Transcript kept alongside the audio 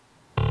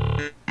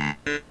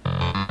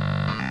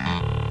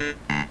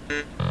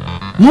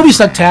Movie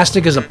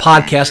Sucktastic is a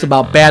podcast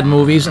about bad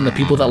movies and the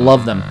people that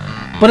love them.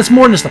 But it's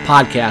more than just a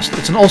podcast,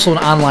 it's also an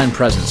online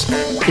presence.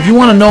 If you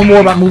want to know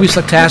more about Movie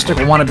Sucktastic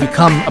or want to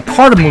become a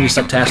part of Movie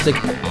Sucktastic,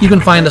 you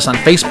can find us on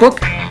Facebook,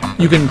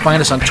 you can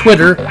find us on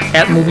Twitter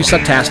at Movie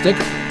Sucktastic,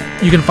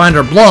 you can find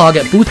our blog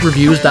at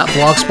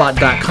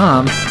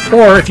boothreviews.blogspot.com,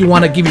 or if you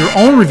want to give your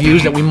own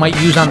reviews that we might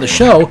use on the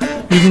show,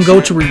 you can go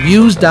to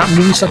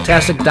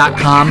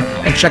reviews.moviesucktastic.com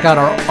and check out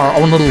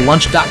our own little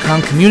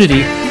lunch.com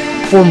community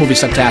for Movie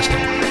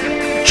Sucktastic.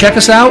 Check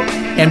us out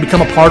and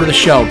become a part of the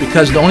show,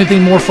 because the only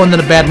thing more fun than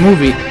a bad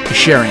movie is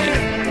sharing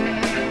it.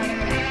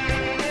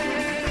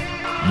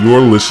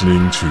 You're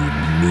listening to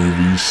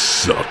Movie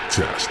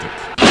Sucktastic.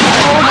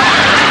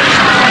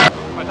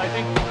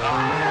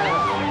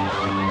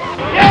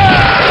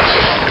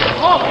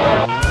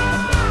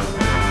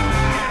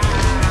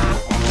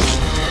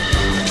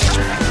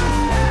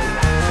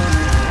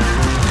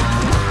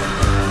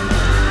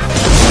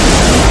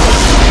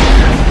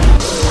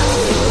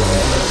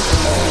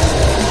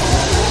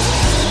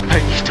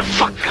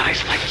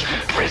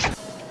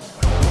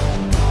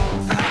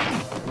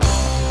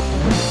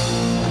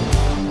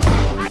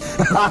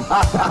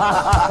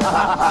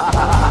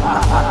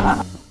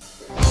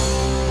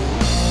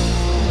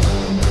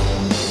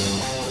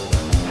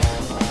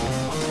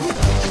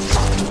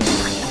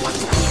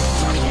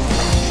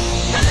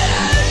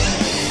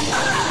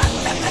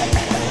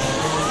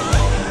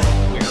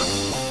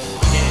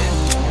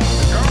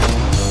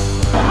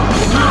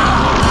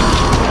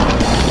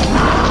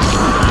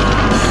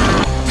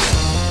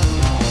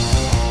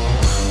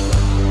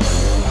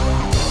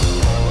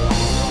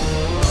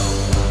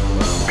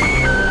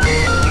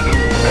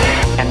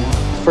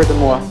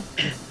 Furthermore,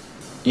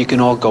 you can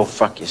all go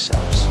fuck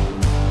yourselves.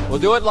 We'll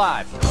do it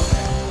live.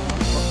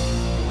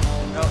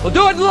 We'll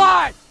do it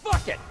live!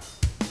 Fuck it!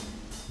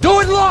 Do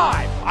it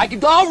live!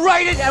 I'll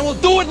write it and we'll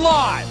do it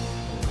live!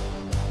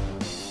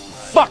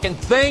 Fucking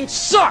thing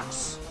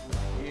sucks!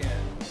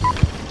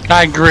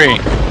 I agree.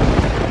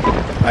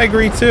 I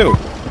agree too.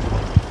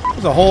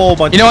 There's a whole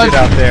bunch of shit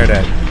out there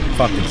that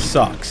fucking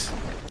sucks.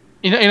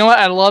 You know what?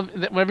 I love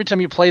that every time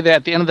you play that,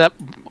 at the end of that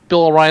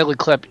Bill O'Reilly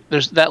clip,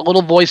 there's that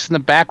little voice in the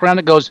background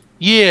that goes,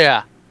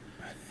 "Yeah,"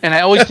 and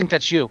I always think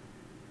that's you.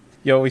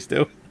 You always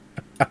do.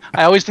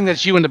 I always think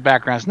that's you in the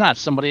background. It's not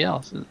somebody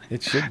else.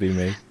 It should be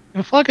me.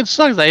 It fucking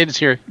sucks. I just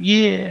hear,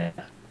 "Yeah."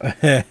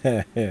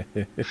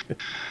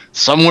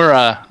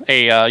 Somewhere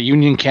a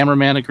union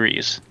cameraman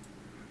agrees.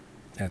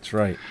 That's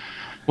right.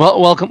 Well,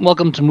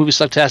 welcome to Movie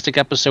Sucktastic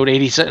episode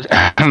 86.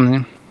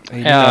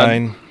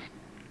 89.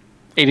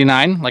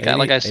 89, like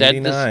I said.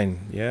 89,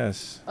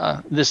 yes.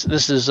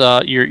 This is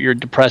your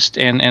depressed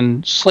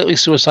and slightly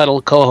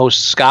suicidal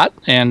co-host Scott,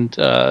 and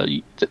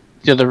the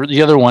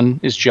other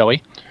one is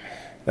Joey.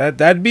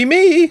 That'd be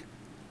me.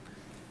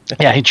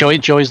 Yeah,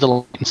 Joey's the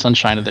light and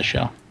sunshine of the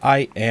show.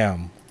 I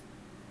am.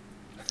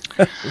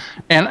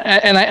 and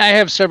I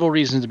have several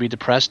reasons to be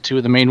depressed. Two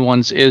of the main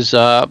ones is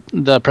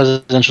the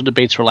presidential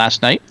debates were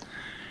last night,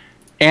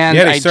 and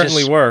yeah, they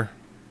certainly were.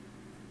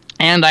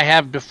 And I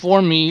have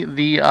before me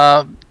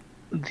the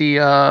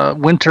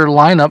winter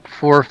lineup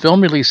for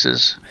film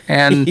releases,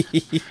 and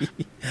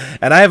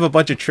and I have a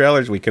bunch of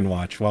trailers we can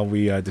watch while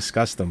we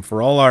discuss them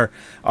for all our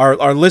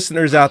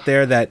listeners out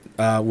there that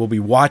will be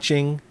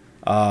watching,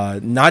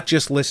 not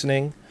just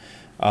listening.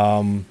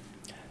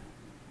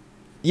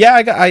 Yeah,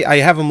 I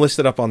have them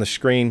listed up on the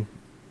screen.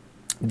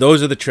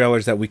 Those are the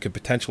trailers that we could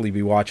potentially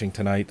be watching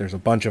tonight. There's a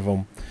bunch of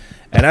them,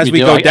 and as we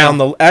go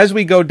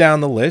down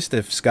the list,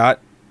 if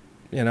Scott,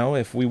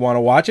 if we want to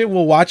watch it,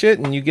 we'll watch it,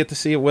 and you get to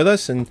see it with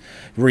us and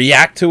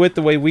react to it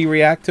the way we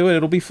react to it.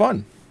 It'll be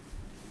fun.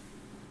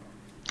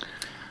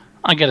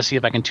 I got to see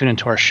if I can tune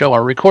into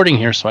our recording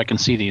here so I can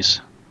see these.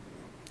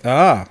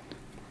 Ah.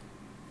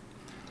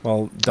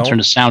 Well, don't turn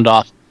the sound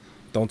off.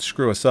 Don't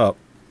screw us up.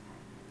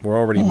 We're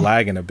already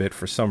lagging a bit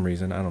for some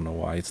reason. I don't know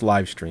why. It's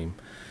live stream.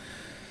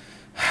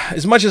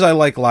 As much as I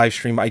like live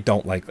stream, I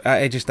don't like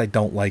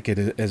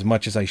it as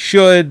much as I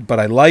should, but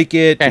I like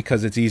it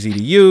because it's easy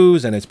to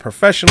use and it's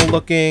professional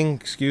looking,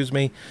 excuse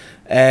me.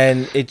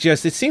 And it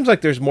seems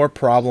like there's more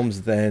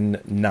problems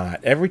than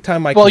not. Every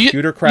time my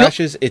computer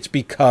crashes, it's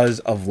because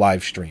of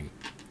live stream.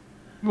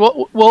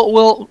 Well,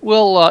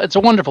 it's a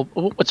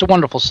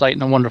wonderful site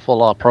and a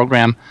wonderful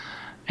program,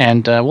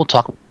 and we'll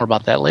talk more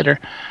about that later.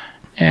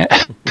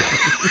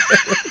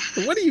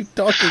 What are you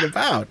talking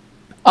about?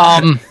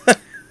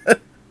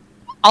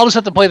 I'll just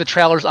have to play the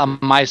trailers on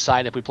my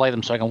side if we play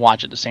them so I can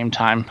watch at the same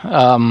time.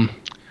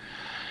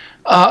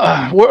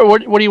 Where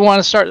do you want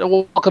to start?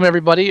 Welcome,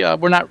 everybody.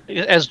 We're not,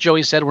 as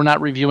Joey said, we're not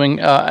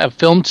reviewing a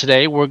film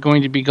today. We're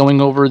going to be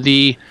going over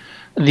the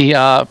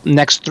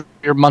next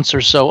 3 months or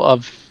so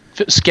of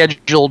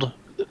scheduled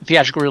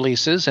theatrical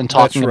releases and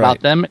talking about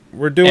them.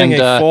 We're doing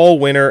a fall,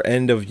 winter,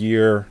 end of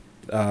year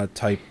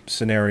type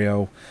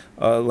scenario.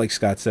 Like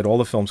Scott said, all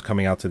the films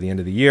coming out to the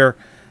end of the year.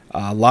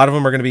 A lot of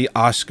them are going to be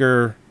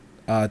Oscar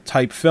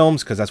type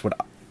films because that's what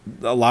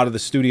a lot of the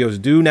studios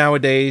do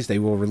nowadays. They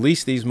will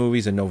release these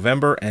movies in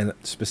November and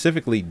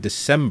specifically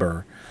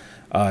December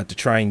to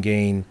try and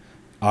gain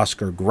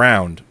Oscar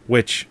ground,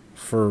 which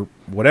for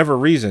whatever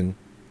reason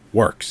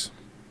works.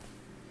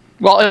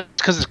 Well, it's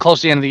because it's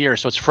close to the end of the year,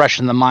 so it's fresh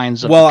in the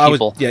minds of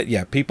people.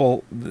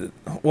 People.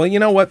 Well, you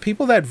know what?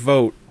 People that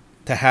vote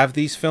to have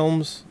these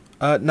films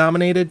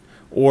nominated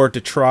or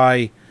to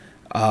try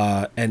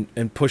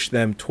and push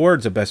them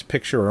towards a Best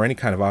Picture or any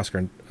kind of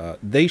Oscar,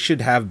 they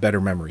should have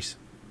better memories.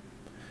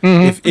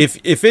 Mm-hmm.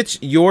 If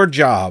it's your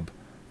job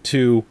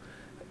to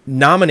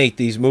nominate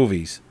these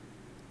movies,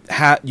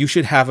 you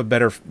should have a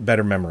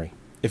better memory.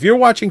 If you're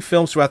watching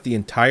films throughout the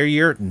entire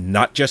year,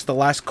 not just the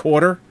last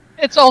quarter,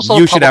 it's also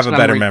you should have a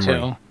better memory.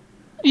 Too.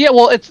 Yeah,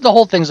 well, it's the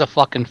whole thing's a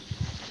fucking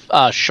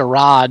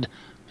charade,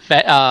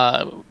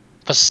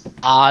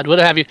 facade, what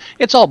have you.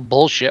 It's all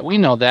bullshit. We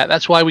know that.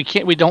 That's why we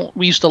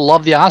used to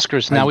love the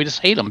Oscars. Now we just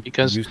hate them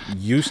because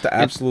used to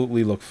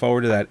absolutely look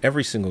forward to that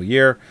every single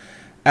year.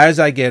 As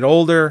I get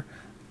older,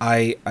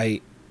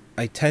 I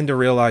tend to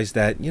realize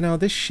that,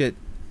 this shit,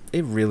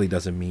 it really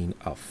doesn't mean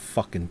a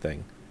fucking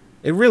thing.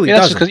 It really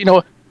doesn't.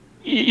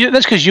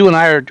 That's because you and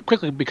I are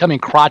quickly becoming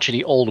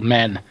crotchety old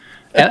men.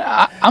 And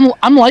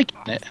I'm liking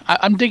it.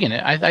 I'm digging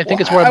it. I think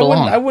it's where I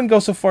belong. I wouldn't go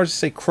so far as to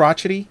say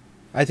crotchety.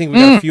 I think we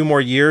got a few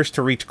more years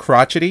to reach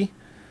crotchety.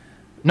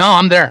 No,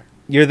 I'm there.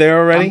 You're there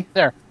already? I'm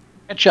there.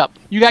 Catch up.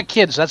 You got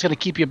kids. So that's going to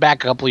keep you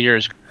back a couple of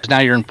years because now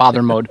you're in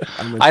father mode.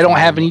 I don't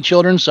have any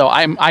children, so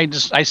I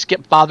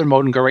skip father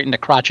mode and go right into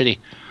crotchety.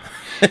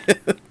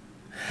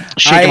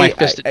 Shaking my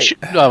fist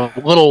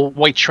at little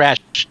white trash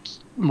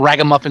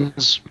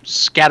ragamuffins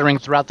scattering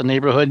throughout the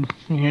neighborhood.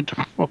 You get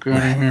the fuck out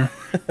of here.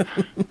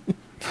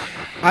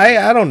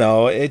 I don't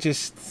know. It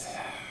just.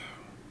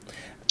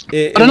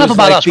 But enough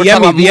about us. The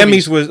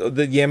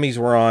Emmys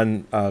were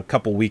on a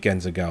couple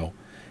weekends ago.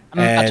 I'm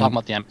not talking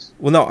about the Emmys.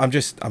 Well, no,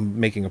 I'm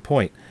making a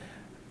point.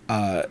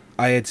 I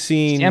had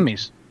seen the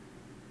Emmys.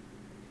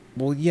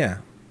 Well, yeah,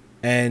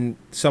 and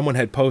someone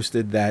had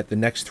posted that the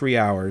next 3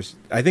 hours.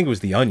 I think it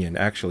was The Onion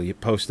actually.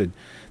 It posted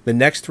the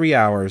next 3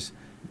 hours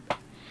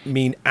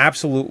mean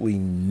absolutely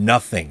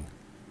nothing,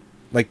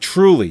 like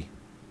truly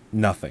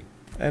nothing,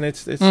 and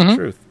it's the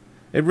truth.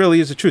 It really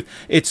is the truth.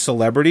 It's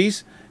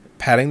celebrities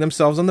patting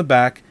themselves on the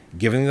back,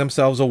 giving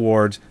themselves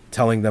awards,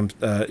 telling them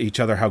each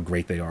other how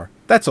great they are.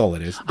 That's all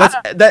it is.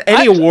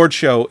 Any award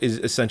show is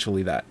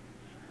essentially that.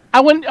 I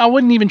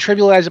wouldn't even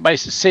trivialize it by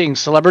saying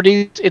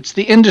celebrities. It's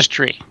the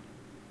industry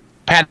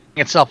patting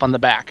itself on the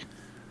back.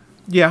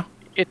 Yeah.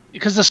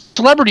 Because the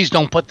celebrities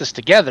don't put this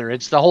together.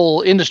 It's the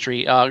whole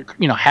industry.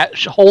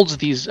 Holds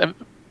these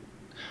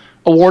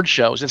award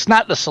shows. It's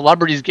not the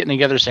celebrities getting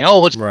together saying, "Oh,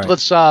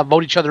 let's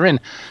vote each other in."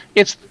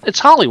 It's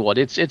Hollywood.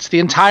 It's the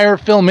entire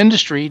film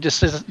industry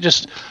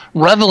just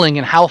reveling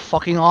in how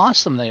fucking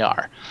awesome they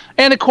are.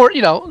 And of course,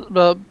 we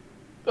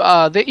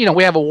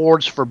have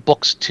awards for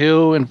books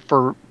too and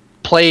for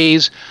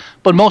plays,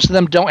 but most of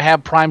them don't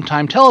have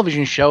primetime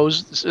television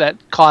shows that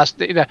cost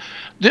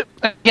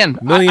again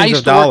millions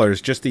of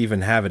dollars just to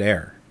even have it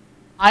air.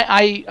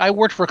 I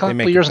worked for a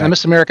couple of years in the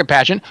Miss America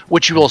pageant,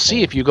 which you will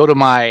see if you go to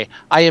my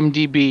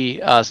IMDb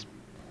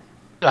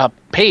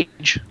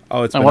page.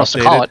 Oh, it's been updated?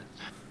 To call it.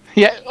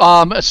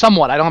 Yeah,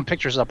 somewhat. I don't have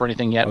pictures up or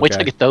anything yet. Okay. Wait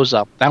till I get those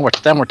up. Then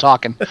we're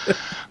talking.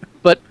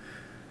 But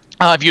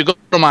if you go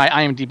to my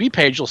IMDb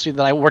page, you'll see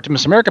that I worked in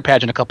Miss America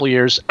pageant a couple of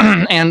years,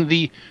 and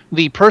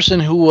the person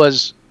who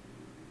was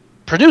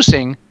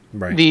producing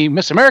the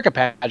Miss America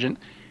pageant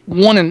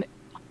won an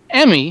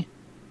Emmy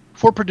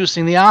for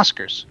producing the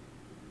Oscars.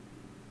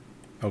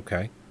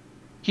 Okay.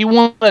 He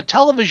won a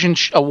television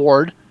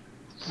award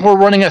for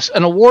running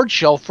an award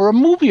show for a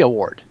movie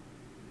award.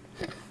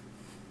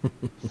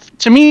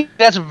 To me,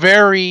 that's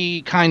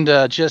very kind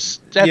of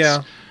just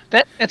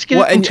that's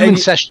getting into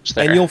incestuous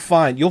there.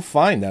 And you'll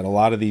find that a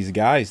lot of these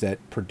guys that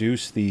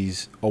produce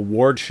these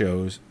award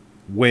shows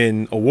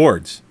win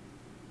awards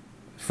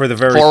for the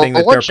very thing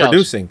that they're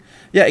producing.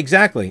 Yeah,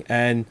 exactly.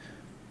 And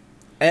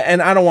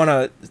I don't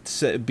want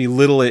to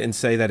belittle it and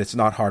say that it's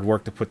not hard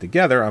work to put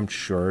together. I'm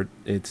sure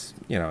it's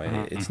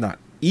it's not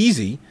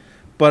easy,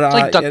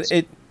 but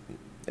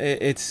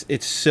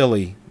it's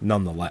silly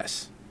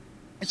nonetheless.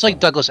 It's like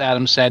Douglas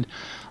Adams said,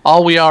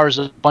 all we are is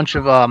a bunch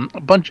of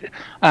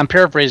I'm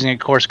paraphrasing, of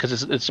course,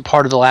 because it's a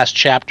part of the last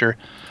chapter.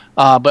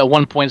 But at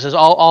one point it says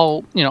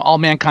all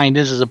mankind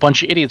is a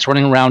bunch of idiots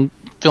running around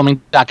filming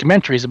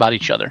documentaries about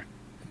each other.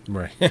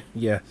 Right.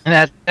 Yeah.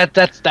 And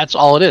that's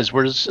all it is.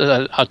 We're just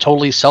a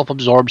totally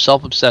self-absorbed,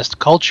 self-obsessed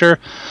culture,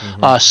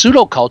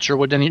 pseudo culture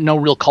with no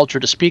real culture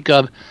to speak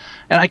of,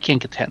 and I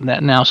can't get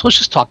that now. So let's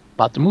just talk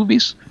about the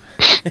movies.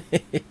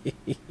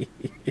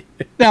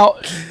 Now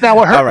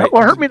what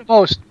hurt me the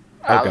most.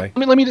 Okay.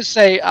 Let me just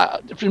say,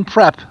 in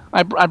prep,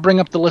 I bring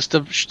up the list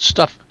of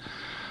stuff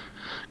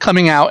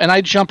coming out, and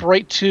I jump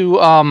right to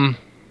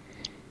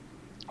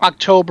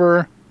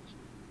October.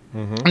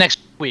 Next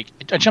week.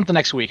 I jumped the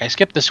next week. I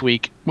skipped this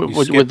week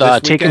with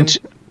Taken.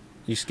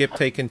 You skipped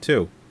Taken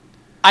 2.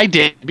 I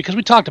did because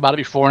we talked about it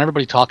before and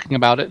everybody talking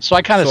about it. So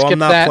I kind of skipped that.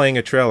 So I'm not playing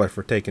a trailer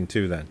for Taken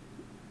 2 then.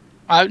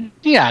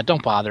 Yeah,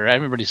 don't bother.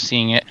 Everybody's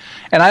seeing it.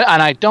 And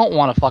I don't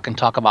want to fucking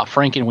talk about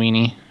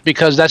Frankenweenie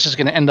because that's just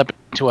going to end up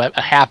into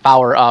a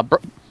half-hour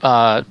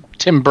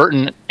Tim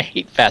Burton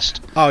hate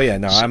fest. Oh yeah,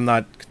 no, I'm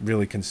not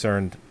really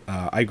concerned.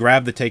 I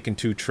grabbed the Taken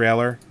 2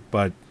 trailer,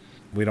 but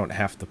we don't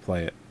have to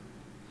play it.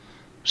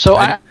 So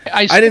I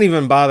didn't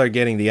even bother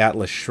getting the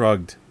Atlas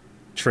Shrugged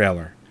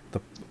trailer.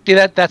 See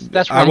that's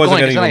where I I'm wasn't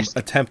going. going to even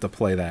attempt to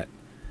play that.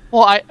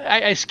 Well,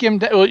 I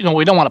skimmed.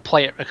 We don't want to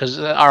play it because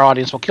our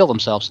audience will kill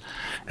themselves.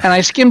 And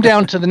I skimmed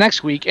down to the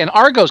next week, and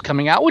Argo's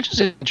coming out, which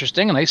is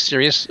interesting, a nice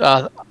serious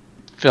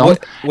film.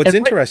 What's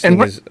interesting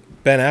is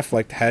Ben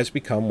Affleck has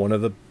become one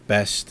of the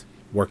best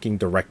working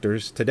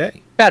directors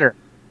today. Better.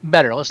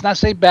 Let's not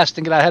say best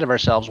and get ahead of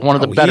ourselves. One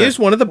of the better. He is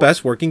one of the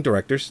best working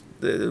directors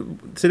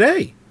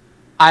today.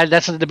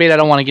 That's a debate I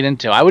don't want to get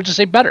into. I would just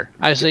say better.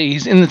 I say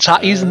he's in the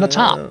top. He's in the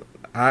top.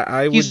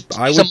 I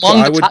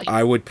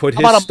would put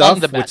his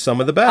stuff with some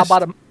of the best.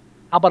 How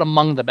about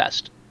among the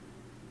best?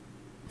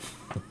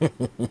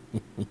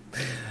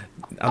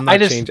 I'm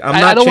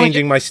not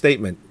changing my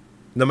statement.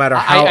 No matter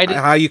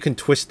how you can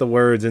twist the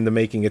words into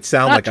making it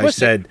sound like I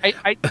said.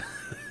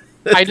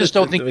 I just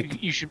don't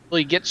think you should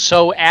really get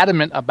so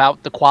adamant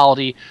about the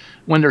quality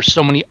when there's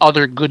so many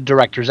other good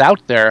directors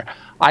out there.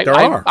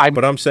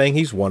 But I'm saying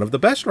he's one of the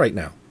best right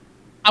now.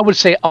 I would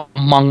say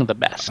among the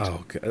best.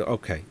 Oh,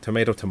 okay.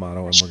 Tomato, and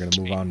we're going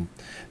to move on.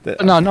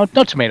 No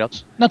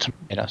tomatoes. Not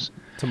tomatoes.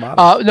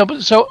 Tomatoes. No,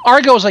 but so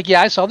Argo was like,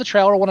 yeah, I saw the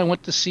trailer when I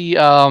went to see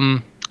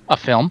a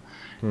film,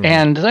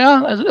 and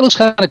it looks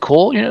kind of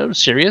cool,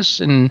 serious,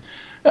 and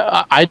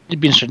I'd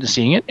be interested in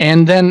seeing it.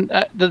 And then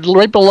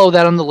right below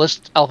that on the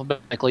list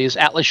alphabetically is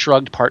Atlas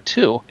Shrugged Part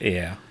 2.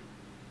 Yeah.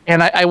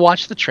 And I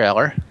watched the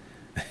trailer,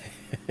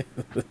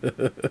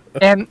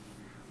 and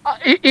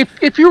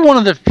if you're one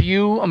of the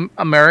few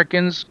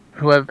Americans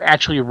who have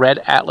actually read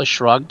Atlas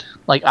Shrugged,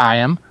 like I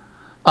am,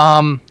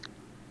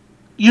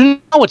 you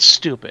know it's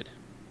stupid,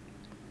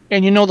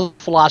 and you know the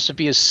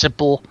philosophy is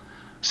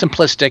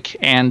simplistic,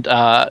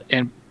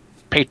 and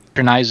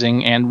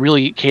patronizing, and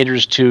really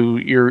caters to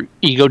your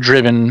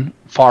ego-driven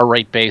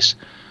far-right base.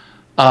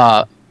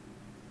 But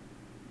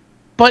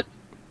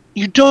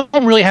you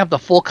don't really have the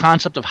full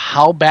concept of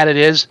how bad it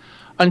is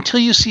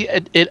until you see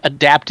it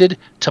adapted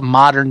to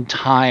modern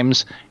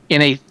times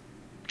in a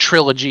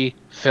trilogy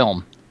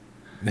film.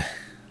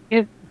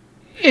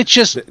 It's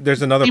just...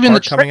 There's another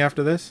part coming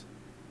after this?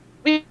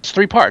 It's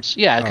 3 parts,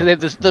 yeah.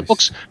 Because the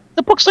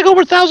book's like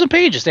over 1,000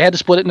 pages. They had to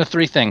split it into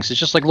 3 things. It's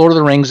just like Lord of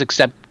the Rings,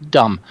 except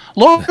dumb.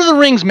 Lord of the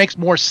Rings makes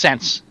more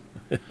sense.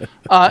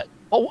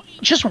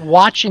 Just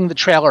watching the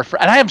trailer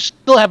and I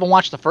still haven't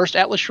watched the first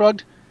Atlas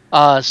Shrugged.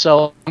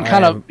 So I'm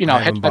kind of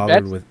hedging my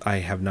bets. I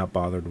have not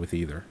bothered with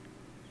either.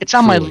 It's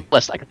on my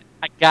list.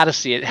 I gotta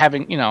see it,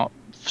 having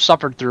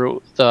suffered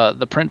through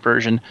the print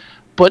version.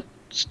 But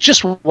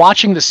just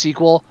watching the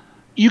sequel,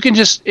 you can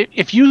just,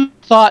 if you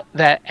thought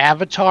that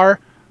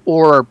Avatar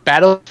or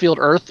Battlefield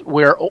Earth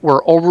were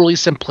overly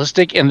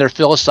simplistic in their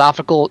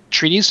philosophical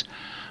treatise,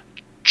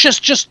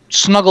 just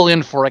snuggle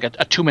in for like a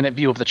 2-minute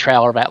view of the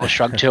trailer of Atlas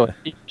Shrugged 2.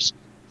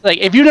 Like,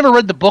 if you've never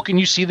read the book and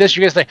you see this,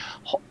 you're gonna say,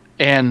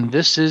 and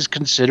this is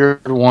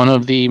considered one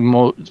of the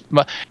most,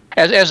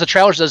 as the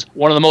trailer says,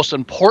 one of the most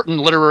important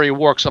literary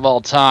works of all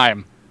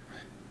time.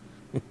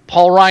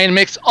 Paul Ryan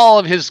makes all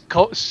of his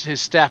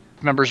staff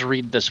members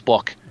read this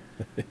book.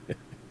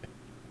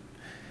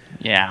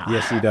 Yeah.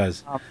 Yes, he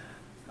does.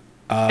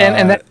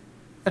 And that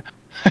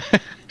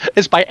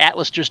it's by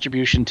Atlas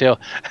Distribution too.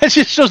 It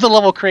just shows the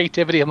level of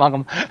creativity among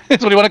them.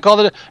 That's what you want to call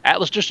it,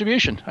 Atlas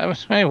Distribution.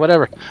 Hey,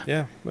 whatever.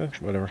 Yeah,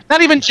 whatever.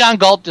 Not even John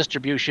Galt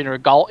Distribution or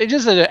Galt. It's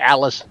just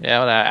Atlas.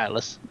 Yeah,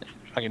 Atlas.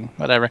 Fucking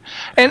whatever.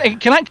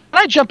 And can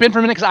I jump in for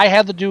a minute because I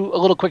had to do a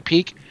little quick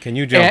peek. Can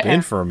you jump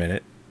in for a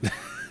minute?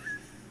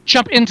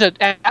 Jump into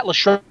Atlas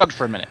Shrugged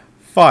for a minute.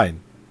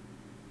 Fine.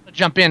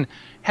 Jump in.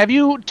 Have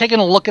you taken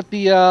a look at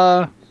the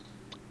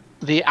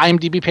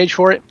IMDb page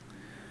for it?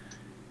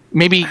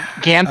 Maybe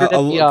gandered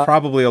at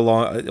probably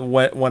along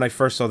when I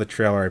first saw the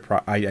trailer.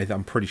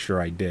 I'm pretty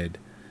sure I did.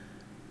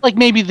 Like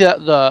maybe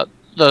the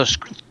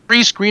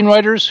 3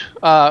 screenwriters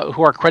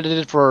who are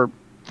credited for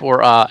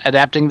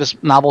adapting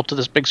this novel to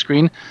this big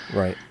screen.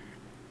 Right.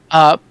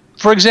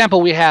 For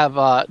example, we have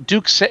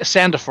Duke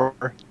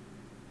Sandifer,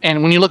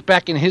 and when you look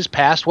back in his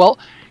past, well,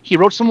 he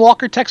wrote some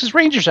Walker Texas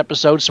Rangers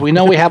episodes, so we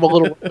know we have a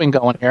little thing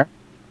going here.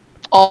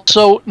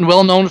 Also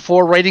well known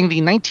for writing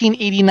the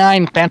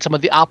 1989 Phantom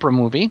of the Opera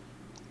movie.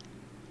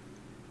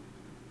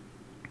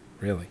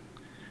 Really?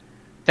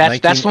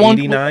 That's the one.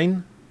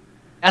 1989.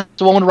 That's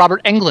the one with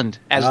Robert Englund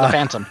as the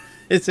Phantom.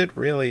 Is it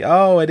really?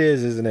 Oh, it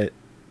is, isn't it?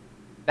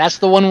 That's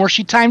the one where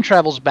she time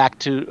travels back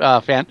to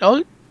Phantom.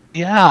 Oh,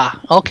 yeah.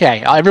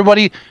 Okay.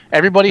 Everybody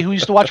who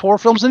used to watch horror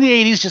films in the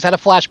 80s just had a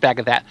flashback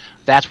of that.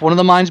 That's one of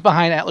the minds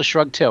behind Atlas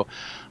Shrugged too.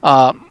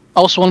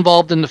 Also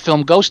involved in the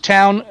film Ghost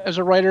Town as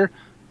a writer.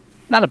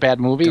 Not a bad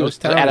movie.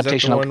 Ghost Town?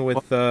 Adaptation. Is that the one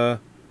with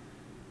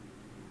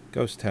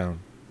Ghost Town?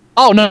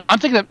 Oh, no, I'm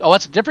thinking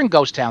that's a different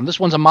Ghost Town. This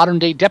one's a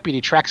modern-day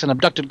deputy tracks an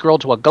abducted girl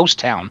to a ghost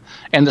town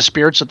and the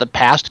spirits of the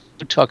past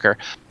who took her.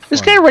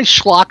 This guy writes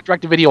schlock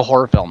direct-to-video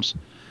horror films.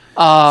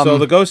 So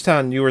the Ghost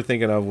Town you were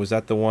thinking of, was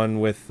that the one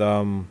with what's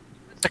comic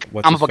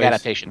his book face?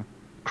 adaptation.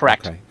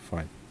 Correct. Okay,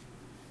 fine.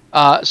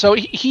 So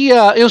he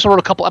also wrote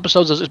a couple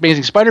episodes of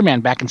Amazing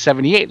Spider-Man back in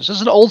 '78. So this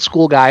is an old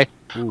school guy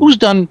who's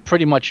done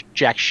pretty much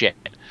jack shit.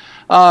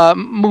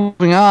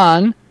 Moving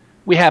on,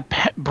 we have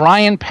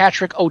Brian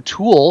Patrick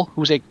O'Toole,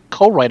 who's a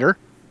co-writer.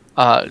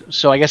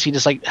 So I guess he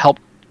just like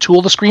helped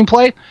tool the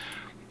screenplay.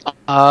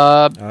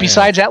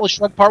 Besides Atlas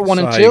Shrugged Part 1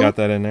 and 2. You got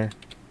that in there.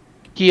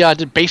 He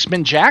did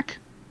Basement Jack,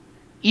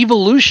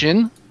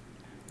 Evolution.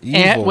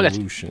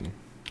 Evolution.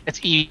 It's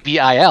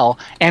EVIL,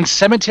 and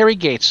Cemetery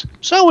Gates.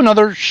 So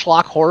another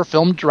schlock horror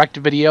film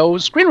direct-to-video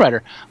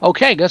screenwriter.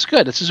 Okay, that's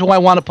good. This is who I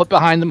want to put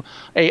behind them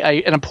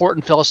an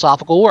important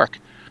philosophical work.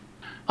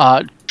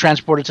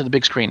 Transported to the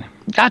big screen.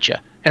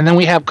 Gotcha. And then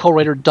we have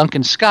co-writer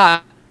Duncan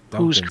Scott,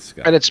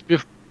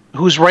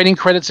 whose writing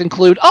credits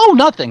include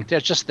nothing.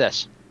 There's just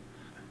this.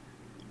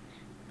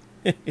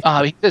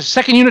 The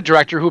second unit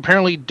director who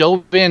apparently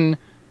dove in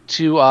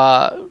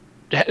to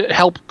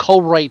help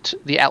co-write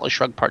the Atlas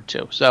Shrugged Part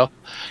 2. So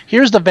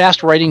here's the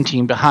vast writing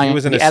team behind he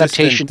was an the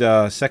adaptation.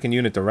 Second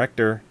unit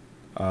director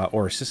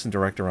or assistant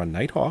director on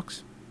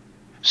Nighthawks.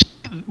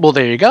 Well,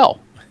 there you go.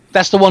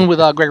 That's the one with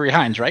Gregory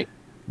Hines, right?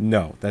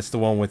 No, that's the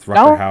one with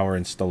Rutger Hauer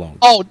and Stallone.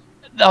 Oh,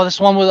 this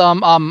one with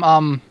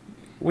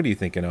What are you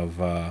thinking of?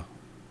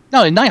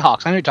 No,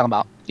 Nighthawks. I know what you're talking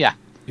about. Yeah.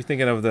 You're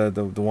thinking of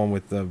the one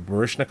with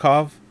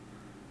Baryshnikov?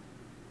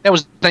 That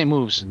was Night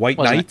Moves. White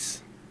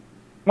Knights?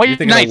 White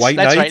You're Knights. Of White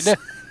that's Knights? right.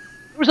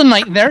 There was a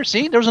knight in there.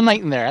 See, there was a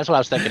knight in there. That's what I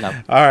was thinking of.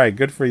 All right,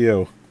 good for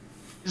you.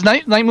 Is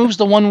Night Moves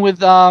the one with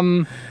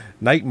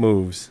Night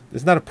Moves.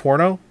 Isn't that a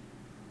porno?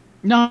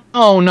 No.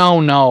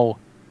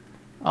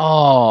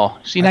 Oh,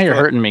 see, now you're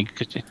hurting me.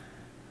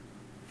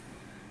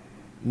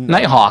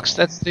 Nighthawks.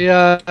 That's the.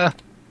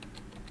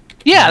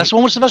 Yeah, that's the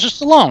one with Sylvester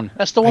Stallone.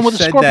 That's the one with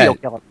the Scorpio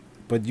killer.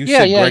 But you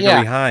said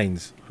Gregory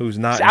Hines, who's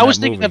not. See, I was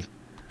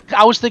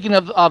thinking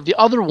of the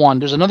other one.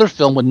 There's another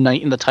film with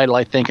Night in the title,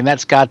 I think, and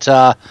that's got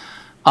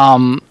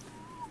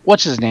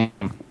what's his name?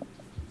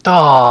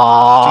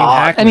 Oh, Gene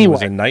Hackman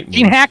was in Night Moves.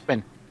 Gene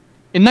Hackman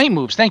in Night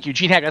Moves. Thank you,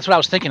 Gene Hackman. That's what I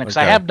was thinking because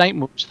I have Night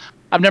Moves.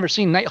 I've never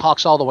seen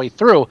Nighthawks all the way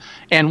through,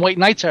 and White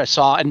Knights I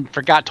saw and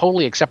forgot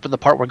totally, except for the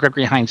part where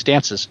Gregory Hines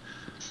dances.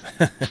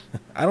 I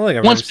don't think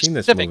I've ever seen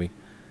this movie.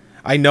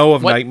 I know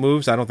of Night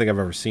Moves. I don't think I've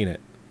ever seen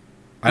it.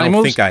 I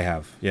don't think I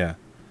have. Yeah.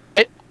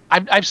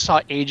 I saw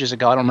it ages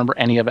ago. I don't remember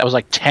any of it. I was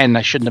like 10.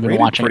 I shouldn't have been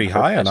watching pretty it.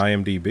 Pretty high on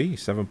IMDb,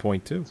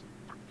 7.2.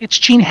 It's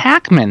Gene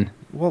Hackman.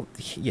 Well,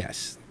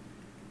 yes.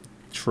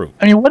 True.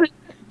 I mean,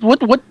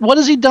 what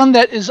has he done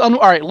that is all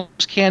right,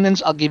 loose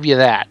cannons, I'll give you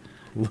that.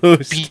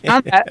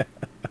 Beyond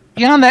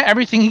that,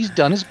 everything he's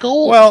done is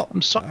gold. Well,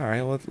 I'm sorry. All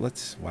right,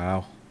 let's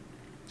wow.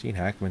 Gene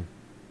Hackman.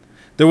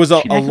 There was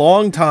a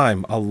long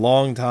time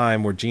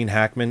where Gene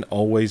Hackman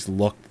always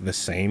looked the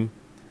same.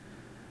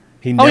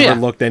 He never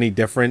looked any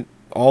different.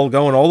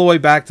 Going all the way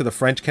back to the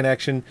French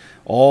Connection,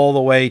 all the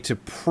way to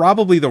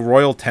probably the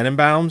Royal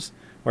Tenenbaums,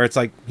 where it's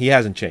like he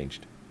hasn't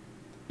changed.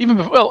 Even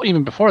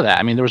before that,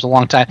 I mean, there was a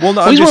long time. Well,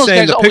 no, I'm just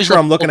saying the picture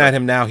I'm looking at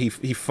him now, he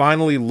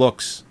finally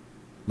looks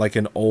like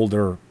an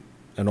older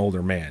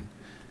man,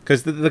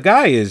 because the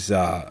guy is,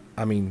 I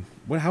mean,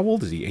 how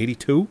old is he?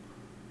 82.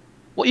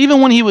 Well,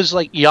 even when he was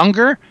like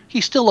younger,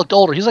 he still looked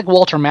older. He's like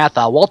Walter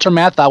Matthau. Walter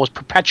Matthau was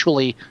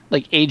perpetually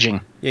like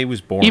aging. Yeah, he was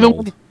born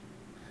old.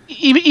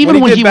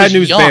 Even when he Bad was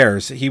News young,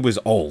 Bears, he was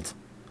old.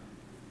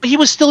 But he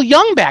was still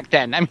young back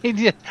then. I mean,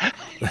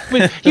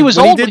 he was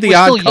when old. He did but The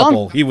Odd still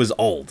Couple. Young. He was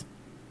old.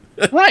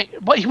 Right,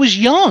 but he was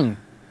young.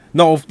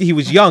 No, he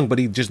was young, but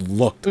he just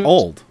looked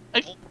old.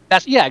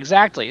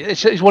 Exactly.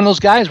 It's one of those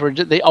guys where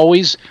they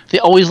always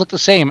look the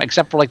same,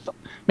 except for like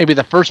maybe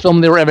the first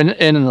film they were ever in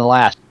and the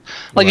last.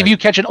 Like if you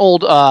catch an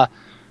old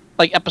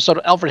like episode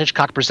of Alfred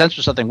Hitchcock Presents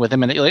or something with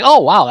him, and you're like, oh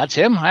wow, that's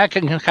him. I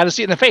can kind of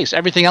see it in the face.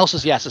 Everything else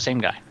is it's the same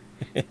guy.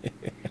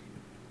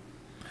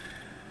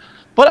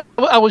 But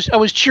I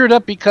was cheered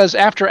up because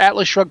after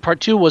Atlas Shrugged Part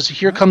 2 was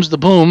Here Comes the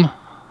Boom.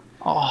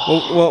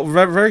 Oh. Well,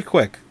 very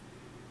quick.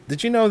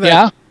 Did you know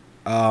that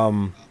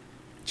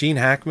Gene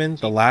Hackman,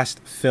 the last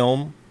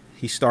film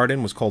he starred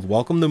in was called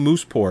Welcome to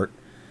Mooseport,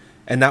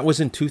 and that was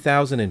in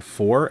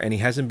 2004, and he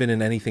hasn't been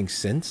in anything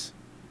since?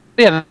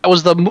 Yeah, that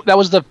was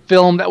the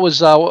film. That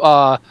was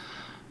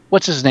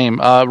what's his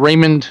name?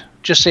 Raymond.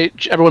 Just say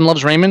Everyone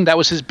Loves Raymond. That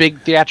was his big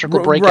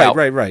theatrical breakout.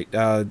 Right.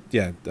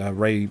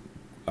 Ray.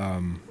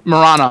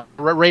 Marana.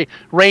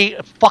 Ray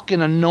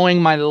fucking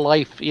annoying my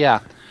life. Yeah.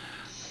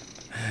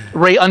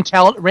 Ray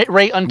untalented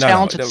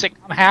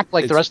sitcom hack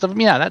like the rest of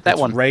them. Yeah, that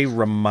one. Ray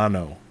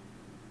Romano.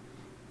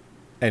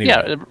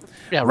 Anyway.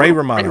 Yeah. Ray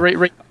Romano.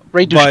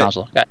 Ray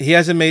Douche-Nozzle. He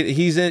hasn't made.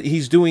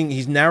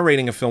 He's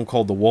narrating a film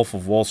called The Wolf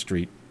of Wall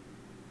Street,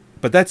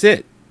 but that's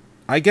it.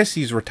 I guess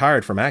he's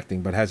retired from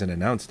acting, but hasn't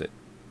announced it.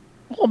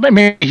 Well,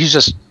 maybe he's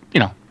just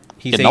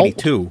he's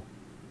 82. Old.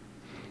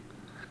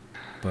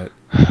 But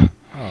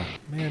oh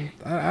man,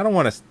 I don't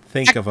want to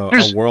think of a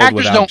world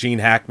without Gene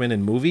Hackman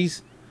in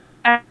movies.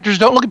 Actors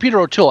don't look at Peter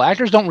O'Toole.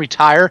 Actors don't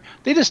retire.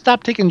 They just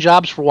stop taking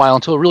jobs for a while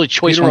until a really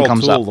choice one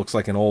comes up. Peter O'Toole looks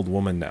like an old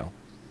woman now.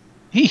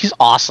 He's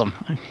awesome.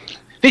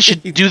 They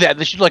should do that.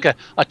 They should do like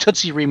a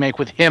Tootsie remake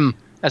with him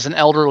as an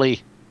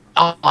elderly.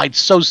 Oh, I'd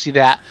so see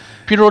that.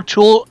 Peter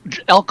O'Toole,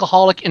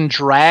 alcoholic in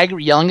drag,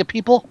 yelling at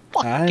people.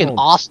 Fucking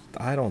awesome.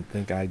 I don't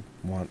think I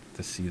want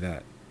to see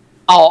that.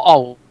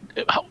 Oh,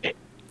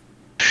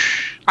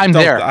 I'm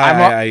there.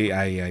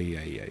 I've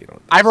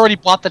already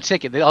bought the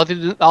ticket. All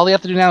they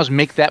have to do now is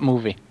make that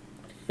movie.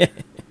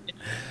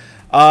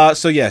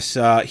 So yes,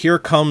 Here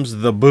Comes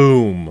the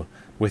Boom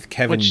with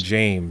Kevin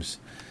James.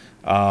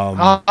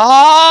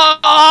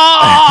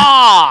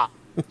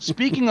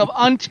 Speaking of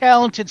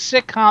untalented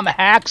sitcom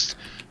hacks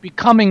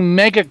becoming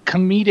mega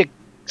comedic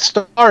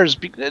stars.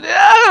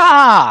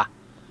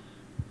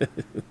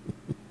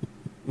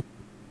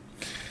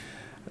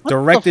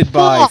 Directed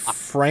by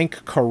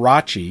Frank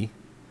Coraci,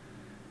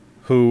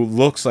 who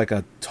looks like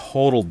a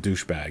total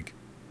douchebag.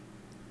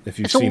 If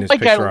you've seen his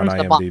picture on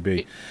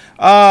IMDb.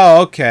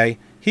 Oh, okay.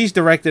 He's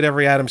directed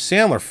every Adam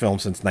Sandler film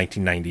since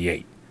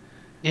 1998.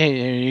 Yeah,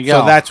 there you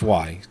go. So that's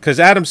why. Because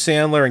Adam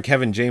Sandler and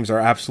Kevin James are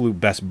absolute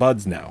best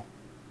buds now.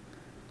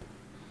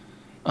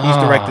 He's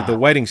directed The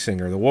Wedding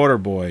Singer, The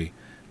Waterboy,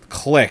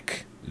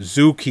 Click,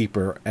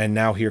 Zookeeper, and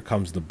now Here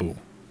Comes the Boom.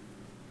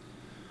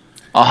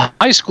 A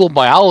high school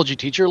biology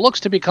teacher looks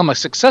to become a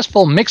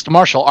successful mixed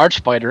martial arts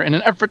fighter in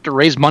an effort to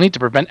raise money to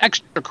prevent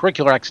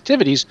extracurricular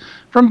activities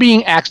from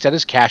being axed at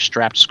his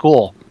cash-strapped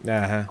school.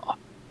 Uh-huh.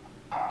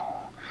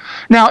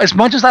 Now, as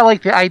much as I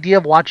like the idea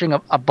of watching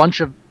a bunch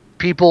of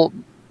people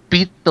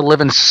beat the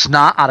living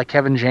snot out of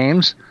Kevin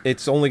James,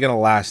 it's only going to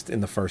last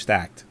in the first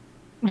act.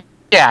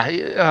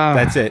 Yeah.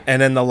 That's it. And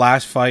then the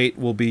last fight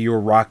will be your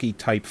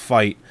Rocky-type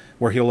fight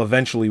where he'll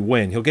eventually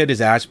win. He'll get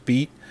his ass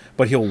beat,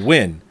 but he'll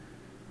win.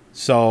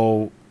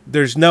 So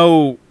there's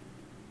no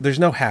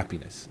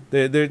happiness.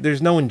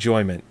 There's no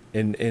enjoyment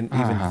in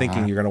even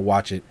thinking you're going to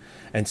watch it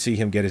and see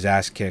him get his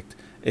ass kicked.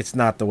 It's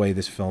not the way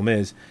this film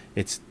is.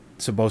 It's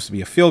supposed to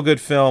be a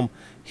feel-good film.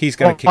 He's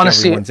going to kick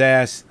everyone's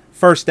ass.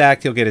 First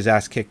act, he'll get his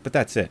ass kicked, but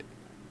that's it.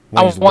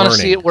 I want to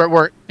see it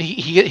where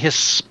his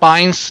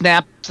spine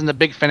snaps in the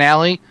big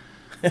finale,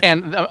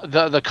 and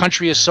the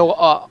country is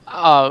so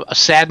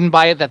saddened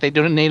by it that they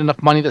don't need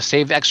enough money to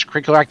save the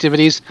extracurricular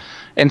activities,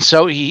 and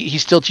so he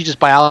still teaches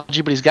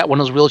biology, but he's got one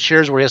of those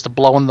wheelchairs where he has to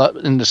blow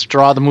in the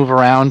straw to move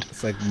around.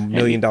 It's like $1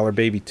 Million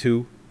Baby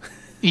 2.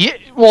 Yeah,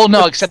 well,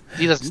 no, except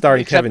he doesn't.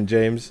 Starring Kevin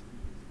James.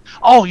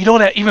 Oh, you know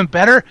what? Even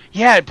better?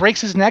 Yeah, it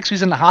breaks his neck, so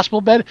he's in the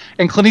hospital bed,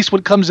 and Clint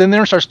Eastwood comes in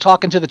there and starts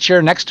talking to the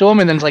chair next to him,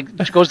 and then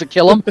goes to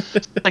kill him.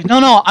 Like,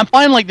 no, I'm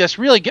fine like this.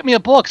 Really, get me a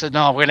book. Says,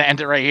 no, we're gonna end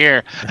it right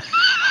here.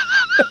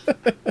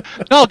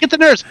 No, get the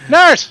nurse.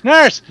 Nurse.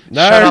 Shut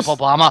up,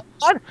 Obama.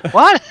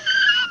 What?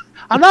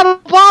 I'm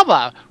not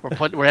Obama.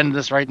 We're ending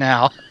this right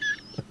now.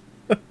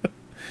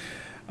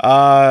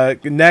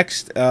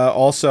 Next,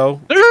 also,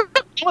 there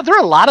are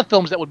a lot of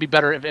films that would be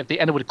better if they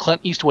ended with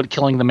Clint Eastwood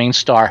killing the main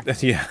star.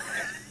 Yeah.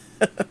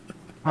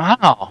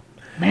 Wow,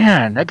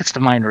 man, that gets the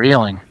mind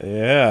reeling.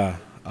 Yeah.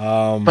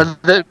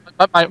 But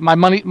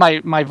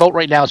my vote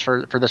right now is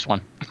for this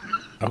one.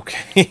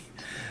 Okay.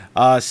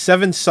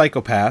 7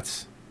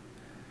 Psychopaths.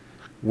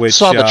 Which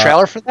saw the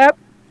trailer for that?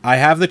 I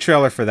have the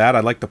trailer for that.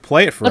 I'd like to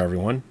play it for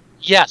everyone.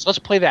 Yes, let's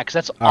play that because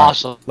that's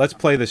awesome. Right, let's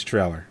play this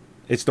trailer.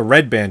 It's the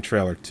Red Band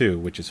trailer too,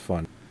 which is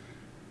fun.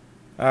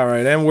 All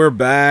right, and we're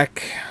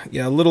back.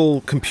 Yeah, a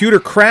little computer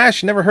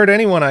crash. Never hurt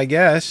anyone, I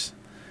guess.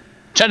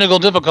 Technical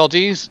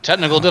difficulties.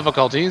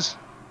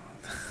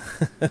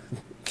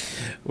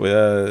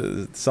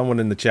 Someone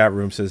in the chat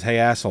room says, "Hey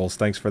assholes,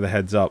 thanks for the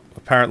heads up."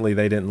 Apparently,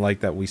 they didn't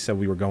like that we said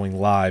we were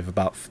going live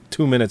about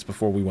 2 minutes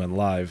before we went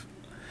live.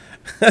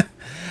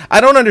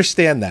 I don't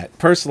understand that.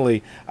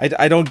 Personally,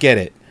 I don't get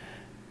it.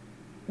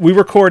 We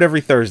record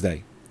every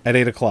Thursday at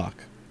 8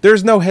 o'clock.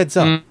 There's no heads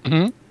up.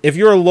 Mm-hmm. If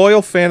you're a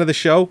loyal fan of the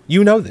show,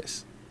 you know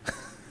this.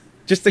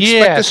 Just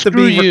expect us to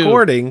be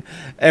recording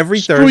every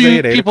Thursday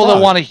at 8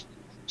 o'clock.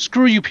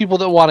 Screw you people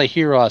that want to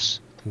hear us.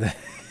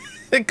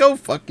 Go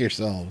fuck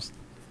yourselves.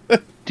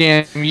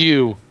 Damn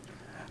you.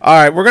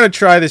 All right, we're going to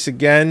try this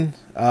again.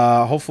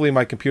 Hopefully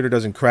my computer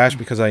doesn't crash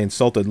because I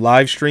insulted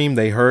live stream.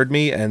 They heard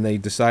me and they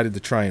decided to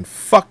try and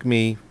fuck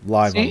me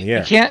live on the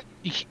air.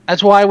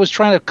 That's why I was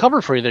trying to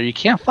cover for you there. You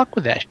can't fuck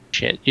with that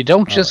shit. You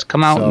don't just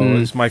come out and...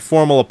 So it's my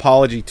formal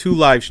apology to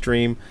live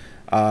stream.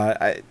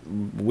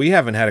 We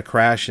haven't had a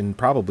crash in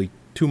probably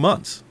 2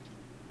 months.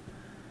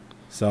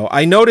 So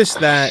I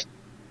noticed that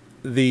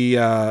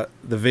the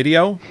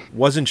video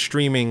wasn't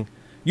streaming.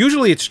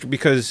 Usually it's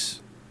because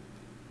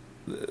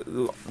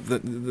the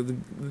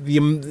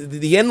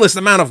endless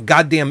amount of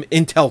goddamn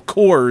Intel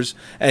cores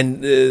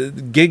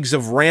and gigs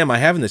of RAM I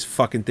have in this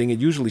fucking thing, it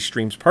usually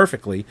streams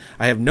perfectly.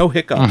 I have no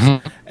hiccups.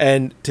 Mm-hmm.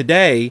 And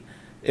today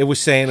it was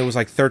saying it was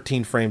like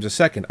 13 frames a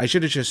second. I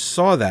should have just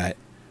saw that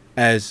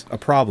as a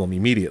problem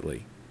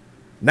immediately.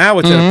 Now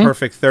it's at a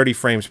perfect 30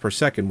 frames per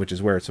second, which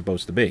is where it's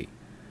supposed to be.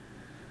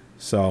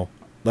 So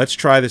let's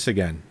try this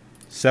again.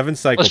 7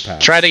 Psychopaths.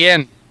 Let's try it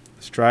again.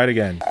 Let's try it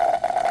again.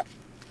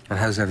 And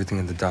how's everything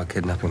in the dog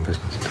kidnapping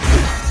business?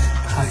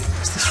 Hi,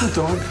 is this your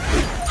dog?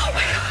 Oh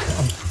my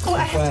God.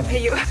 I have to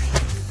pay you.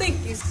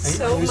 Thank you. you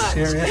so much.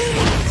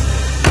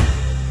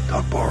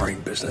 Dog boring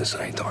business.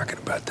 I ain't talking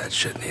about that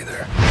shit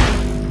neither.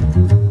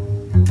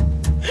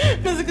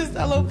 Mr.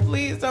 Costello,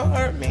 please don't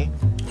hurt me.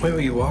 Where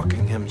were you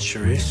walking,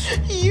 Cherise?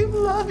 You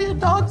love your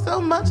dog so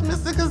much,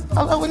 Mr.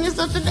 Costello, when you're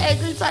such an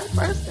angry type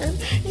person.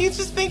 You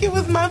just think it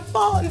was my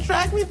fault and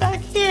drag me back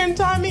here and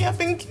tie me up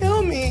and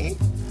kill me.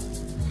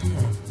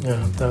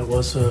 Yeah, that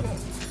was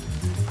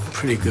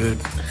pretty good.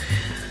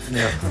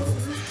 Yeah.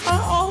 I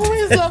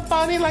always loved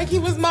Bonnie like he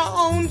was my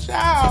own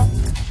child.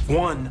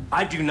 One,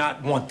 I do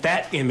not want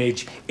that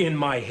image in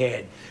my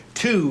head.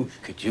 Two,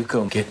 could you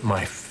go get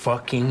my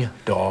fucking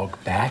dog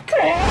back?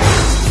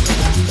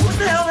 What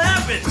the hell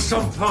happened?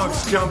 Some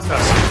punks jumped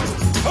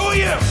us. Who are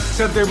you?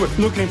 Said they were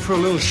looking for a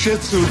little shih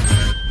tzu.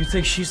 You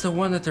think she's the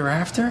one that they're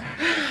after?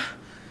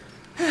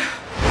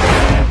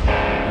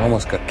 I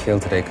almost got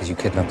killed today because you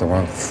kidnapped the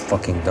wrong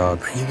fucking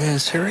dog. Are you being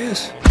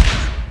serious?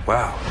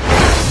 Wow.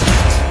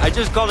 I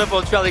just called up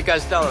old Charlie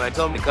Costello and I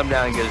told him to come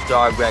down and get his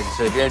dog back and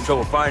said, if you're in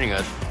trouble finding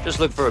us, just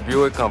look for a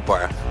Buick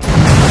Empire.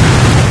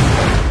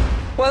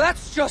 Well,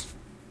 that's just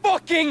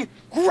fucking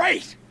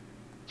great!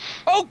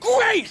 Oh,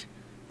 great!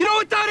 You know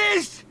what that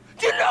is?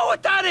 Do you know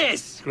what that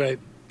is? Great.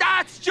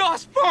 That's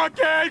just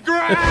fucking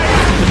great!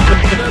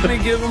 Let me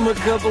give him a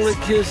couple of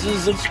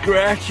kisses and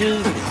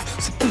scratches.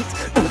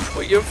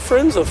 Well, your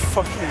friend's a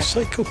fucking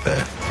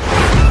psychopath.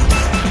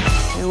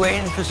 You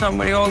waiting for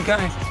somebody, old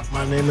guy?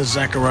 My name is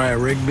Zachariah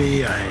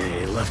Rigby.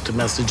 I left a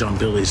message on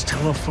Billy's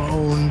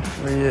telephone.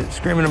 Were you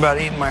screaming about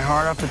eating my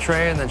heart off the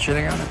tray and then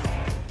shitting on it?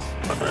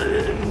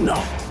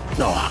 No,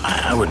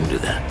 I wouldn't do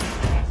that.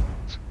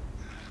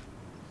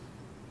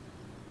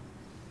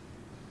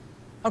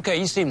 Okay,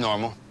 you seem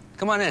normal.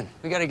 Come on in.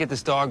 We gotta get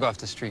this dog off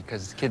the street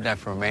because it's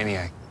kidnapped from a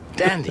maniac.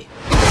 Dandy.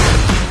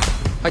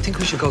 I think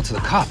we should go to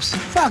the cops.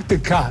 Fuck the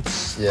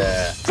cops.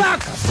 Yeah.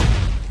 Fuck them.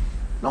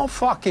 No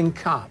fucking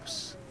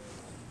cops.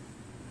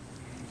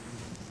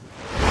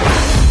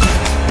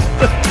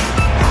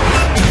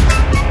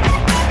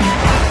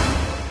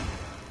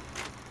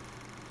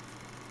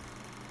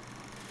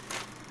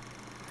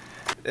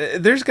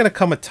 There's going to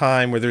come a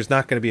time where there's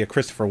not going to be a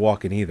Christopher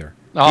Walken either.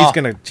 Oh.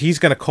 He's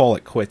gonna call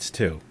it quits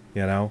too,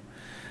 you know?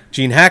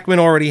 Gene Hackman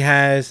already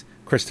has.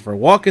 Christopher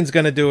Walken's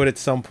going to do it at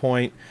some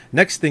point.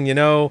 Next thing you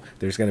know,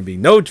 there's going to be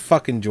no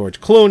fucking George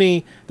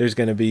Clooney. There's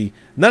going to be...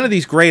 None of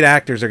these great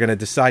actors are going to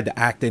decide to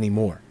act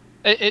anymore.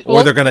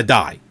 Or they're going to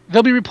die.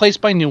 They'll be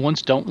replaced by new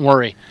ones, don't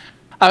worry.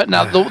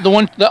 Now,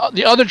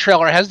 the other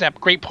trailer has that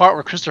great part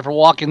where Christopher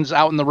Walken's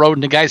out in the road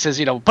and the guy says,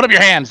 put up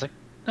your hands. Like,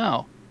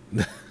 no.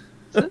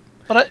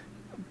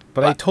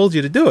 But I told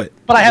you to do it.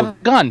 But I have a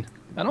gun.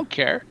 I don't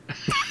care.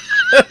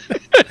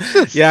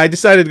 Yeah, I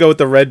decided to go with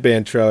the Red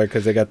Band trailer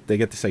because they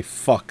get to say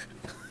fuck.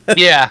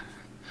 Yeah.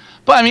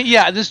 But I mean,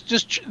 yeah,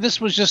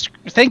 this was just,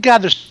 thank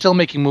God they're still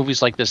making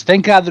movies like this.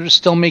 Thank God they're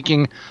still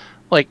making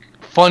like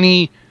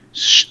funny,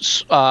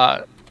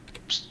 smart,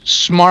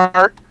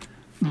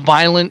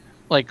 violent,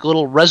 like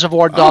little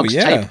Reservoir Dogs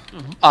type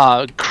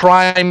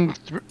crime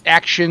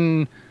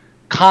action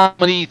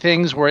comedy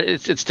things where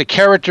it's the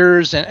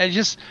characters, and I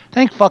just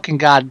thank fucking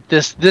God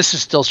this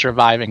is still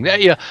surviving.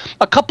 Yeah,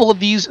 a couple of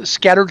these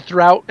scattered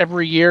throughout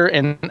every year,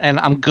 and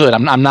I'm good.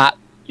 I'm not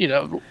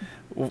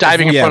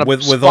diving in front of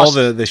with all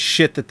the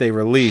shit that they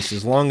release.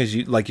 As long as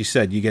you, like you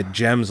said, you get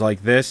gems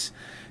like this,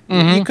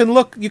 you can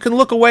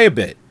look away a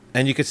bit,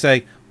 and you could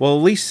say, well,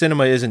 at least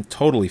cinema isn't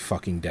totally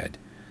fucking dead.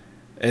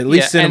 At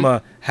least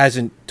cinema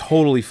hasn't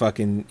totally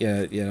fucking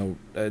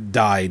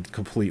died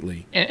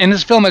completely. And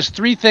this film has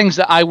three things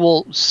that I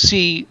will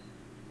see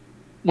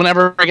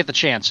whenever I get the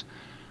chance: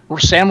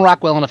 Sam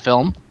Rockwell in a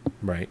film,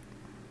 right?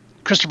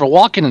 Christopher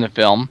Walken in a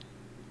film,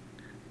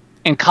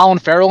 and Colin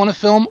Farrell in a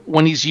film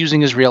when he's using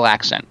his real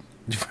accent.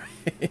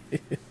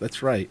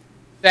 That's right.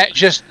 That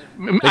just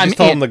I just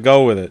told him to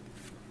go with it.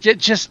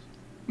 Just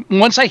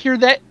once I hear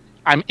that,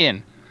 I'm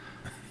in.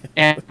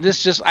 And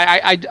this just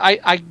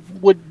I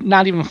would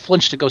not even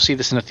flinch to go see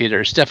this in the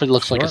theater. It definitely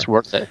looks like it's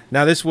worth it.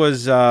 Now this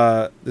was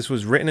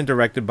written and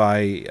directed by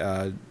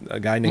a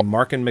guy named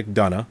Martin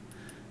McDonagh.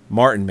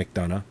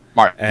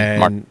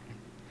 Martin.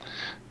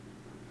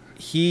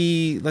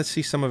 He, let's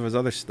see some of his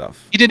other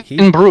stuff. He did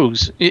In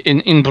Bruges.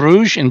 In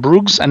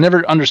Bruges. I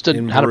never understood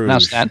how to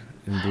pronounce that.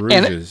 In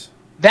Bruges.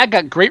 That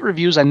got great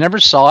reviews. I never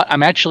saw it.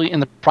 I'm actually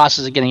in the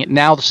process of getting it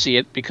now to see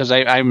it because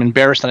I'm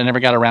embarrassed that I never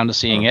got around to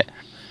seeing it.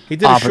 He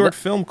did a short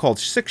film called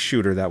Six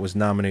Shooter that was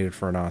nominated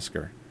for an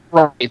Oscar.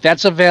 Right.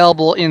 That's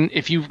available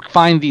if you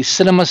find the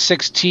Cinema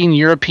 16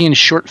 European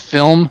short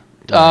film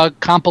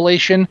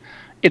compilation.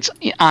 It's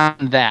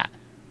on that.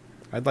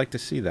 I'd like to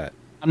see that.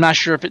 I'm not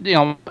sure if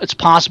it's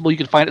possible you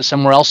could find it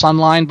somewhere else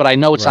online, but I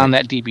know it's on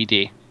that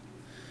DVD.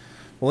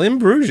 Well, In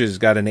Bruges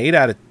got an 8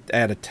 out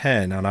of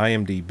 10 on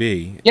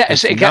IMDb. Yeah,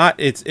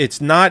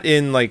 it's not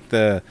in like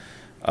the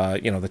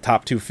the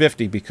top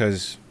 250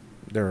 because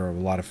there are a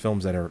lot of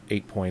films that are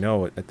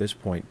 8.0 at this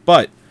point.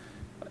 But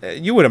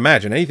you would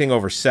imagine anything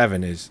over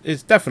 7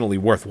 is definitely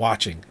worth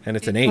watching, and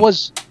it's an 8. It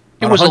was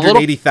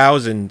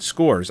 180,000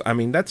 scores. I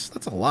mean, that's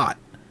a lot.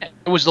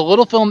 It was the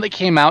little film that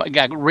came out. It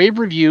got rave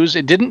reviews.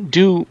 It didn't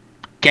do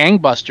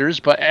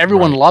gangbusters, but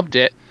everyone loved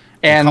it.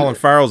 And Colin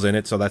Farrell's in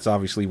it, so that's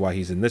obviously why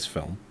he's in this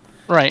film.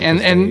 Right,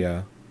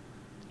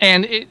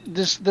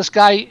 this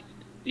guy,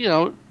 what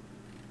do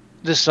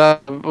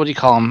you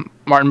call him,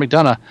 Martin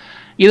McDonagh?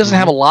 He doesn't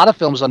have a lot of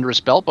films under his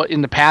belt, but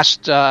in the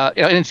past,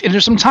 and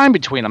there's some time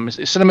between them.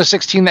 Cinema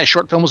 16, that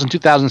short film was in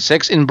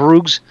 2006. In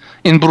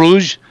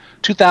Bruges,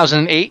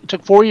 2008. It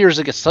took 4 years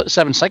to get 7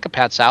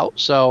 Psychopaths out.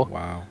 So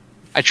wow,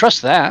 I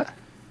trust that.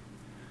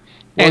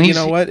 Well, and you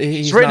know what?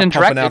 He's written not and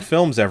pumping directed. out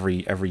films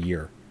every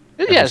year.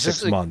 Yes,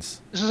 6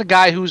 months. This is a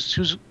guy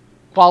who's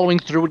following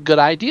through with good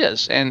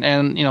ideas, and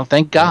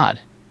thank God.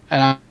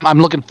 And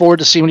I'm looking forward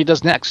to seeing what he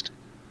does next.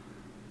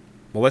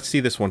 Well, let's see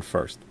this one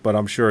first, but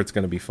I'm sure it's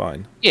going to be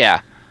fine.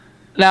 Yeah.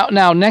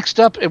 Now next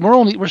up, and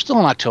we're still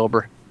in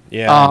October.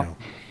 Yeah, I know.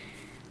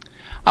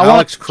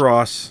 Alex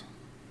Cross.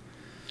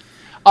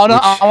 Oh no,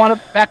 I want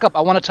to back up.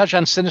 I want to touch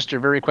on Sinister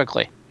very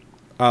quickly.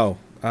 Oh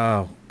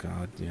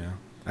God, yeah.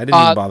 I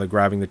didn't even bother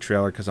grabbing the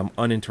trailer because I'm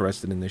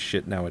uninterested in this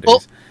shit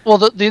nowadays. Well,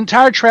 the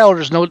entire trailer,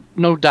 there's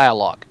no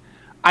dialogue.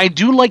 I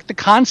do like the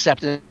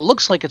concept. It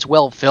looks like it's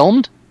well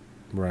filmed.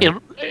 Right.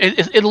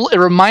 It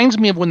reminds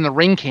me of when The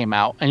Ring came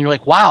out, and you're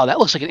like, wow, that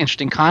looks like an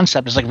interesting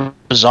concept. It's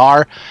like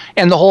bizarre,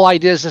 and the whole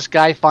idea is this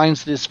guy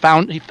finds this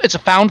it's a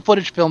found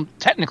footage film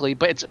technically,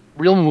 but it's a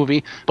real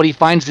movie. But he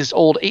finds this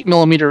old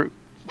 8mm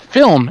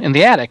film in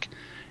the attic,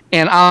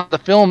 and on the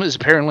film is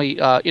apparently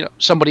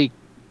somebody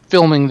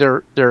filming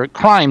their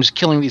crimes,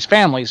 killing these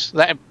families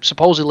that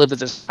supposedly lived at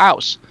this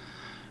house.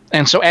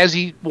 And so as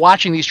he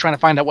watching these, trying to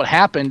find out what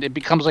happened, it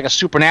becomes like a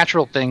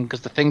supernatural thing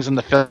because the things in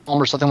the film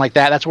or something like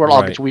that. That's where it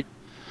all gets weird.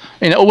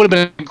 It would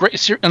have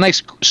been a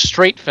nice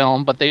straight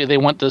film, but they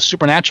went the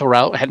supernatural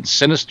route, had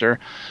Sinister.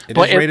 It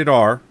is rated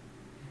R.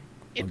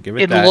 I'll give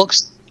it that.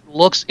 It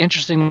looks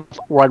interesting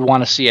where I'd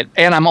want to see it.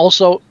 And I'm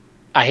also,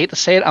 I hate to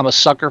say it, I'm a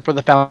sucker for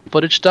the found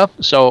footage stuff.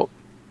 So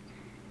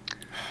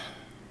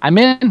I'm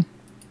in.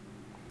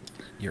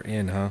 You're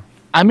in, huh?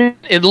 I mean,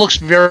 it looks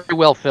very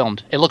well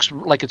filmed. It looks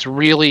like it's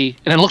really,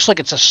 and it looks like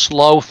it's a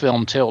slow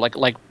film too,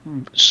 like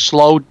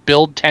slow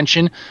build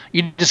tension.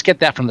 You just get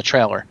that from the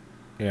trailer.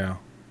 Yeah.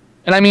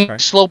 And I mean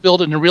slow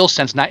build in the real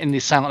sense, not in the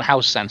Silent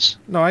House sense.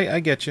 No,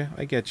 I get you.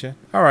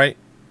 All right.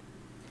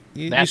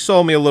 You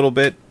sold me a little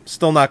bit.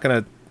 Still not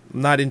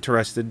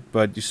interested,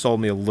 but you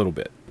sold me a little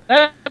bit.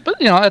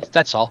 But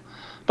that's all.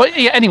 But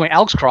yeah, anyway,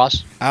 Alex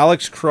Cross.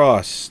 Alex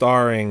Cross,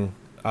 starring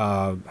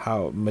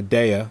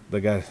Medea,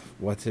 the guy.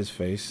 What's his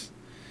face?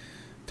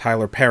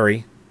 Tyler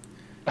Perry.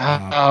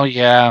 Oh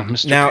yeah,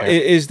 Mr. Now,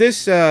 Perry. is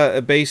this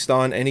based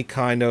on any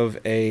kind of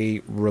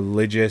a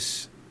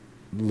religious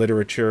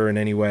literature in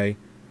any way?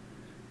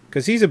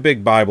 Because he's a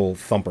big Bible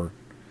thumper,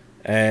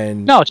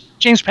 and no, it's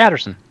James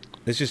Patterson.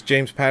 It's just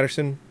James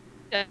Patterson.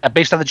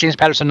 Based on the James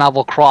Patterson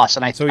novel Cross,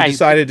 and so he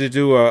decided to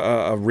do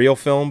a real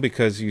film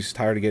because he's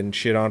tired of getting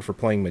shit on for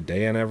playing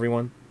Medea and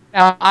everyone.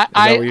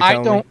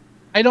 I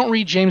don't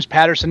read James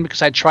Patterson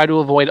because I try to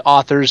avoid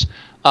authors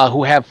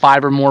who have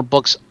 5 or more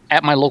books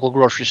at my local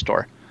grocery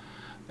store.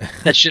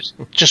 That's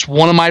just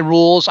one of my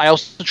rules. I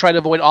also try to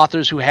avoid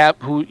authors who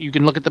you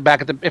can look at the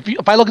back of the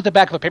if I look at the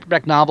back of a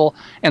paperback novel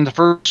and the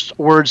first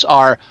words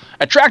are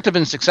attractive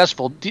and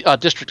successful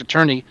district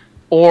attorney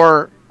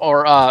or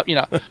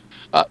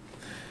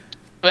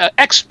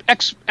ex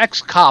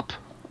cop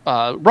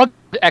rugged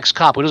ex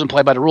cop who doesn't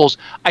play by the rules,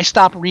 I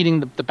stop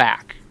reading the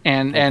back.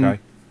 And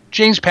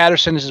James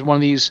Patterson is one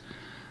of these.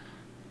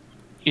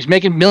 He's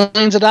making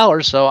millions of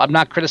dollars, so I'm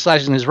not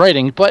criticizing his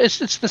writing, but it's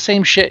the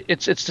same shit.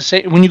 It's the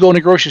same. When you go in a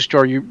grocery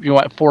store, you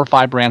want 4 or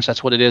 5 brands.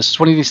 That's what it is. It's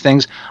one of these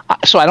things.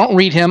 So I don't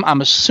read him. I'm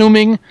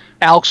assuming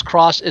Alex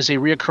Cross is a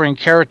reoccurring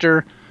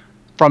character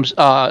from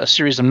a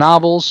series of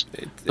novels.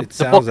 It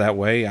sounds that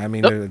way. I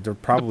mean, they're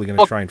probably going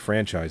to try and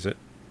franchise it.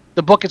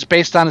 The book it's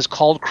based on is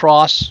called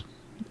Cross.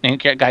 And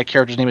guy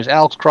character's name is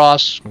Alex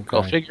Cross. Okay.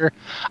 Go figure.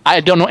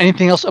 I don't know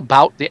anything else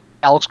about the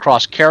Alex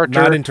Cross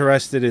character. Not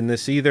interested in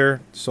this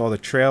either. Saw the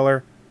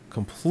trailer.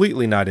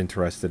 Completely not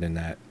interested in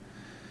that.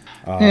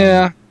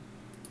 Yeah.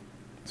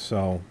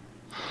 So,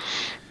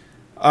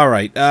 all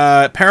right.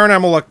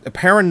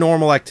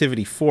 Paranormal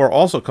Activity 4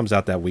 also comes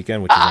out that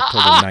weekend, which is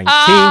October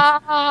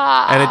 19th.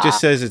 And it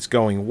just says it's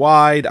going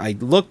wide. I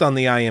looked on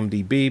the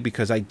IMDb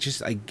because I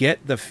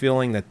get the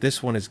feeling that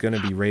this one is going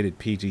to be rated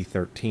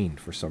PG-13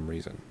 for some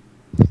reason.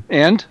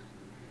 And?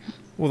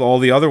 Well, all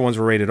the other ones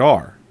were rated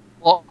R.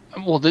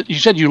 Well, you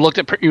said you looked.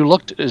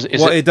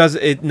 It does.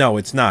 No,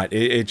 it's not.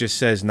 It just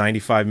says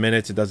 95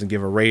 minutes. It doesn't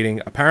give a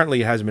rating.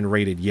 Apparently, it hasn't been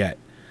rated yet.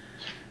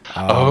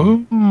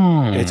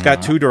 It's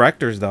got 2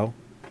 directors though,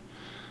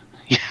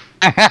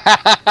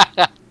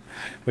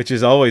 which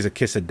is always a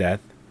kiss of death.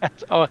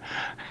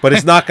 But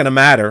it's not going to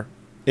matter.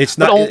 It's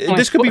not.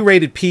 This could be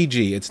rated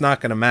PG. It's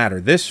not going to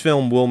matter. This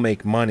film will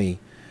make money.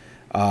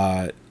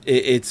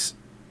 It's.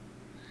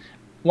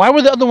 Why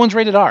were the other ones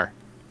rated R?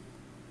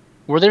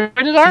 Were they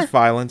rated R? Just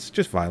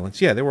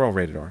violence. Yeah, they were all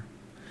rated R.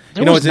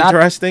 You know what's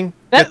interesting?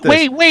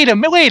 Wait a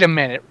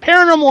minute.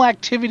 Paranormal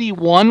Activity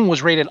 1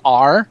 was rated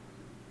R?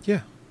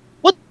 Yeah.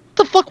 What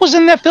the fuck was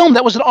in that film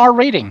that was an R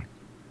rating?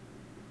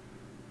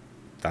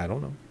 I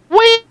don't know.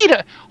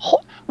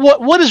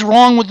 What is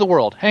wrong with the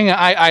world? Hang on,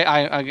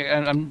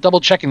 I'm double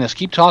checking this.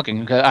 Keep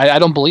talking. I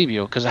don't believe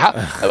you because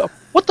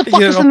what the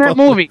fuck is in that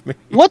movie?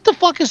 What the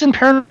fuck is in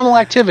Paranormal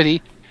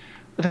Activity?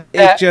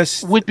 It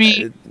just would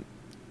be.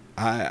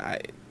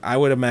 I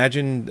would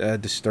imagine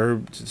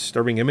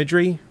disturbing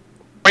imagery.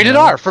 Rated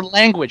R for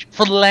language.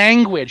 For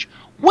language.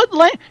 What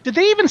did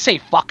they even say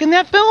fuck in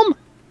that film?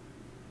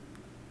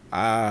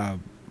 I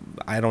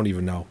don't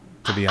even know,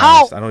 to be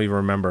honest. I don't even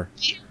remember.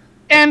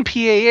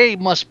 NPAA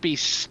must be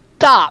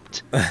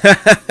stopped.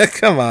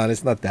 Come on,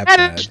 it's not that bad.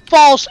 That is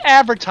false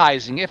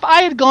advertising. If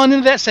I had gone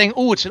into that saying,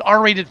 "Oh, it's an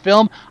R-rated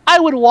film," I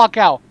would walk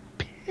out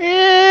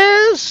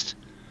pissed.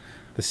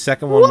 The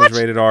second one was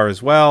rated R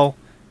as well,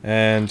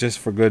 and just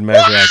for good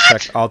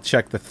measure, I'll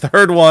check the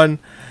third one.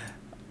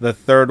 The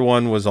third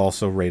one was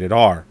also rated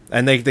R,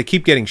 and they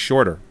keep getting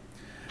shorter.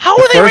 How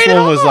are they rated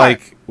R? The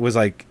first one was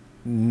like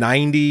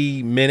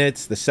 90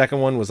 minutes. The second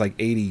one was like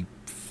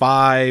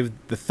 85.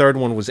 The third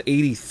one was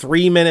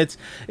 83 minutes.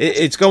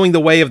 It's going the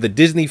way of the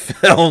Disney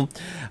film,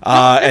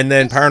 and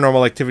then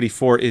Paranormal Activity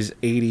 4 is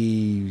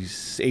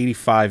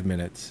 85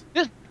 minutes.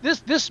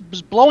 This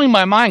is blowing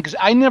my mind because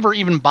I never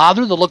even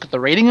bother to look at the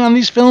rating on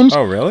these films.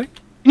 Oh, really?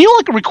 Can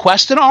you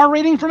request an R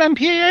rating from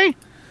MPAA?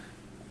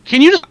 Can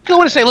you just go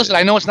in and say, listen,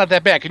 I know it's not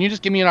that bad. Can you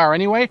just give me an R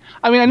anyway?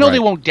 I mean, I know they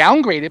won't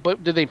downgrade it,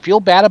 but do they feel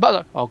bad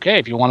about it? Okay,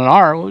 if you want an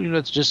R, well,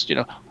 it's just,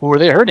 who are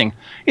they hurting?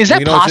 Is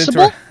that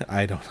possible?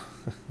 I don't know.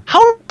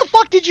 How the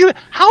fuck did you...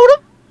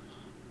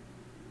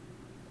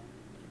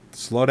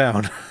 Slow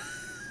down.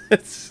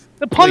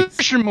 The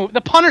Punisher movie.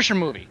 The Punisher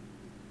movie.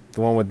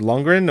 The one with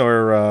Lundgren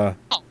or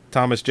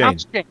Thomas Jane?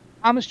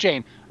 Thomas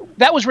Jane.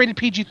 That was rated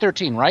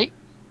PG-13, right?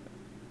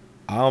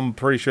 I'm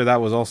pretty sure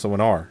that was also an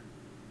R.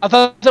 I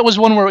thought that was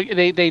one where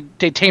they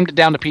tamed it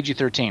down to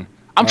PG-13.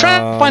 I'm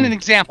trying to find an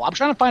example. I'm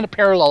trying to find a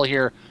parallel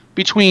here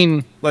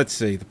between... Let's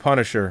see. The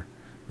Punisher.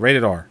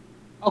 Rated R.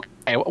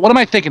 Okay, what am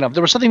I thinking of?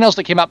 There was something else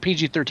that came out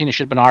PG-13. It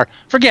should have been R.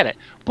 Forget it.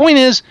 Point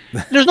is,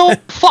 there's no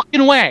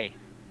fucking way.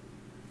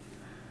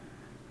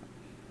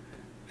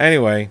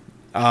 Anyway...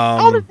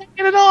 how did they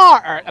get an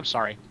R? All right, I'm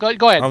sorry. Go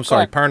ahead. I'm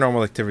sorry.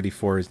 Paranormal Activity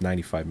 4 is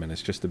 95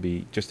 minutes, just to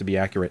be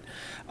accurate.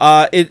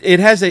 It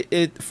has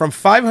from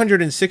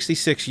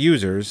 566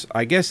 users.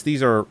 I guess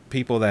these are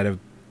people that have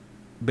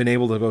been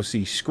able to go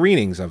see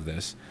screenings of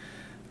this.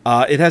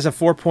 It has a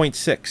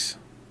 4.6.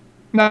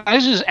 No,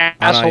 this is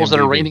assholes that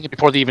are rating it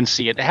before they even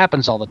see it. It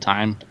happens all the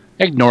time.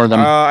 Ignore them.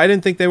 I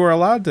didn't think they were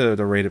allowed to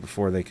rate it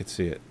before they could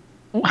see it.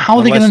 How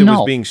are they going to know? Unless it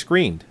was being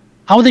screened.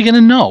 How are they going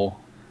to know?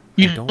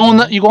 You go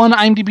on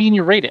IMDb and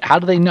you rate it. How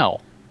do they know?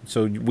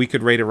 So we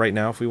could rate it right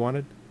now if we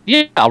wanted?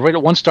 Yeah, I'll rate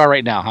it 1 star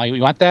right now. How, you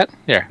want that?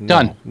 There,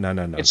 done. No.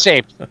 It's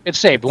saved. It's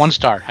saved. 1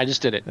 star. I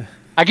just did it.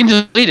 I can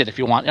delete it if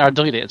you want. Or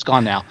delete it. It's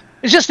gone now.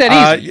 It's just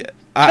that easy.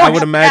 I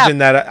would imagine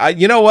that.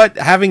 You know what?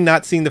 Having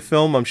not seen the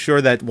film, I'm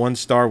sure that 1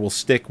 star will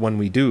stick when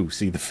we do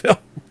see the film.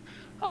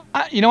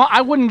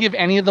 I wouldn't give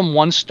any of them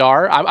 1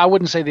 star. I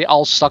wouldn't say they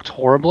all sucked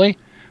horribly.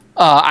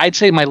 I'd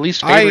say my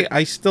least favorite.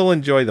 I still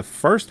enjoy the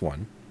first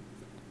one.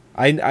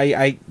 I'm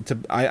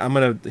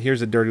gonna.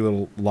 Here's a dirty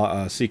little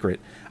secret.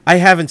 I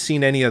haven't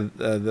seen any of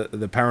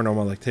the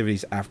Paranormal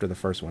Activities after the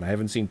first one. I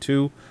haven't seen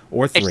 2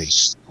 or 3.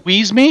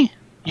 Squeeze me.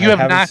 I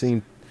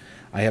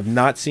have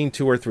not seen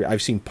 2 or 3.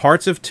 I've seen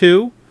parts of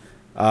 2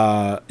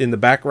 in the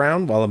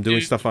background while I'm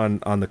doing stuff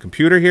on the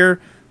computer here,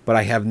 but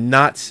I have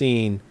not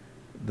seen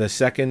the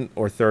second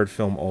or third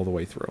film all the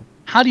way through.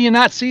 How do you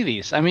not see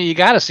these? I mean, you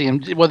got to see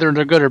them, whether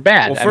they're good or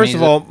bad. Well, first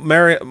of all,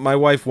 my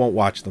wife won't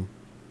watch them.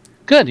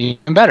 Good,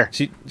 even better.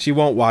 She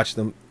won't watch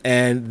them,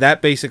 and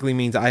that basically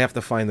means I have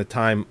to find the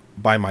time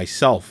by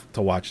myself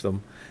to watch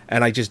them,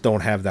 and I just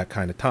don't have that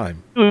kind of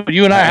time.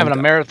 You and I are having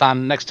a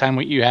marathon next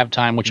time you have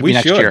time, which will be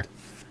next year.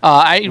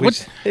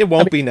 It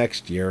won't be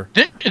next year.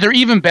 They're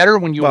even better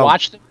when you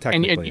watch them.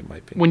 Technically, it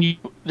might be.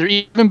 They're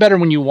even better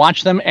when you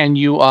watch them and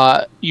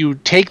you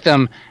take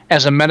them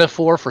as a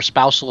metaphor for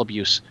spousal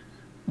abuse.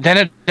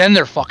 Then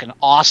they're fucking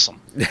awesome.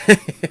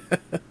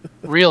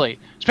 Really,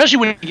 especially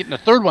when you get in the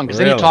third one, because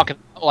then you're talking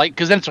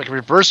because then it's like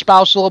reverse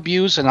spousal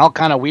abuse and all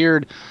kind of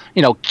weird,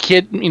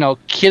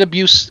 kid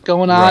abuse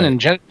going on,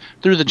 and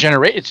through the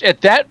generation.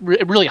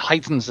 It really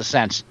heightens the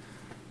sense.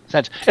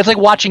 It's like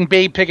watching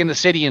Babe Pig in the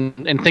City and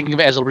thinking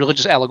of it as a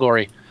religious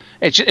allegory.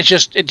 It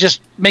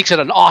just makes it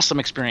an awesome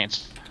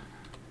experience.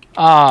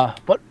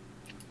 But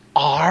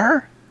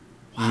R?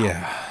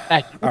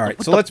 Yeah. All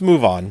right, so let's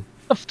move on.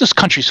 This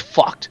country's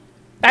fucked.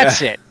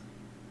 That's it.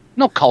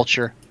 No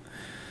culture.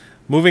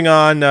 Moving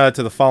on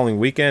to the following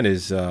weekend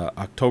is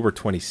October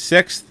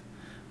 26th,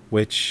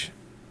 which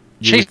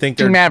you would think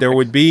there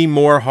would be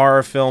more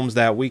horror films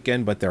that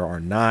weekend, but there are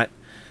not.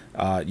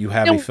 You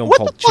have a film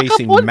called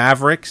Chasing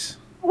Mavericks.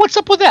 What's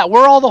up with that?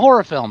 Where are all the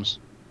horror films?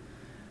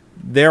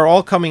 They're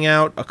all coming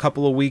out a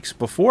couple of weeks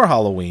before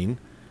Halloween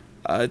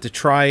to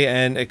try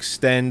and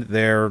extend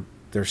their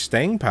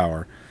staying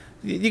power.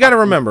 You got to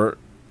remember,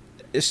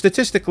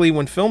 statistically,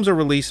 when films are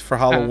released for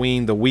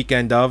Halloween the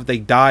weekend of, they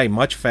die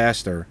much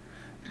faster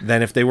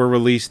than if they were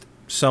released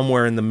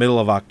somewhere in the middle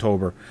of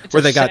October, It's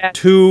where a they got sad-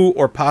 2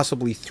 or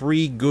possibly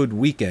 3 good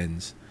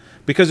weekends.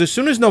 Because as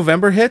soon as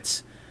November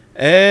hits,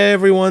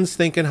 everyone's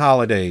thinking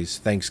holidays,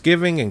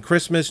 Thanksgiving and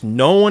Christmas.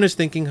 No one is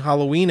thinking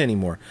Halloween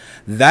anymore.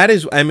 That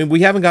is, I mean,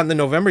 we haven't gotten to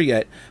November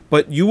yet,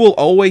 but you will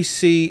always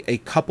see a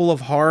couple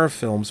of horror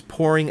films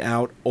pouring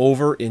out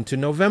over into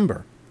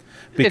November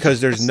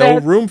because there's no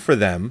room for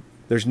them.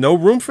 There's no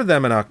room for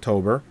them in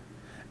October,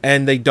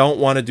 and they don't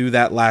want to do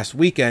that last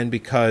weekend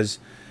because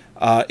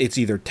it's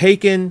either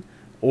taken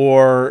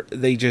or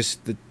they just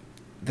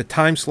the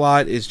time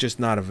slot is just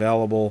not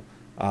available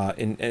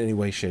in any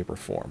way, shape, or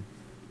form.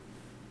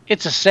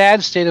 It's a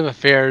sad state of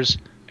affairs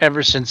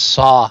ever since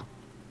Saw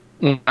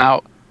went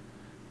out,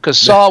 because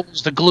Saw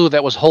was the glue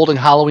that was holding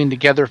Halloween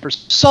together for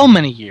so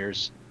many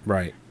years.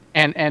 Right.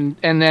 And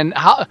then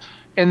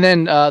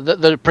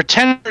the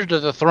pretender to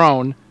the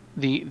throne,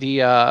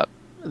 the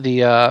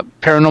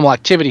Paranormal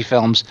Activity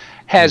films,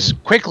 has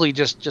quickly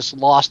just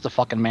lost the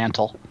fucking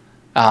mantle.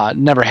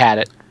 Never had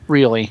it,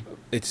 really.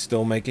 It's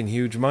still making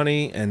huge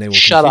money, and they will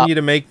Shut continue up.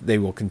 to make. They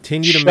will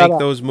continue to Shut make up.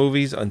 those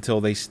movies until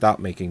they stop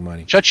making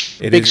money. Shut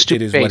your It big is. It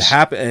stupid is what face.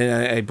 happened,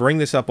 and I bring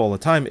this up all the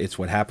time. It's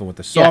what happened with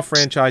the Saw Yes.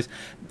 franchise.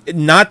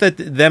 Not that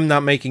them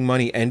not making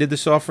money ended the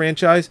Saw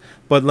franchise,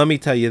 but let me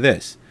tell you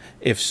this: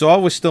 if Saw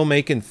was still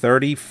making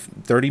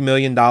 $30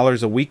 million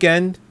a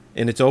weekend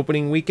in its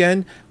opening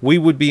weekend, we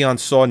would be on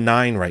Saw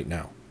 9 right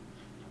now.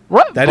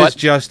 Right, That but is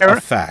just a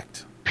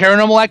fact.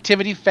 Paranormal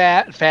Activity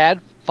fad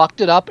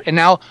fucked it up, and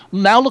now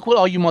look what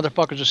all you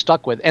motherfuckers are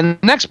stuck with. And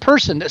the next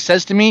person that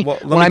says to me,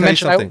 Let when me I tell you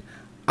mention something.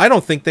 I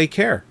don't think they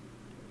care.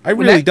 I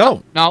really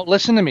don't. Now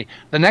listen to me.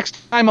 The next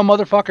time a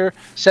motherfucker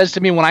says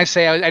to me, when I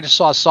say I just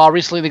saw a Saw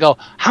recently, they go,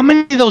 "How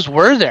many of those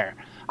were there?"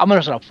 I'm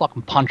gonna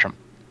fucking punch them.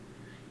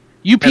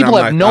 You people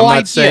have no idea. I'm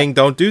not saying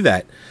don't do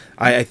that.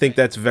 I think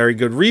that's a very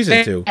good reason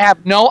They to.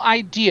 have no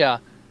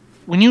idea.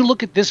 When you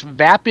look at this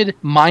vapid,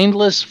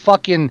 mindless,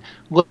 fucking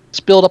let's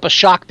build up a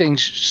shock thing,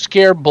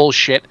 scare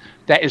bullshit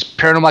that is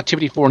Paranormal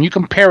Activity 4, and you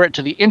compare it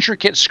to the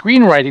intricate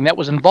screenwriting that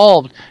was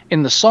involved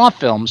in the Saw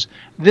films,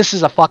 this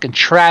is a fucking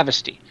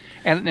travesty.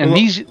 And Well,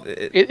 these.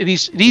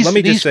 Let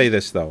me just say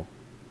this though.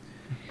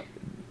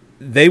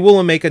 They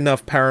will make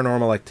enough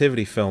Paranormal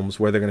Activity films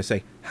where they're going to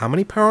say how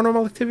many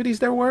Paranormal Activities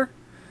there were.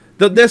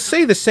 They'll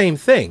say the same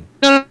thing.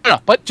 No.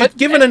 But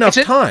given enough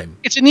time,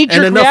 it's a knee-jerk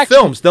and enough reaction.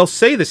 films, they'll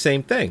say the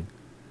same thing.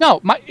 No,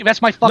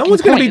 that's my fucking No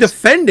one's going to point. be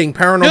defending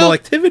Paranormal No.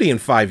 Activity in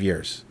 5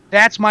 years.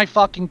 That's my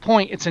fucking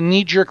point. It's a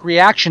knee-jerk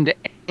reaction to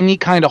any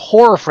kind of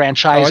horror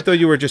franchise. Oh, I thought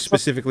you were just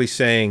specifically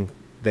saying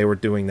they were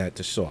doing that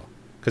to Saw,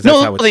 because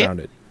that's how it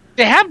sounded.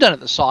 They have done it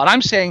to Saw, and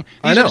I'm saying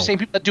these are the same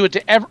people that do it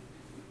to every.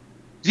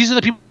 These are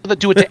the people that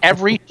do it to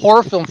every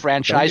horror film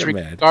franchise, Don't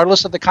get mad.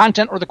 regardless of the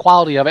content or the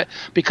quality of it,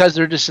 because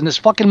they're just in this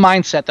fucking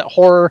mindset that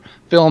horror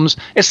films.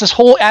 It's this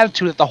whole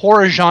attitude that the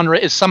horror genre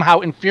is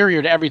somehow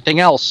inferior to everything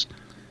else.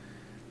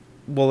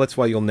 Well, that's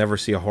why you'll never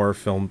see a horror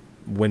film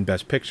win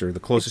Best Picture. The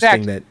closest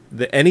Exactly.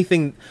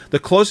 the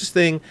closest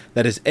thing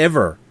that has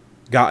ever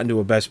gotten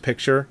to a Best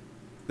Picture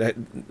that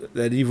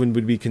even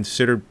would be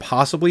considered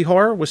possibly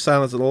horror was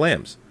Silence of the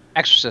Lambs.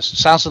 Exorcist,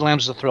 Silence of the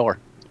Lambs is a thriller,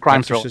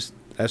 crime thriller.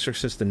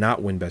 Exorcist did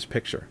not win Best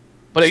Picture.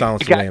 But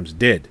Silence of the Lambs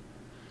did.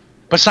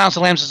 But Silence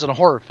of the Lambs isn't a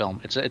horror film.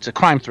 It's a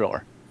crime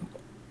thriller.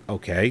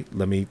 Okay,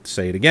 let me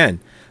say it again.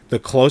 The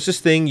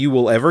closest thing you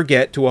will ever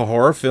get to a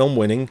horror film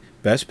winning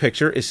Best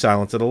Picture is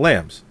Silence of the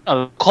Lambs.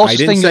 I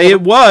didn't say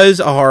it was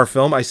a horror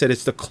film. I said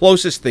it's the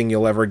closest thing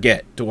you'll ever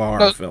get to a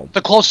horror film.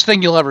 The closest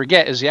thing you'll ever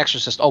get is The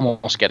Exorcist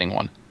almost getting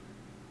one.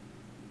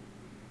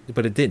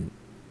 But it didn't.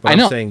 But I I'm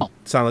know. saying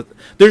Silent.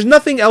 There's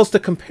nothing else to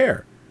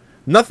compare.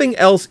 Nothing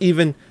else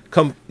even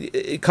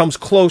comes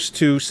close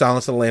to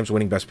Silence of the Lambs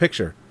winning Best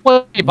Picture.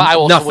 Well, but I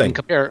also Nothing. wouldn't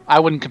compare. I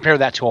wouldn't compare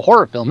that to a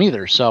horror film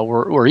either. So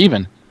we're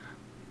even.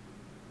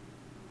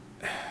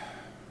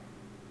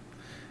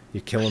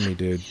 You're killing me,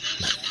 dude.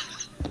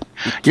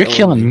 You're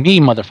killing me,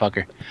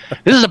 motherfucker.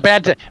 This is a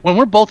bad time. When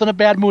we're both in a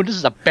bad mood, this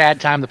is a bad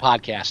time to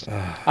podcast.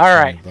 All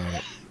right.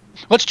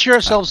 Let's cheer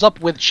ourselves up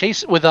with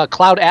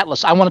Cloud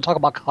Atlas. I want to talk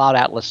about Cloud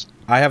Atlas.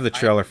 I have the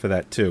trailer for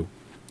that too.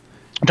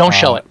 Don't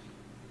show it.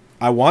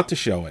 I want to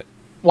show it.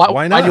 Why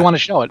not? Why do you want to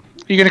show it?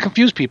 You're going to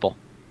confuse people.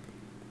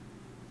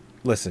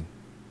 Listen,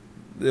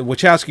 the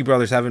Wachowski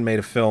brothers haven't made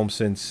a film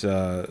since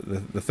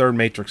the third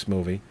Matrix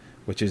movie,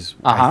 which is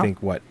I think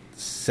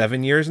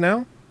 7 years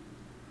now.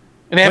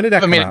 And they When did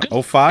that haven't come made a out?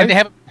 good-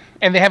 05?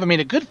 And they haven't made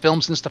a good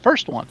film since the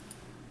first one.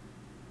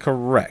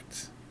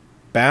 Correct.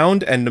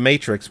 Bound and The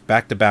Matrix,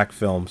 back-to-back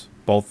films,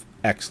 both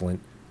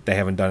excellent. They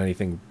haven't done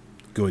anything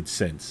good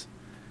since.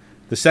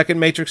 The second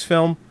Matrix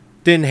film,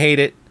 didn't hate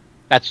it,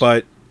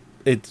 but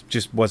it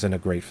just wasn't a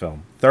great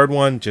film. Third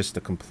one, just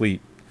a complete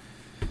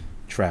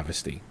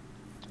travesty.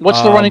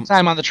 What's the running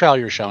time on the trailer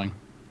you're showing?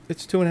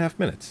 It's 2.5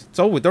 minutes.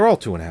 They're all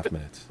 2.5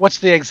 minutes. What's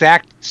the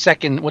exact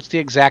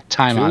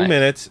time on 2 it?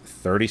 minutes,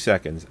 30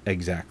 seconds,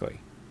 exactly.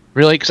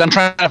 Really? Because I'm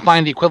trying to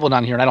find the equivalent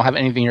on here, and I don't have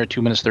anything here at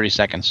 2 minutes, 30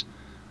 seconds.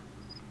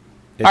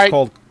 It's All right.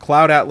 called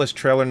Cloud Atlas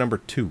trailer number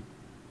 2.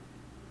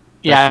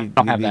 Yeah, That's I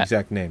don't have the that.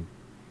 exact name.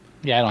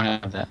 Yeah, I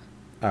don't have that.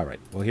 All right.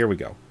 Well, here we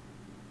go.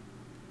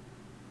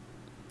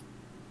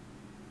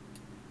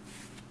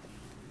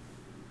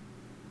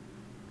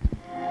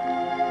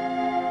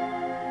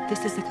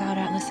 This is the Cloud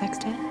Atlas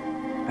Sextet?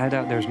 I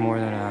doubt there's more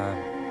than a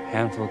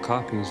handful of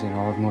copies in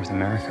all of North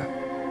America.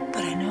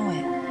 But I know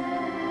it.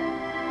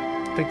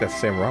 I think that's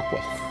Sam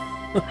Rockwell.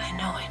 I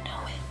know it.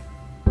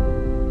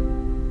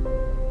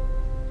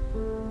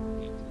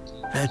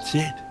 That's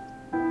it.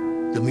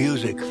 The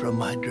music from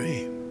my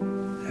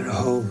dream. There are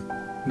whole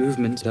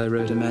movements I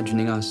wrote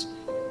imagining us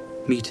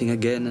meeting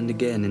again and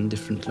again in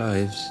different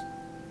lives,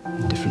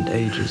 in different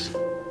ages.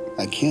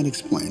 I can't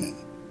explain it,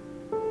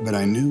 but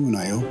I knew when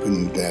I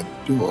opened that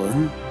door.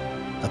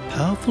 A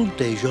powerful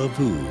deja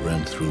vu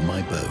ran through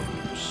my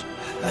bones.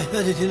 I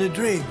heard it in a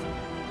dream.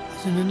 I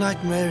was in a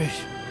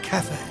nightmarish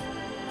cafe,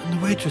 and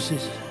the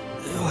waitresses,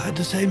 they all had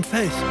the same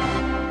face.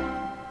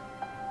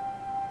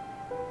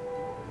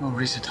 No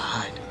reason to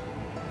hide.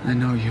 I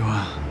know you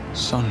are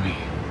Sonmi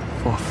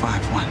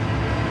 451.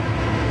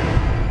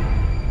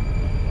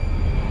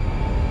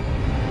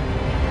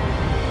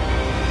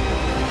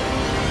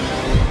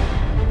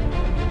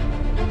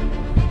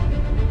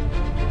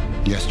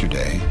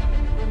 Yesterday,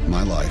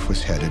 my life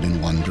was headed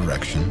in one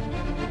direction.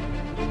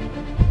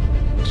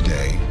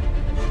 Today,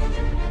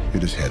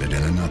 it is headed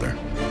in another.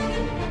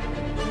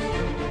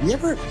 You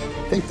ever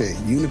think the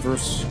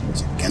universe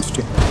was against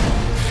you?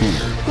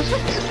 Fear,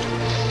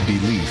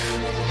 belief,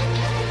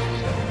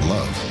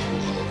 love,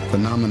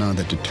 phenomena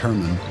that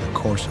determine the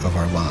course of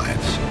our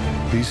lives.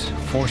 These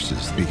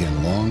forces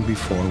begin long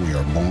before we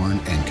are born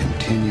and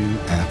continue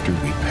after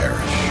we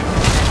perish.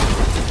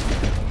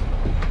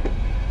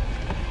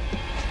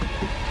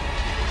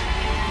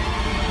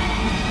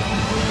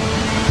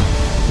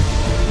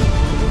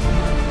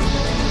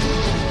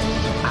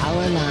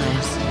 Our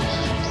lives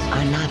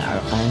are not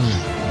our own.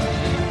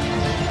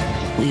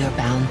 We are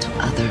bound to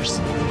others,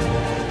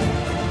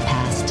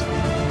 past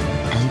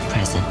and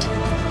present.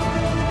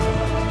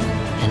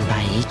 And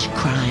by each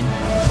crime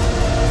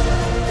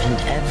and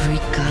every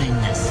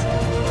kindness,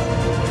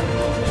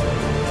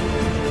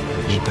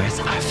 we birth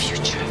our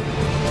future.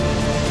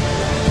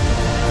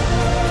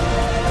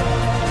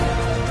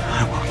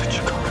 I won't let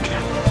you go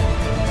again.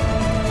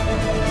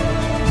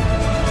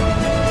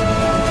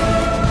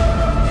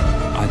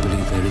 I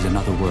believe there is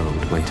another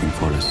world waiting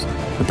for us,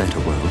 a better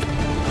world.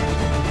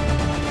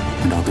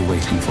 And I'll be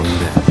waiting for you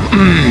there.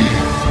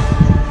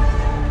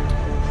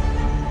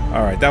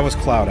 All right, that was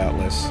Cloud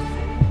Atlas.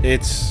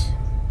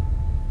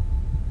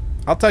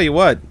 I'll tell you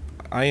what,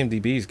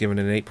 IMDb is giving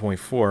it an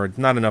 8.4.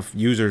 Not enough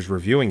users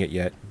reviewing it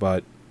yet,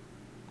 but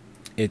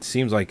it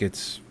seems like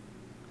it's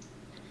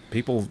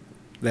people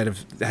that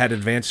have had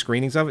advanced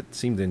screenings of it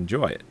seem to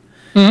enjoy it.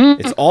 Mm-hmm.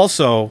 It's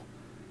also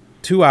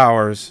 2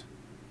 hours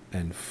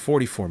and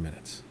 44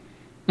 minutes.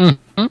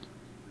 Mm-hmm.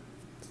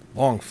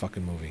 Long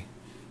fucking movie.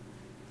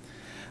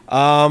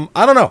 I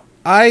don't know.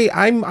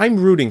 I'm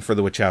rooting for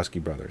the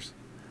Wachowski brothers.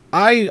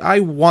 I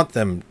want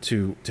them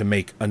to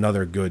make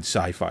another good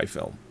sci-fi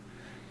film.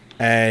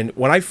 And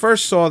when I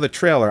first saw the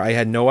trailer, I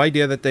had no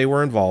idea that they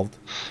were involved.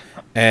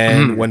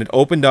 And when it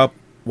opens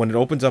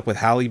up with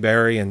Halle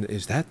Berry, and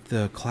is that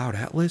the Cloud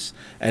Atlas?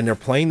 And they're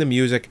playing the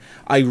music,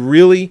 I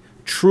really,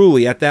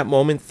 truly, at that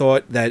moment,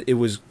 thought that it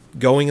was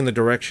going in the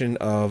direction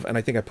of, and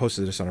I think I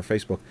posted this on our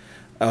Facebook,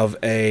 of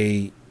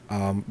a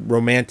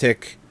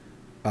romantic,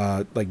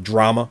 like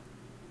drama.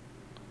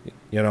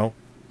 You know,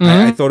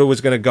 I thought it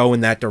was going to go in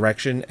that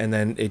direction, and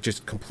then it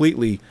just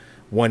completely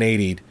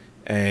 180'd.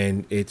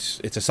 And it's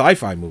a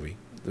sci-fi movie,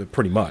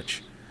 pretty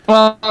much.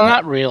 Well,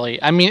 not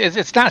really. I mean,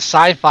 it's not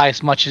sci-fi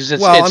as much as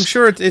it's... Well, I'm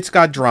sure it's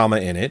got drama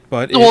in it,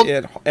 but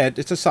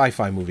it's a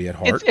sci-fi movie at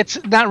heart.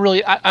 It's not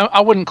really...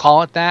 I wouldn't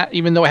call it that,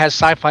 even though it has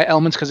sci-fi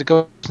elements because it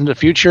goes into the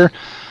future.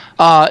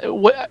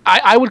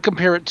 I would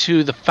compare it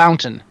to The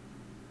Fountain.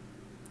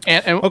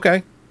 And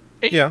okay.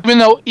 Yeah.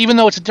 Even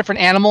though it's a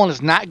different animal and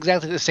it's not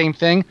exactly the same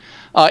thing,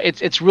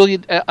 it's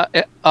really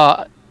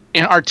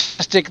an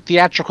artistic,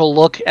 theatrical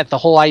look at the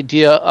whole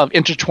idea of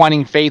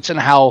intertwining fates and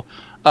how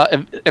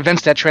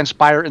events that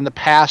transpire in the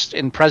past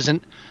and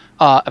present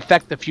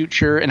affect the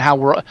future, and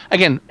how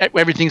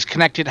everything's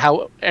connected,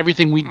 how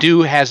everything we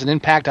do has an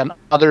impact on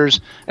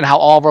others, and how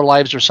all of our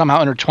lives are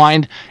somehow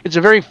intertwined. It's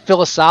a very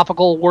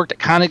philosophical work that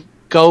kind of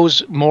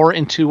goes more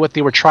into what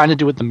they were trying to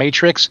do with The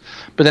Matrix,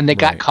 but then they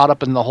got caught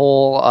up in the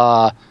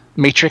whole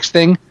Matrix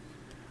thing.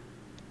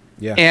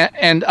 Yeah.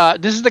 And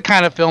this is the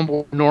kind of film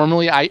where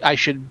normally I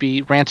should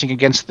be ranting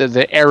against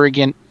the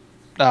arrogant,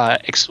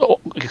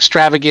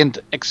 extravagant,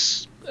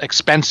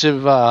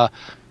 expensive,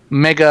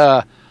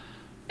 mega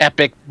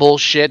epic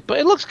bullshit, but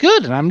it looks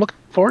good, and I'm looking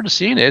forward to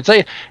seeing it.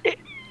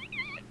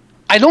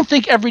 I don't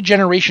think every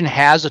generation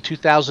has a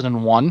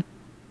 2001,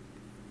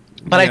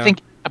 but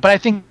I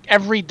think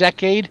every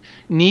decade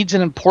needs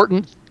an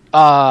important,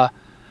 not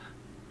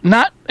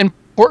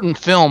important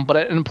film, but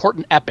an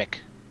important epic.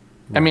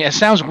 I mean, it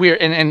sounds weird,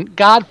 and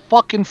God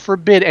fucking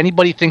forbid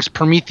anybody thinks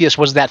Prometheus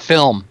was that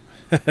film.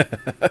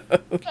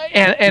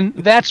 and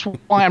that's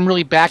why I'm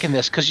really backing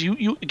this, because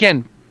you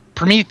again,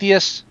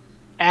 Prometheus,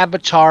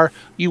 Avatar,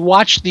 you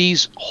watch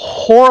these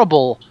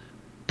horrible,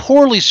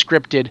 poorly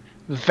scripted,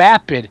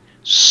 vapid,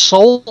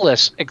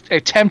 soulless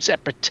attempts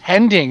at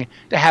pretending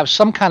to have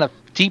some kind of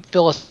deep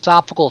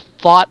philosophical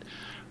thought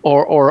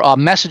or a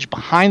message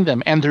behind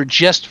them, and they're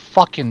just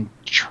fucking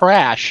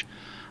trash.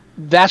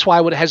 That's why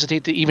I would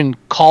hesitate to even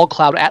call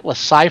Cloud Atlas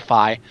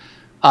sci-fi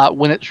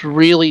when it's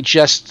really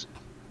just,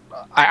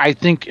 I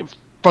think,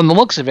 from the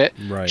looks of it,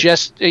 Right.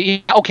 just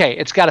okay.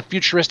 It's got a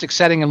futuristic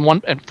setting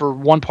and for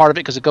one part of it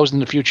because it goes in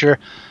the future,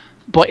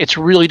 but it's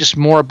really just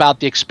more about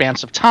the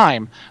expanse of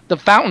time. The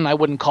Fountain, I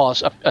wouldn't call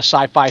a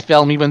sci-fi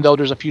film, even though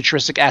there's a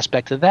futuristic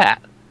aspect to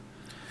that.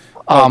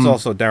 Well, it's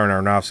also Darren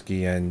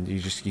Aronofsky, and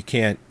you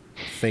can't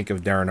think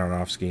of Darren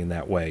Aronofsky in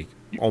that way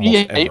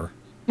almost ever.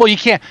 Well, you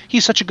can't.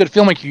 He's such a good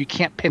filmmaker. You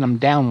can't pin him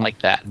down like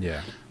that.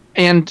 Yeah.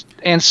 And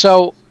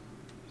so,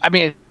 I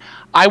mean,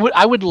 I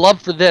would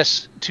love for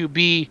this to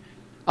be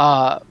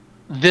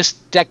this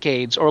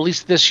decade's, or at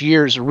least this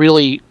year's,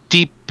 really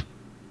deep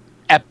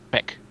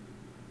epic.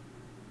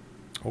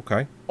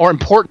 Okay. Or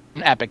important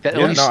epic. That at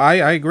Yeah, least, no,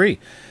 I agree.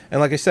 And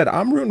like I said,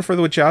 I'm rooting for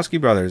the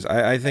Wachowski brothers.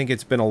 I think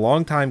it's been a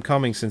long time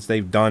coming since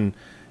they've done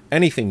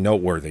anything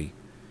noteworthy.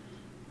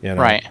 You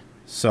know? Right.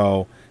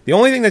 So the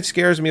only thing that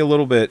scares me a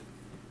little bit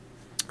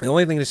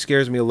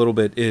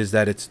is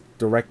that it's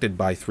directed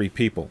by three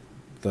people.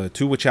 The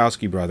two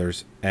Wachowski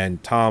brothers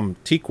and Tom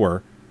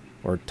Tykwer,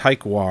 or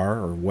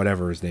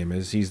whatever his name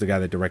is. He's the guy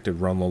that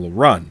directed Run Lola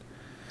Run.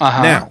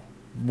 Uh-huh. Now,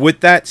 with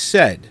that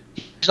said,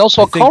 he's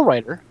also a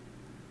co-writer.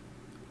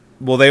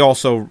 Well, they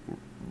also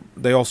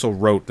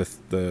wrote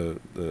the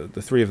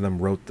three of them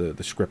wrote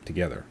the script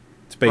together.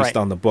 It's based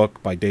on the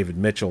book by David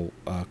Mitchell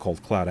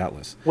called Cloud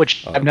Atlas,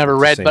 Which I've never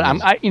read,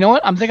 but you know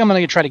what? I think I'm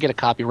going to try to get a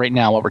copy right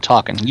now while we're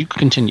talking. You can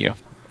continue.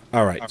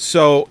 All right.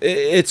 So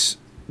it's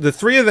the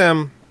three of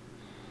them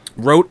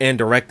wrote and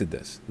directed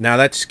this. Now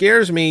that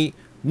scares me.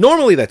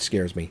 Normally that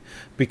scares me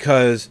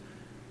because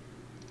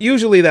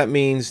usually that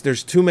means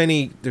there's too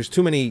many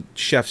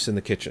chefs in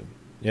the kitchen,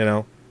 you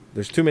know?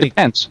 There's too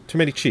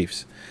many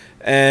chiefs.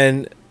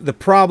 And the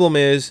problem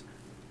is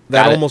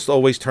that almost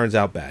always turns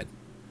out bad.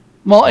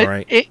 Well,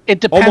 it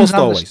depends almost on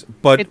always.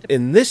 But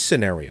in this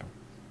scenario,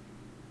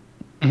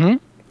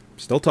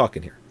 still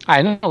talking here.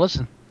 I know,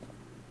 listen.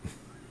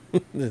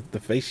 The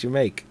face you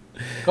make.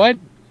 Go ahead.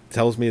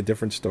 Tells me a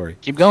different story.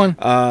 Keep going.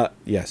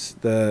 Yes.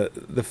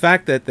 The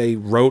fact that they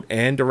wrote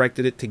and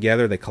directed it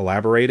together, they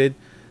collaborated,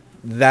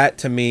 that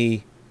to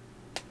me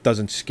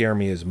doesn't scare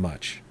me as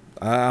much.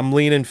 I'm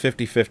leaning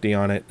 50-50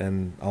 on it,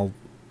 and I'll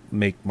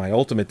make my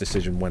ultimate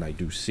decision when I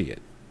do see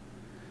it.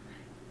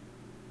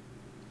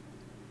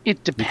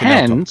 It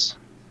depends.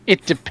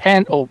 It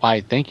depends. Oh,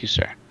 why? Thank you,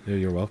 sir.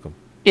 You're welcome.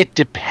 It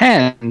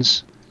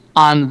depends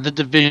on the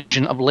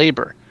division of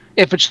labor.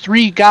 If it's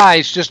three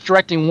guys just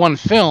directing one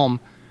film,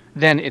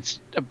 then it's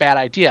a bad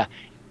idea.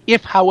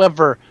 If,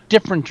 however,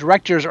 different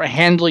directors are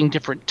handling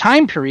different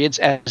time periods,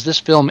 as this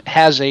film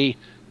has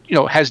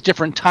has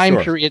different time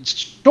period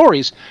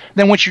stories,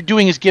 then what you're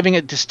doing is giving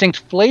a distinct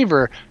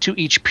flavor to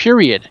each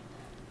period.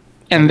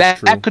 And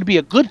that could be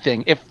a good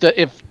thing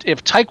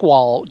if Tech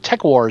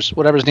Wars,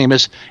 whatever his name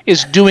is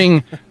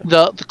doing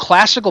the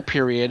classical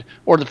period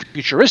or the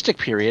futuristic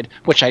period,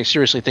 which I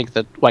seriously think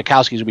that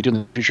Wachowskis would be doing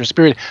the futuristic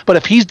period. But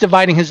if he's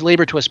dividing his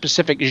labor to a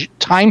specific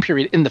time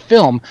period in the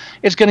film,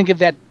 it's going to give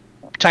that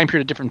time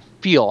period a different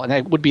feel, and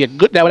that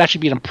would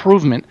actually be an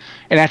improvement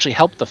and actually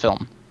help the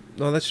film.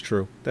 No, that's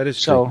true. That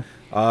is true.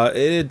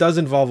 It does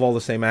involve all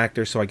the same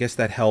actors, so I guess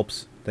that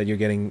helps that you're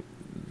getting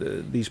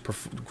these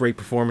great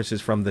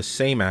performances from the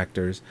same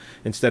actors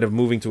instead of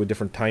moving to a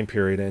different time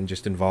period and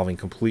just involving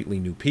completely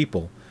new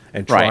people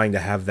and trying to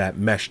have that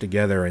mesh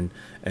together and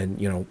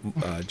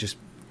just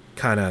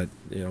kind of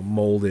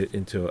mold it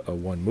into a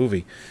one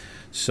movie.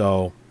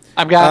 So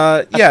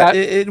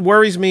it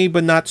worries me,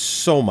 but not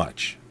so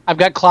much. I've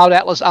got Cloud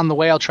Atlas on the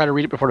way. I'll try to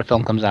read it before the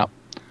film comes out.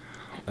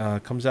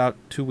 Comes out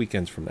 2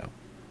 weekends from now.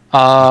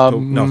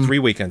 3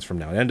 weekends from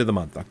now. End of the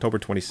month, October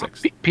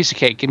 26th. Piece of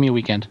cake. Give me a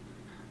weekend.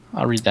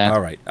 I'll read that.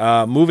 All right.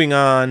 Moving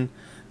on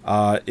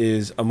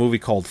is a movie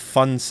called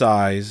Fun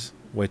Size,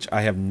 which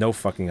I have no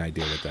fucking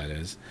idea what that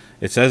is.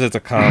 It says it's a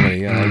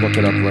comedy. I'll look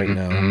it up right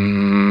now.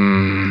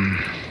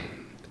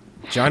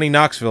 Johnny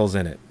Knoxville's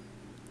in it.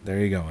 There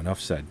you go. Enough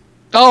said.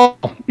 Oh,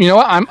 you know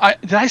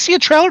what? Did I see a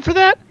trailer for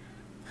that?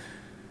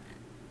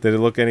 Did it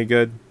look any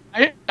good?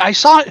 I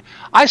saw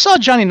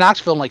Johnny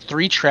Knoxville in like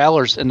 3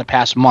 trailers in the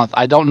past month.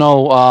 I don't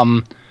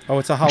know.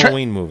 It's a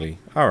Halloween movie.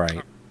 All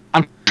right.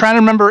 I'm trying to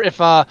remember if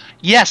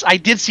yes, I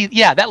did see.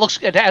 Yeah, that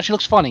actually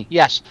looks funny.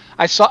 Yes,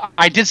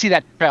 I did see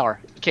that trailer.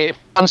 Okay,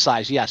 Fun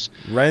Size. Yes,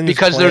 Ren's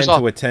plan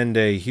to attend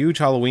a huge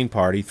Halloween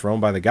party thrown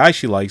by the guy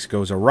she likes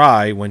goes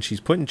awry when she's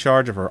put in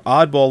charge of her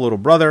oddball little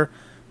brother,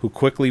 who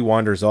quickly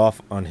wanders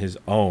off on his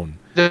own.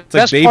 It's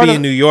like Baby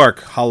in New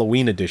York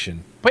Halloween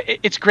edition. But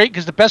it's great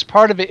because the best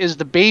part of it is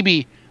the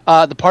baby.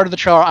 The part of the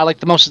trailer I like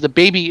the most is the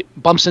baby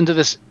bumps into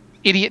this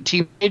idiot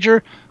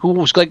teenager who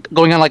was going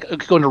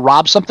to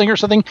rob something or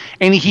something,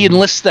 and he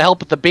enlists the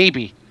help of the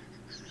baby.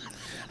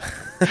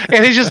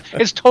 And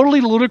it's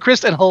totally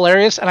ludicrous and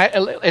hilarious.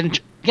 And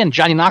again,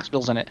 Johnny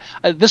Knoxville's in it.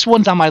 This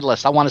one's on my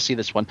list. I want to see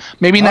this one.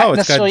 Maybe not it's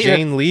necessarily. got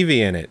Jane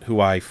Levy in it,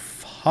 who I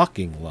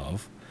fucking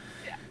love.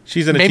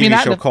 She's in a Maybe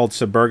TV show called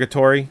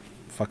Suburgatory.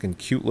 Fucking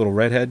cute little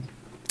redhead.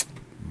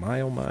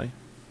 My oh my.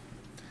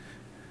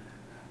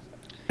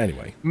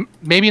 Anyway,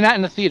 maybe not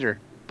in the theater,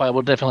 but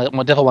we'll definitely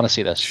want to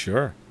see this.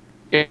 Sure.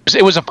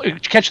 It was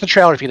catch the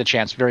trailer if you get a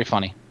chance. Very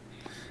funny.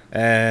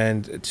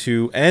 And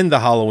to end the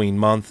Halloween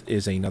month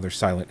is another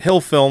Silent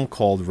Hill film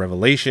called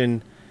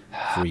Revelation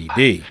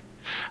 3D.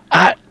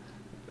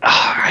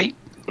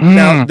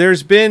 Now,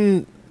 there's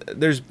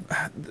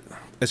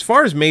as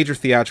far as major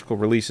theatrical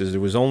releases,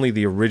 there was only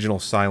the original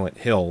Silent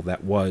Hill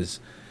that was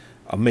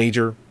a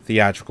major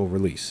theatrical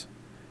release.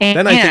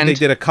 Then I think they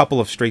did a couple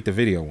of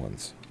straight-to-video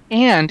ones.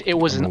 And it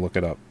was look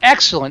it up.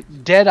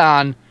 Excellent,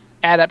 dead-on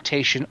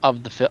adaptation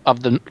of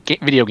the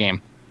video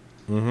game.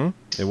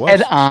 Mm-hmm. It was.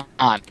 Dead-on.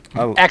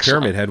 Excellent.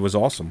 Pyramid Head was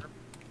awesome.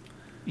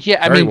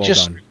 Yeah, Very I mean, well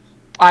just done.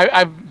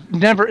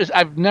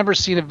 I've never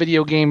seen a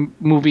video game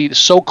movie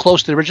so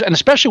close to the original, and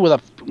especially with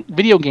a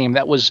video game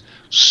that was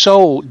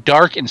so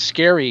dark and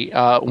scary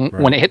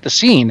when it hit the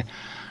scene.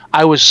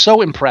 I was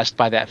so impressed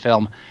by that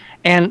film,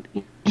 and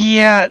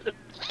yeah,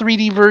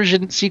 3D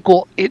version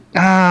sequel. It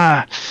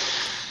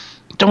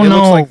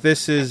looks like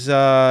this is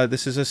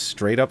a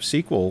straight up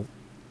sequel,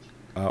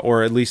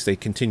 or at least a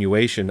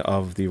continuation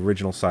of the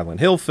original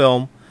Silent Hill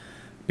film.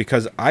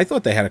 Because I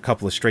thought they had a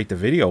couple of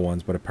straight-to-video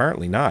ones, but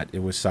apparently not.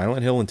 It was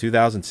Silent Hill in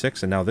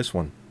 2006, and now this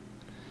one.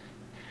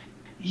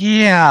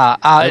 Yeah,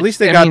 at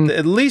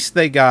least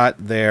they got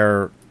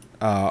their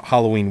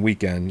Halloween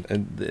weekend,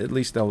 and at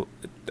least they'll,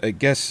 I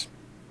guess,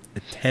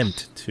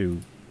 attempt to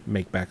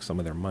make back some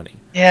of their money.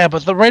 Yeah,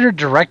 but the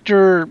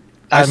writer-director...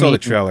 I saw the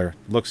trailer.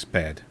 Looks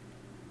bad.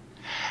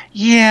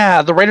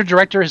 Yeah, the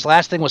writer-director, his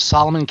last thing was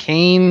Solomon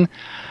Kane,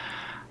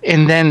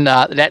 and then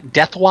that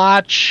Death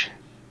Watch...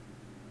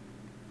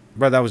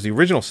 Bro, that was the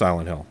original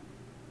Silent Hill.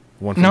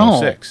 The one from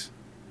 06.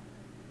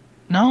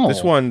 No.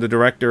 This one, the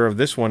director of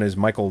this one is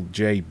Michael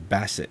J.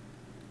 Bassett.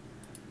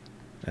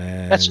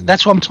 And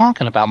that's what I'm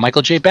talking about,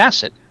 Michael J.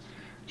 Bassett.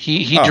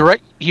 He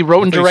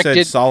wrote and directed...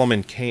 Said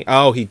Solomon Kane.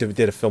 Oh, he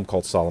did a film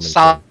called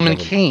Solomon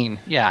Kane.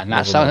 Yeah,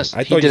 not Solomon.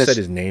 I thought you said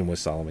his name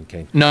was Solomon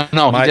Kane. No,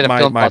 he did a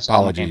film called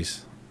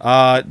apologies.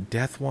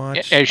 Death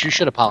Watch. As you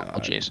should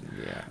apologize.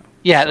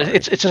 Yeah,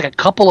 it's like a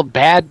couple of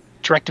bad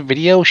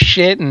direct-to-video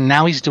shit, and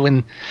now he's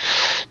doing...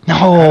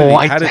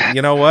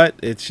 you know what?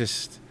 It's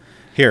just...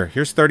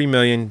 Here's $30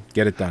 million.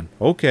 Get it done.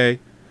 Okay.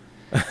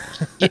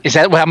 Is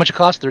that how much it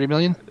costs? $30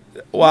 million?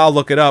 Well, I'll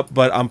look it up,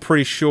 but I'm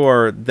pretty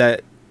sure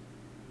that...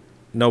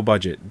 No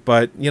budget.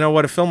 But you know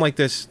what? A film like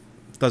this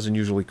doesn't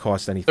usually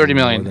cost anything $30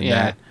 million, more than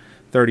that.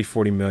 30,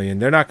 40 million.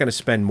 They're not going to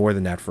spend more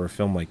than that for a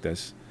film like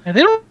this. And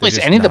they don't release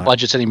any of the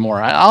budgets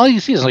anymore. All you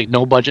see is like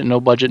no budget. They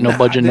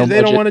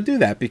don't want to do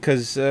that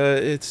because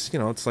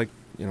it's like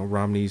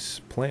Romney's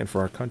plan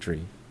for our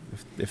country.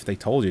 If they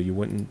told you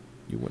wouldn't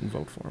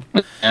vote for him.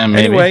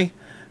 Anyway,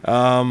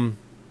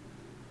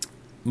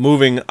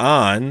 moving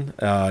on.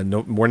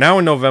 We're now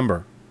in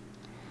November.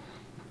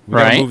 We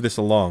gotta move this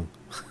along.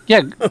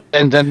 Yeah,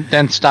 and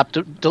then stop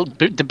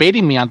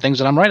debating me on things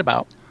that I'm right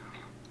about.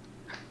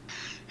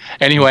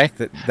 Anyway,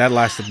 that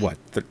lasted what?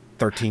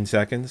 13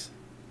 seconds.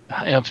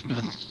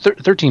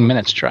 13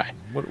 minutes. Try.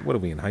 What are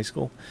we in high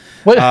school?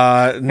 What?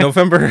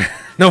 November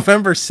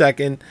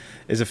 2nd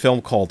is a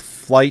film called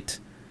Flight.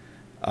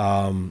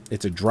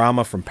 It's a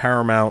drama from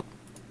Paramount,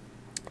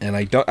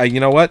 and you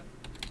know what?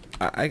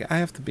 I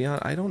have to be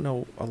honest. I don't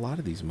know a lot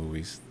of these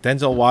movies.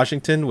 Denzel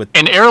Washington with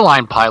an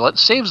airline pilot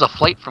saves a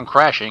flight from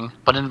crashing,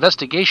 but an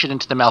investigation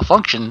into the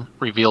malfunction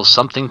reveals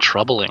something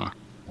troubling.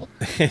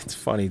 It's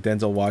funny.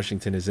 Denzel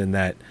Washington is in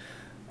that,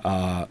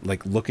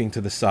 like looking to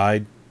the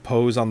side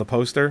pose on the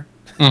poster.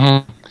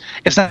 Mm-hmm.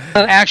 It's not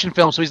an action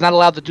film, so he's not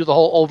allowed to do the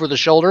whole over the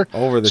shoulder.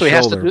 He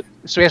has to do.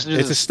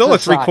 It's still a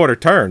 3/4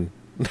 turn.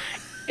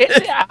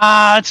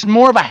 It's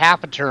more of a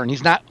half a turn.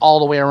 He's not all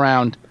the way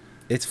around.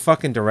 It's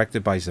fucking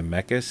directed by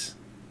Zemeckis.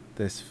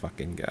 This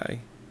fucking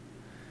guy.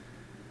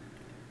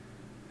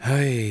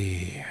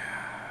 Hey,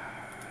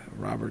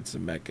 Robert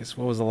Zemeckis.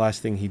 What was the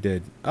last thing he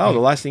did? Oh, the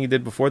last thing he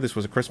did before this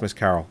was A Christmas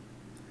Carol.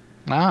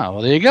 Ah,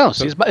 well, there you go.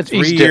 So he's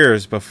 3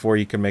 years before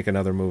you can make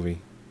another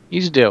movie.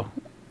 He's due.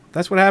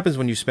 That's what happens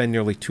when you spend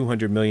nearly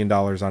 $200 million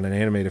on an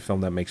animated film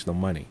that makes no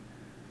money.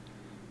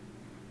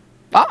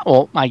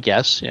 Well, I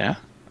guess, yeah.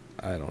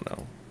 I don't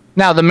know.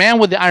 Now, the man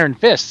with the iron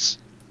fists.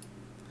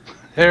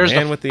 There's the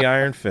man with the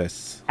iron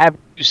fists. Have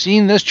you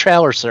seen this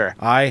trailer, sir?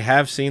 I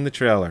have seen the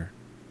trailer.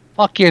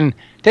 Fucking,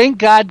 thank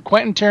God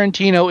Quentin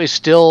Tarantino is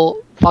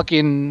still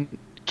fucking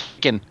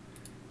kicking.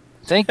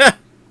 Thank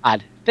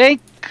God.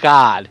 Thank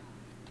God.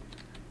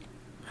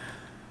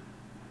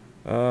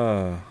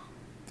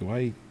 Do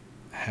I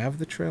have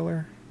the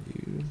trailer?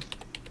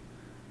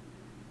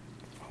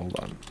 Hold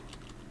on.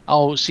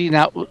 Oh, see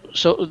now,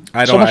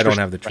 I don't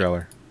have the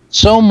trailer.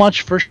 So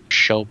much for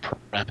show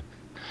prep.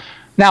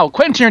 Now,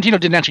 Quentin Tarantino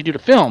didn't actually do the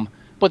film,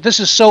 but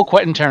this is so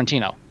Quentin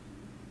Tarantino.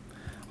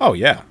 Oh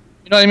yeah.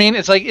 know what I mean?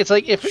 It's like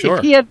if Sure.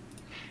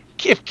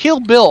 if Kill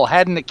Bill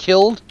hadn't have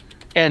killed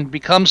and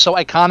become so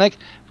iconic,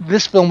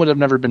 this film would have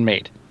never been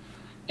made.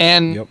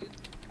 And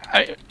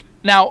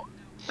now,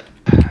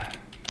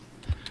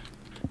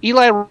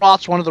 Eli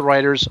Roth's one of the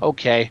writers.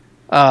 Okay,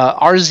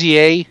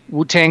 RZA,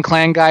 Wu-Tang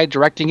Clan guy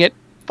directing it.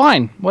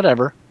 Fine,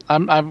 whatever.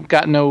 I've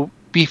got no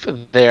beef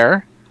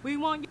there.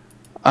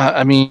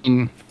 I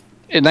mean,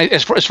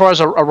 as far as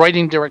a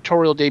writing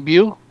directorial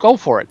debut, go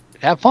for it.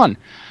 Have fun.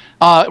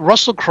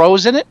 Russell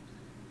Crowe's in it,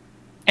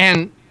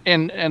 and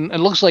it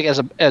looks like as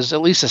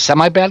at least a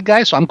semi bad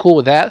guy, so I'm cool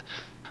with that.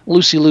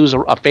 Lucy Liu's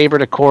a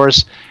favorite, of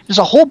course. There's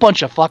a whole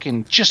bunch of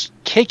fucking just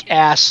kick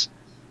ass,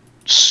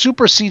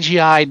 super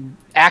CGI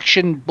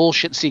action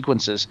bullshit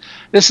sequences.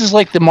 This is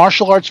like the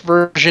martial arts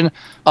version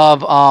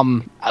of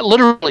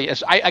literally.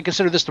 I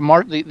consider this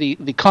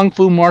the kung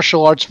fu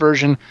martial arts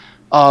version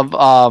of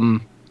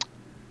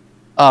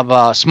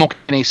Smoking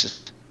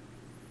Aces.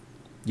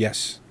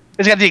 Yes.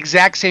 It's got the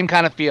exact same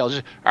kind of feel.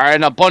 Just,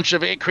 and a bunch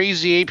of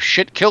crazy ape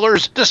shit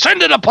killers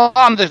descended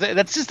upon.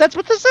 That's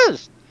what this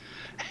is.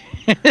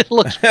 It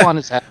looks fun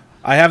as hell.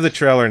 I have the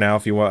trailer now.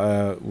 If you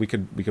want, we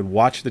could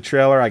watch the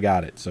trailer. I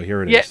got it. So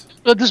here it is.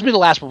 Yeah, this will be the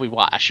last one we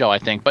show, I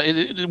think. But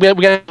we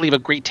got to leave a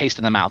great taste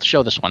in the mouth.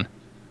 Show this one.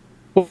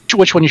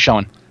 Which one you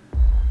showing?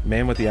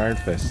 Man with the Iron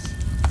Fist.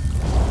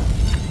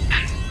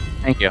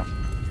 Thank you.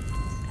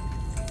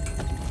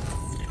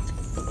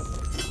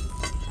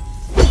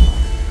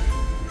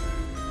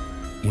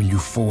 When you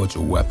forge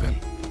a weapon,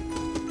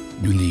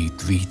 you need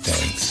 3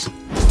 things.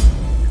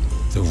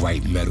 The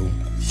right metal,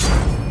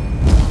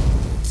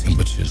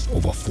 temperatures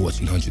over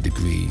 1400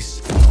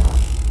 degrees,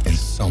 and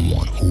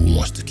someone who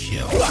wants to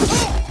kill.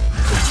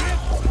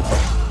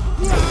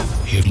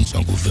 Here in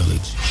Jungle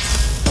Village,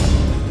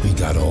 we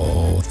got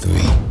all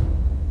 3.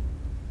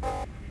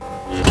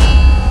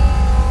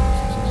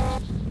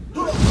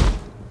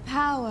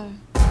 Power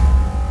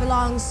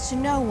belongs to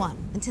no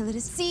one until it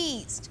is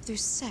seized through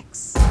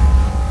sex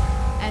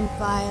and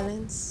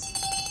violence.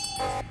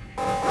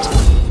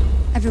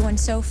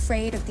 Everyone's so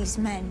afraid of these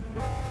men.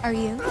 Are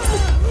you?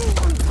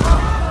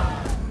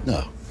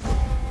 No.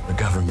 The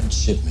government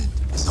shipment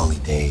is only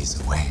days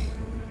away.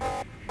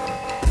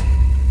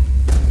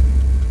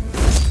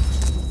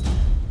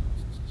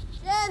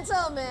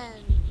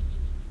 Gentlemen,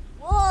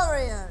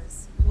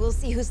 warriors, we'll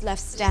see who's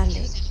left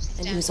standing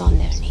and who's on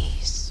their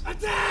knees.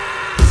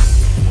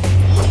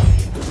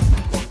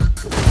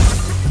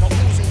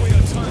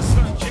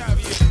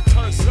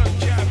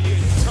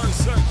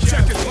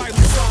 Check his vital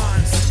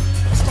signs.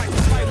 Strike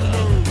the vital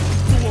nerve.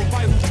 Do a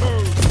vital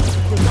curve.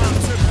 The rhyme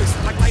tempest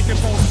like lightning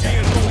bolts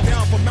being thrown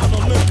down from Mount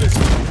Olympus.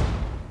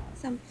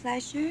 Some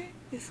pleasure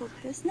before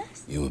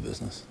business? You a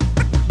business?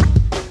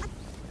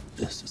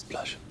 This is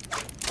pleasure.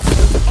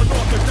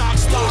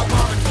 Unorthodox slide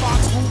rhyming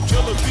fox. Who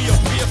killer be a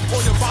beer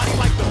on your body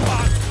like the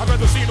box. I'd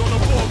rather see it on the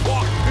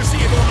boardwalk than see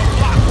it on the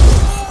block.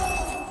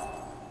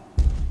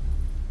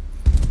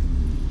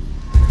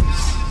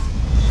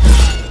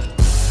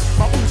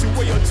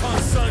 Weigh a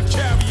ton, son,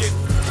 chariot.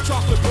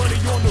 Chocolate bunny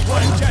on the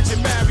run, catch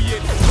and marry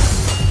it.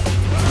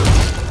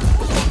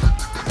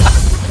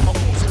 My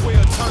boots weigh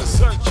a ton,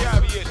 son,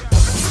 chariot.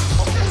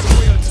 My boots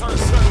weigh a ton,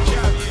 son,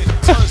 chariot.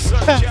 Ton,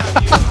 son,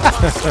 chariot.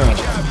 Ton, son,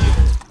 chariot.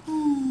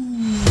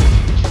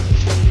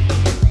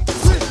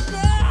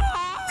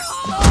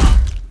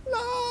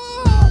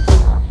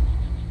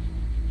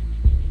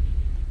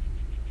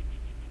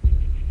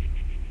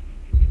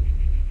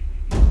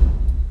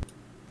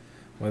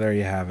 Well, there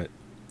you have it.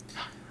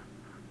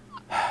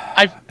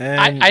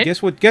 I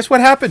guess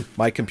what happened?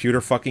 My computer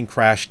fucking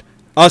crashed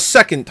a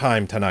second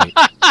time tonight.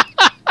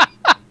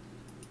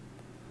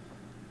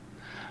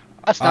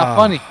 That's not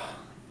funny.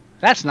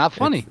 That's not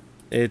funny.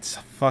 It's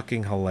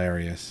fucking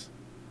hilarious.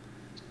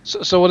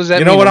 So what does that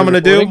mean? You know what I'm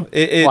gonna do?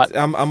 What?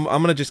 I'm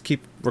gonna just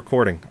keep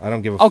recording. I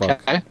don't give a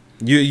fuck. Okay.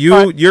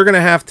 You're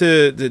gonna have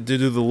to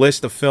do the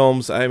list of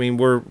films. I mean,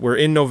 we're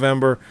in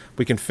November.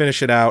 We can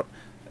finish it out.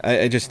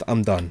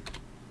 I'm done.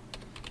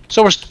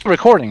 So we're still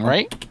recording,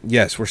 right?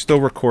 Yes, we're still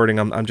recording.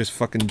 I'm just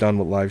fucking done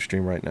with live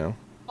stream right now.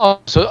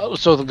 Oh, so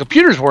the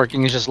computer's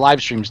working. It's just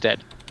live stream's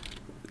dead.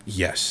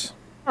 Yes.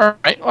 All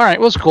right.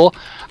 Well, it's cool.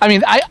 I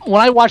mean,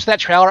 when I watched that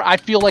trailer, I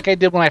feel like I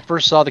did when I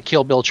first saw the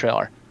Kill Bill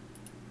trailer.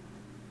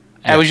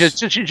 I was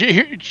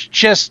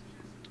just,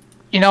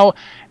 you know,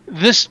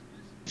 this.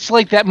 It's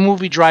like that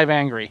movie Drive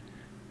Angry.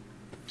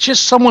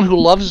 Just someone who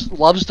loves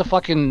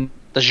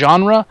the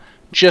genre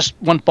just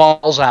went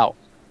balls out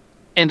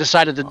and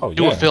decided to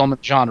do a film in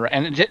the genre,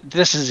 and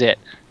this is it.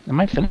 Am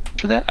I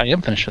finished with that? I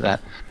am finished with that.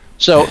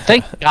 So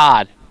thank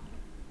God.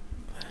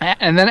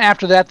 And then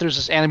after that, there's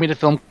this animated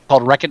film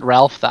called Wreck-It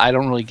Ralph that I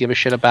don't really give a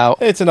shit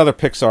about. It's another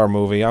Pixar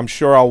movie. I'm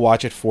sure I'll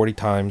watch it 40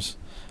 times.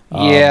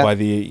 Yeah. By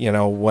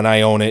when I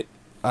own it,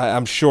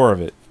 I'm sure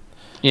of it.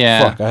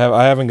 Yeah. Fuck,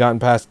 I haven't gotten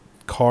past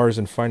Cars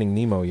and Finding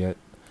Nemo yet.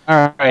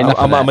 All right.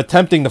 I'm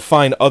attempting to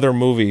find other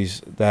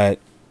movies that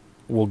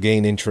will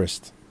gain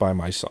interest by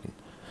my son.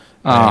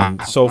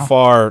 And so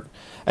far,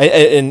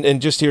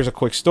 and just here's a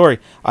quick story.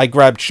 I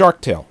grabbed Shark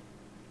Tale.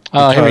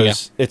 Here we go.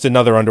 it's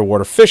another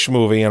underwater fish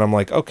movie, and I'm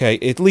like, okay,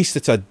 at least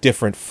it's a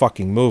different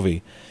fucking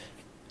movie.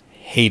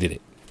 Hated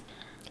it.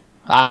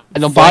 I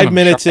don't blame 5 him.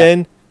 minutes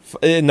Sure.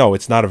 in, no,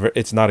 it's not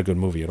a good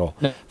movie at all.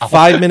 No.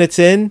 5 minutes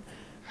in,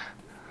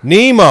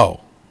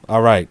 Nemo.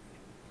 All right,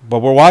 but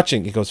we're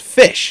watching. He goes,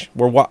 fish.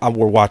 We're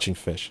watching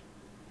fish.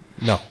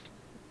 No,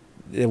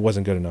 it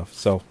wasn't good enough.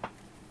 So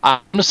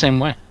I'm the same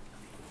way.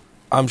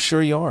 I'm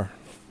sure you are.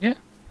 Yeah.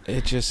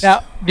 It just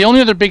Now, the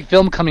only other big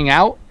film coming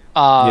out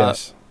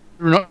yes.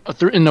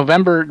 in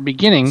November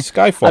beginning,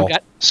 Skyfall. I've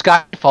got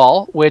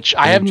Skyfall, which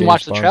I haven't James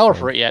watched the Bond trailer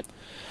film. for it yet.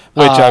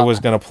 Which I was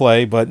gonna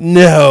play, but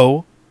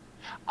no.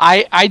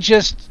 I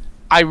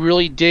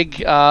really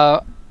dig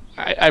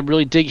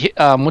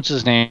what's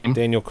his name?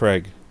 Daniel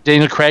Craig.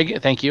 Daniel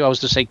Craig, thank you. I was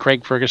to say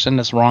Craig Ferguson.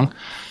 That's wrong.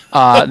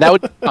 That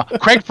would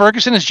Craig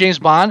Ferguson as James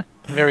Bond.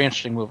 Very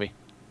interesting movie.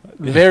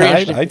 Very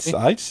interesting. movie.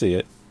 I'd see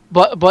it.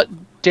 But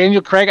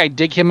Daniel Craig, I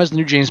dig him as the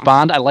new James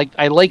Bond. I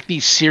like the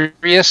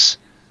serious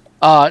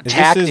Is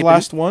tact. this his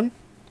last one?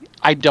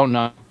 I don't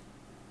know.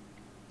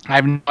 I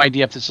have no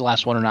idea if this is the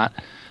last one or not.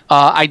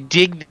 I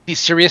dig the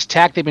serious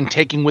tack they've been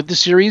taking with the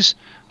series,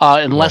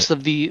 and less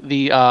of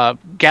the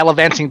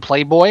gallivanting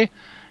playboy.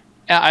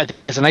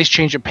 It's a nice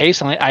change of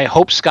pace, and I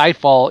hope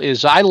Skyfall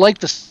is. I like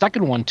the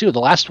second one too, the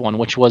last one,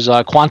 which was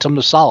Quantum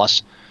of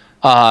Solace.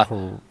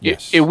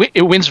 Yes.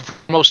 It wins for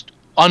most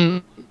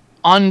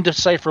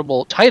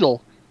undecipherable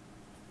title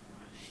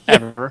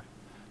ever.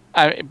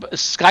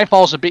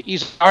 Skyfall's a bit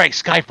easy. All right,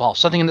 Skyfall,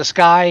 something in the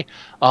sky,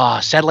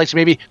 satellites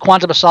maybe.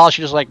 Quantum of Solace,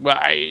 you're just like,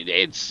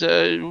 it's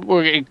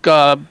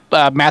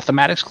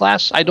mathematics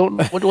class. I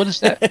don't. What is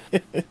that?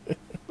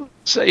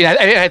 So yeah,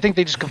 I think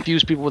they just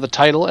confuse people with the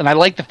title, and I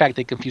like the fact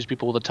they confuse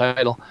people with the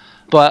title.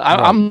 But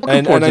I'm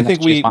looking forward to I the think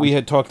next James Bond. we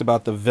had talked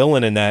about the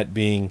villain in that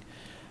being.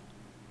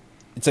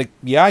 It's like,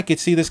 yeah, I could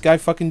see this guy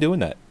fucking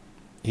doing that.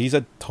 He's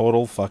a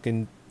total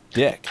fucking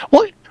dick.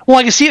 Well,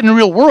 I can see it in the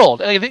real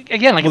world.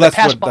 Again, like Well, the that's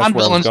past where Bond I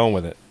was villains. going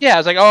with it. Yeah,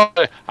 it's like, oh,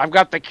 I've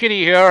got the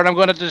kitty here, and I'm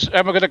going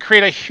to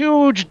create a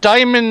huge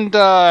diamond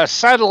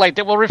satellite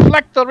that will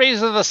reflect the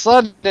rays of the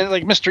sun, and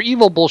like Mr.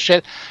 Evil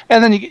bullshit.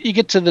 And then you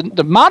get to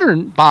the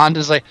modern Bond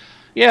is like,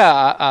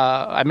 yeah,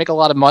 I make a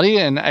lot of money,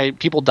 and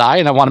people die,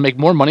 and I want to make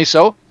more money,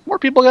 so more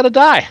people got to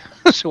die.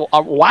 So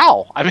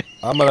wow, I mean,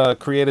 I'm gonna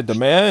create a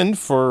demand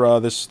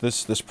for this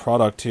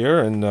product here,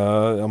 and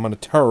I'm gonna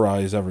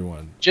terrorize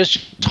everyone.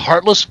 just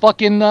heartless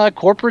fucking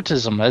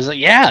corporatism. As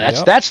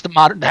Yep.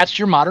 that's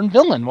your modern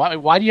villain.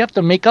 Why do you have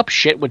to make up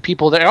shit with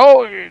people that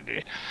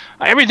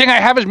everything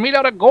I have is made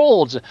out of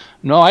gold?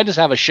 No, I just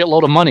have a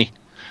shitload of money.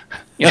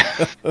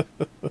 Yeah.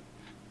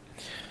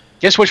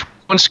 Guess which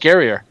one's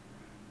scarier?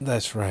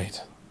 That's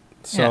right.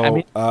 So, Yeah, I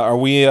mean- are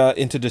we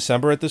into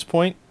December at this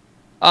point?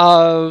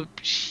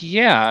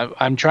 Yeah,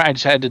 I'm trying. I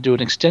just had to do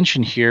an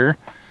extension here.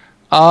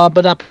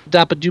 October,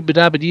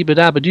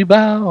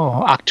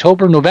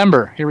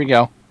 November. Here we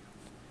go.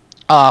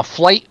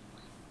 Flight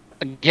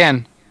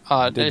again.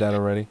 Did that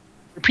already?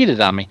 Repeated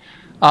on me.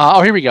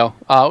 Here we go.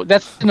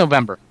 That's in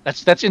November.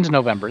 That's into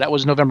November. That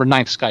was November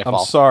 9th, Skyfall.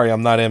 I'm sorry,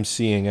 I'm not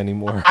emceeing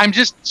anymore. I'm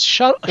just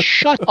shut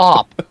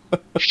up.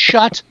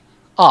 Shut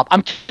up.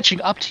 I'm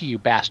catching up to you,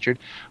 bastard.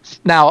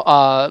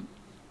 Now,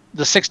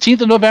 the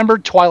 16th of November,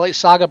 Twilight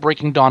Saga: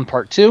 Breaking Dawn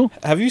Part 2.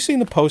 Have you seen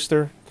the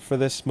poster for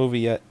this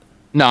movie yet?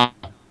 No.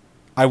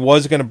 I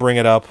was going to bring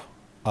it up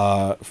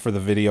for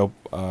the video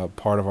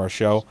part of our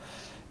show.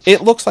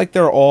 It looks like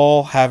they're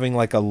all having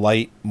like a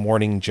light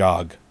morning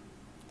jog.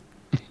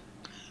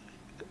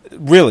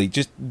 Really,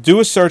 just do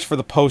a search for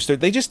the poster.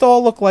 They just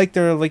all look like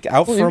they're like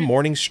out for a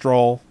morning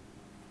stroll.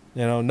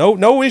 You know,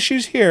 no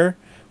issues here.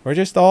 We're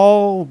just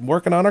all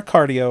working on our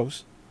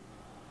cardios.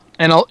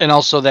 And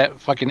also that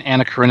fucking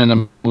Anna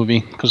Karenina movie,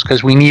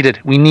 because we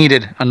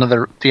needed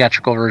another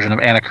theatrical version of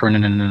Anna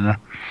Karenina.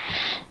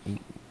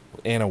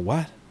 Anna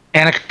what?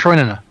 Anna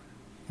Karenina.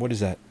 What is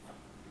that?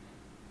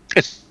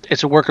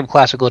 It's a work of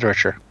classic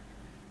literature.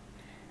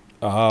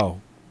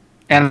 Oh.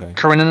 Anna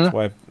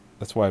Karenina.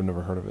 That's why I've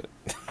never heard of it.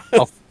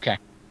 Oh, okay.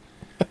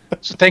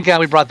 So thank God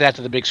we brought that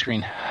to the big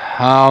screen.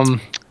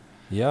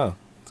 Yeah.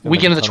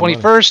 Weekend of the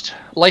 21st,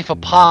 Life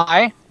of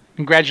Pi.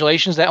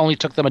 Congratulations, that only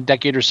took them a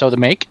decade or so to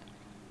make.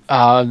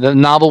 The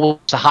novel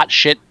was a hot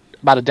shit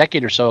about a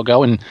decade or so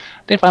ago, and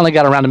they finally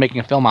got around to making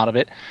a film out of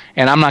it,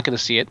 and I'm not going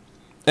to see it.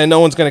 And no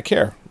one's going to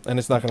care, and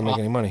it's not going to make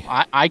any money.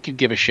 I could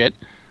give a shit.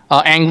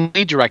 Ang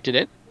Lee directed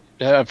it.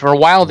 For a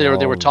while there,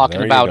 they were talking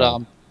there you about...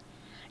 go.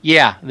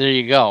 Yeah, there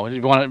you go. If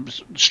you want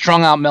a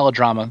strung-out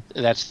melodrama,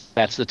 that's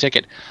the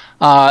ticket.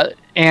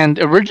 And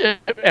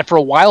for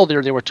a while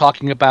there, they were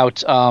talking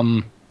about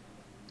M.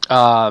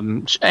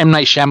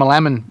 Night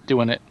Shyamalan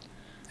doing it,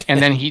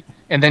 and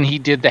then he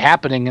did The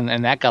Happening,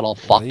 and that got all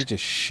fucked. He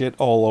just shit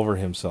all over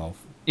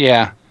himself.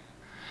 Yeah.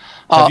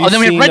 Have you then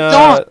we seen, have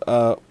Red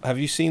Dawn. have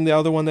you seen the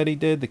other one that he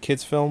did, the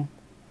kids film?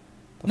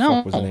 The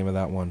fuck was the name of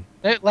that one?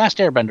 Last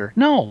Airbender.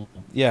 No.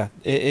 Yeah,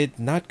 it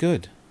not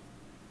good.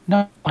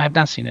 No, I have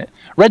not seen it.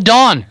 Red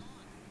Dawn.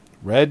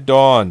 Red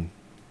Dawn.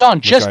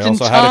 Just which I in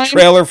also time. had a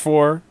trailer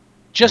for.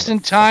 just in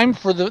time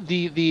for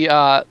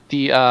the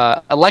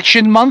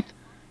election month.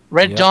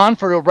 Red Dawn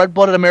for the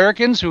red-blooded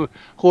Americans who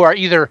are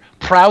either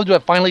proud to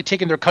have finally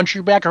taken their country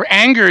back or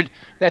angered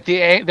that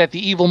the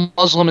evil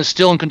Muslim is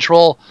still in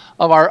control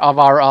of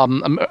our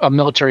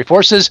military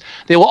forces.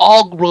 They will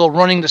all go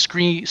running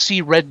to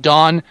see Red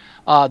Dawn,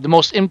 the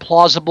most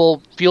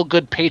implausible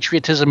feel-good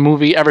patriotism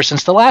movie ever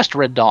since the last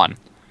Red Dawn.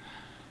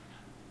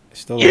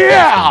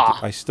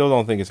 I still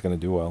don't think it's going to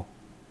do well.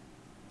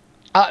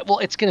 Well,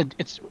 what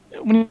do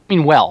you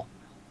mean well?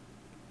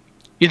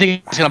 You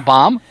think it's going to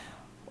bomb?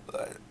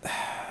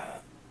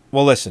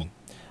 Well, listen.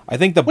 I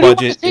think the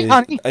budget is.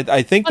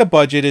 I think the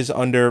budget is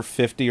under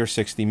 50 or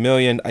 60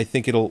 million. I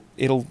think it'll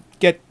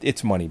get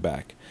its money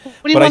back.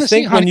 But I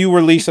think when you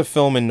release a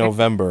film in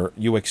November,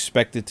 you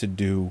expect it to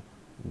do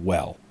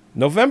well.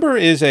 November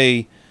is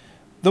a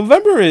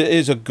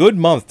good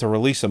month to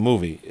release a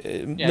movie.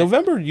 Yeah.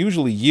 November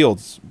usually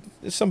yields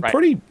some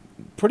pretty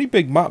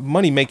big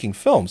money making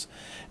films,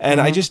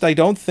 and I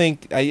don't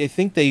think I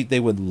think they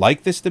would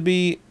like this to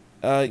be.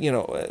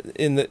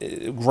 In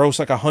the gross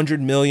like 100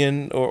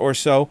 million or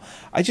so.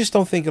 I just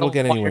don't think it'll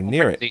get anywhere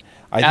near it.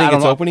 I think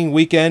its opening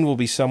weekend will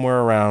be somewhere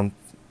around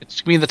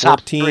it's in the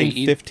top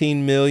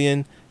 15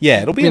 million.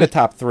 Yeah, it'll be in the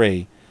top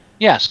 3.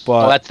 Yes,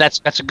 but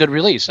that's a good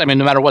release. I mean,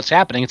 no matter what's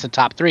happening, it's in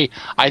top 3.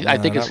 I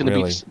think it's going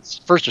to be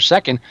first or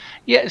second.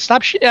 Yeah,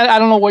 stop. I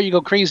don't know where you go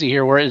crazy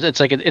here. Where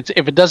it's like it's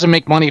if it doesn't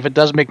make money, if it's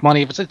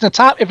the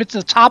top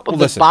of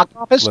the box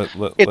office,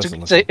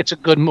 it's a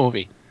good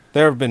movie.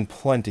 There have been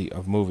plenty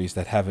of movies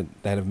that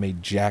have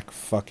made jack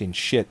fucking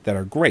shit that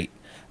are great.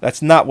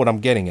 That's not what I'm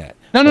getting at.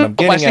 What I'm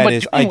getting at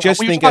is I just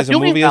think as a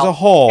movie as a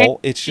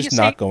whole, it's just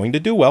not going to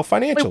do well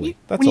financially.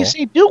 That's all. When you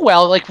say do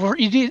well, like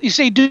you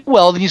say do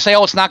well, then you say,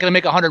 oh, it's not going to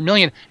make 100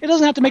 million. It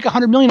doesn't have to make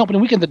 100 million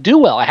opening weekend to do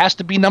well. It has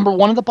to be number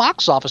 1 in the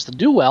box office to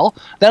do well.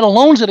 That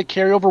alone is going to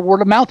carry over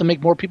word of mouth and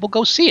make more people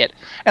go see it.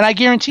 And I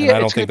guarantee you, I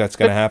don't think that's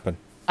going to happen.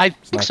 I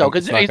think so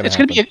because it's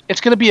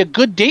going to be a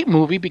good date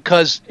movie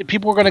because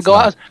people are going to go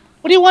out.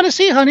 What do you want to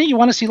see, honey? You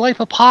want to see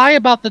Life of Pi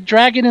about the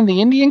dragon and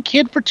the Indian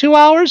kid for 2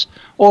 hours?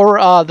 Or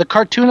the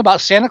cartoon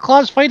about Santa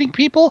Claus fighting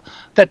people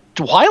that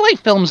Twilight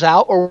film's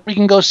out? Or we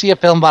can go see a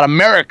film about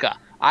America.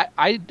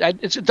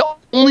 It's the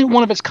only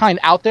one of its kind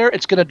out there.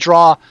 It's going to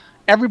draw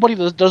everybody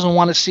that doesn't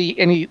want to see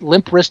any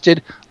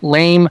limp-wristed,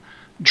 lame,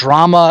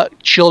 drama,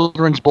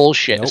 children's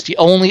bullshit. Nope. It's the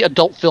only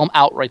adult film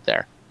out right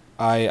there.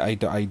 I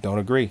don't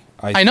agree.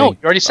 I know you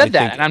already said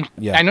that, and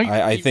I know.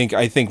 I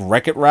think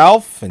Wreck-It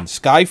Ralph and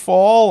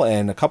Skyfall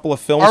and a couple of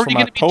films from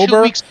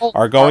October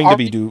are going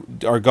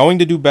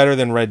to do better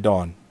than Red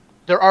Dawn.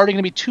 They're already going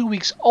to be 2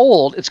 weeks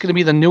old. It's going to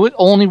be the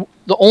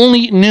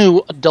only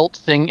new adult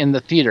thing in the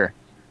theater.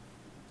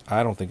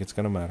 I don't think it's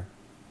going to matter.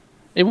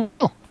 It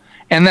will,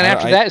 and then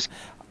after that,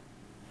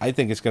 I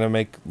think it's going to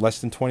make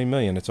less than 20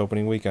 million its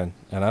opening weekend,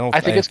 and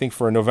I think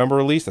for a November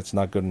release, that's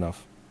not good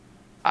enough.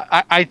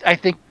 I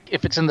think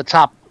if it's in the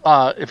top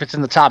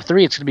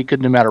 3, it's going to be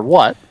good no matter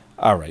what.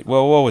 All right.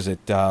 Well, what was it?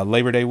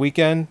 Labor Day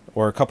weekend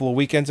or a couple of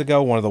weekends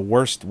ago? One of the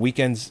worst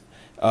weekends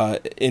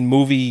in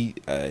movie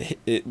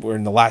or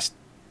in the last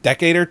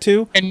decade or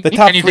two. The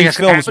top 3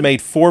 films made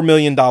 $4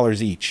 million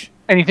each.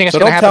 So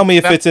don't tell me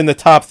if it's in the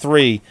top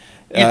 3.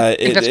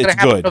 It's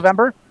good. In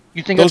November?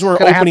 You think those were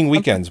opening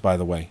weekends, by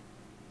the way?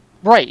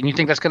 Right, and you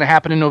think that's going to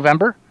happen in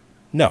November?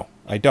 No,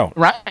 I don't.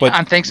 Right, but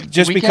on Thanksgiving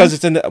just weekend? because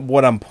it's in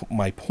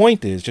my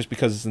point is just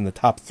because it's in the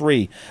top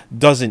 3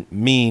 doesn't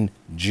mean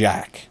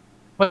jack.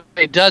 But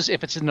it does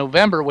if it's in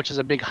November, which is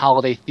a big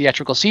holiday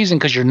theatrical season,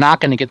 because you're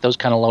not going to get those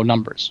kind of low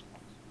numbers.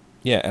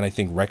 Yeah, and I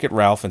think Wreck-It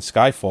Ralph and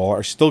Skyfall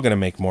are still going to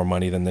make more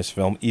money than this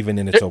film, even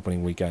in its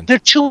opening weekend. They're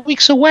 2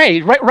 weeks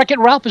away. Wreck-It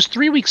Ralph is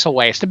 3 weeks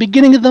away. It's the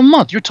beginning of the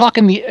month. You're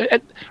talking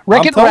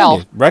Wreck-It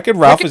Ralph. Wreck-It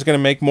Ralph is going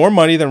to make more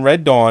money than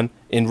Red Dawn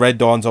in Red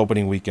Dawn's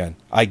opening weekend.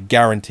 I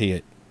guarantee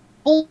it.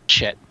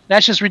 Bullshit.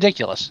 That's just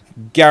ridiculous.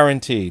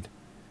 Guaranteed.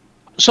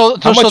 So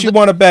how much you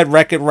want to bet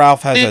Wreck-It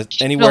Ralph has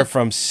anywhere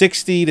from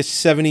 $60 to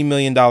 $70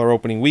 million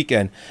opening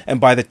weekend,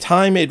 and by the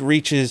time it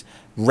reaches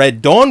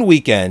Red Dawn's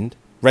weekend,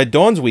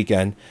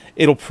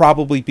 it'll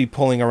probably be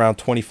pulling around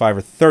 25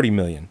 or 30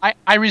 million.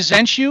 I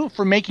resent you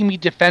for making me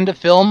defend a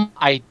film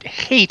I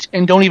hate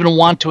and don't even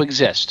want to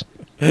exist.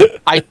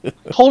 I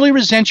totally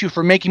resent you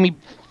for making me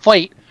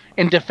fight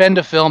and defend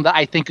a film that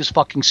I think is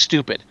fucking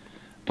stupid.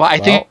 But I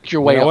think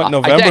you're way off.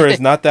 November is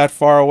not that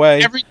far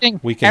away.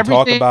 We can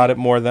talk about it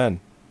more then.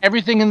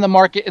 Everything in the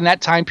market in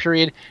that time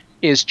period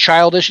is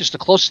childish. It's the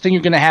closest thing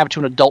you're going to have to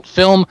an adult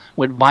film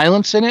with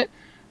violence in it.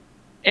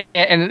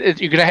 And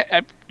you're going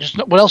to just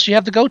what else you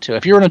have to go to?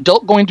 If you're an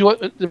adult going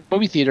to the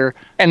movie theater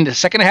and the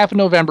second half of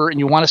November and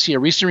you want to see a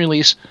recent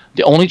release,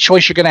 the only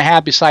choice you're going to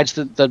have besides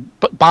the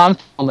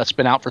Bond film that's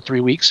been out for 3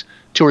 weeks,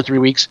 2 or 3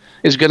 weeks,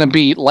 is going to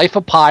be Life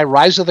of Pi,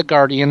 Rise of the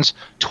Guardians,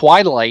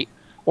 Twilight,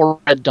 or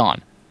Red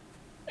Dawn.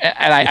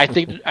 And I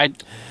think I'm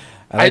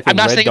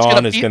not Red saying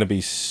Dawn it's is going to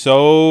be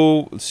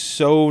so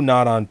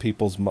not on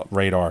people's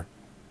radar.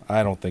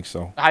 I don't think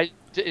so.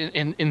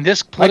 In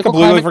this I political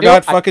completely climate,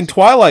 forgot fucking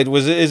Twilight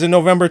is in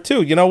November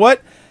too. You know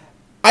what?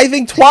 I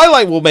think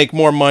Twilight will make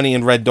more money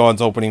in Red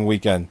Dawn's opening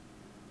weekend.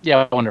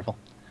 Yeah, wonderful.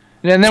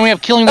 And then we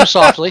have Killing Them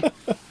Softly.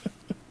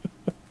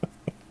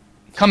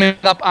 Coming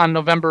up on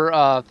November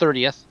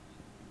 30th.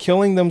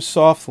 Killing Them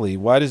Softly.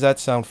 Why does that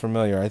sound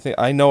familiar?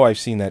 I know I've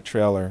seen that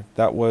trailer.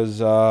 That was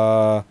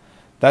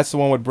that's the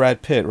one with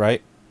Brad Pitt,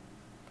 right?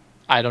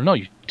 I don't know.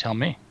 You tell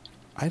me.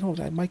 I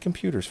don't. My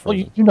computer's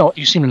frozen. Well,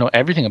 you seem to know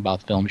everything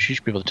about films. You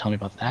should be able to tell me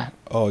about that.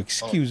 Oh,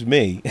 excuse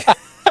me.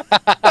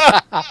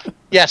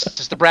 Yes,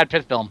 it's the Brad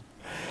Pitt film.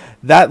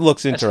 That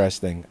looks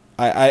interesting.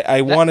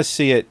 I want to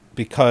see it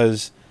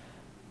because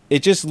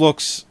it just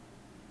looks.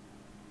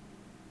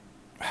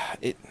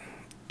 It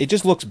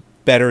just looks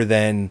better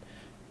than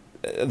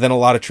a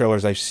lot of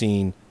trailers I've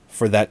seen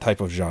for that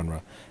type of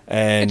genre.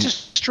 And it's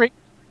just straight.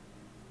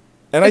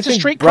 And I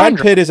think Brad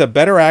Pitt is a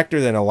better actor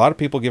than a lot of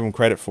people give him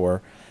credit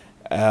for.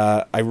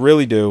 I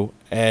really do.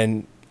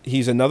 And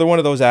he's another one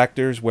of those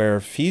actors where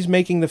if he's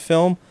making the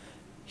film,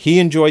 he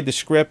enjoyed the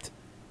script,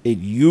 it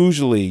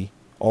usually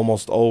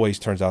almost always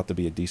turns out to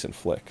be a decent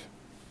flick.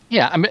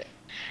 Yeah, I mean,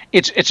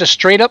 it's a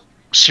straight up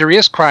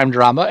serious crime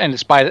drama, and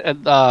it's by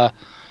written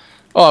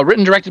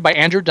and directed by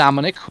Andrew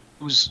Dominik,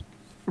 who's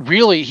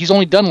really, he's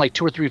only done like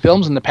 2 or 3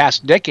 films in the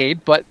past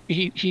decade, but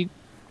he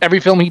every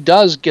film he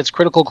does gets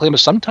critical acclaim of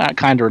some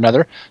kind or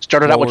another.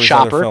 Started out with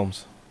Chopper.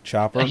 Films?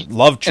 Chopper?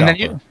 Love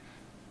Chopper.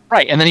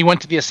 Right, and then he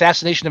went to The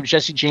Assassination of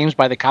Jesse James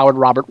by the coward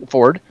Robert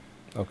Ford.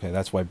 Okay,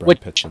 that's why Brad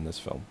Pitt's in this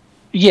film.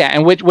 Yeah,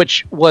 and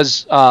which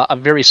was a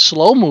very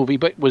slow movie,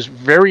 but was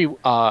very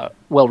well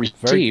received.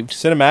 Very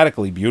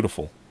cinematically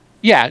beautiful.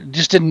 Yeah,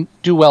 just didn't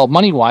do well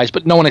money-wise,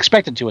 but no one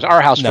expected to. It was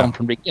our house film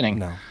from the beginning.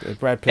 No,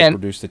 Brad Pitt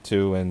produced it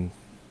too, and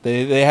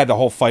they had the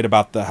whole fight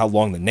about how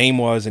long the name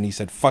was, and he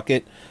said, fuck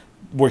it,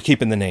 we're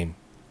keeping the name.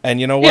 And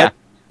you know what? Yeah.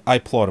 I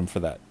applaud him for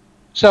that.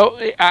 So,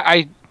 it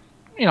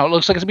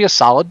looks like it's going to be a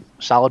solid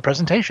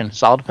presentation,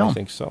 solid film. I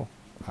think so.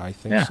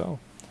 So.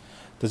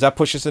 Does that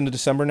push us into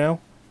December now?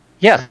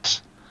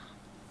 Yes.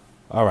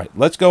 All right,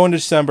 let's go into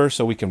December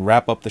so we can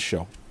wrap up the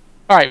show.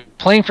 All right,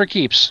 Playing for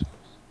Keeps.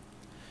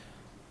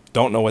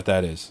 Don't know what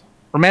that is.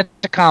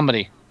 Romantic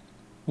comedy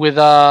with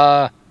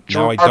Gerard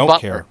Butler.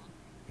 Care.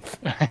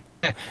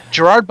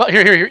 Gerard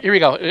Butler. Here we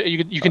go.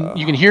 You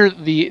can hear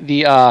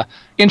the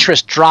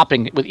interest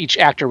dropping with each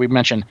actor we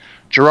mentioned.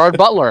 Gerard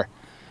Butler,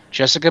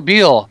 Jessica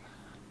Biel,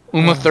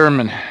 Uma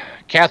Thurman,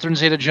 Catherine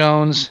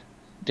Zeta-Jones,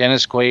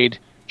 Dennis Quaid,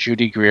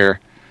 Judy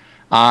Greer.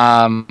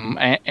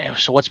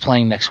 So what's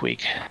playing next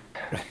week?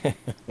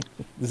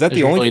 Is that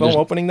the only film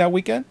opening that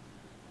weekend?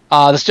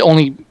 That's the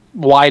only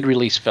wide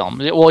release film.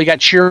 Well, you got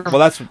Cheerful.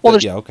 Well,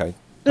 okay.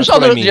 There's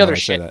the other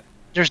shit.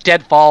 There's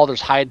Deadfall.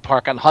 There's Hyde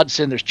Park on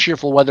Hudson. There's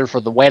Cheerful Weather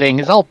for the Wedding.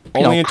 It's all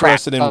only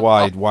interested in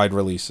wide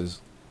releases.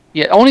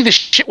 Yeah, only the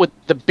shit with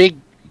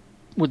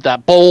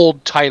the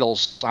bold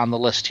titles on the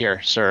list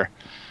here, sir.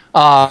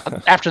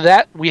 After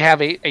that, we have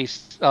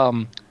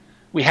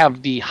we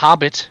have The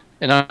Hobbit,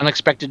 An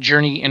Unexpected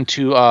Journey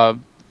into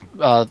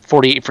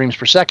 48 frames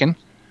per second.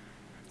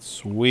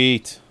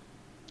 Sweet.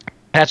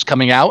 That's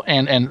coming out,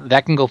 and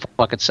that can go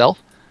fuck itself.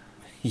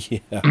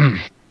 Yeah.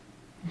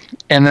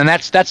 And then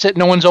that's it.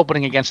 No one's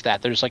opening against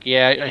that. There's like,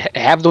 yeah,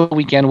 have the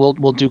weekend.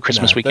 We'll do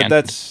Christmas weekend.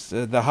 That's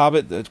The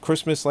Hobbit.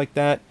 Christmas like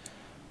that.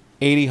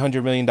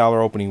 $100 million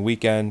opening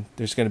weekend.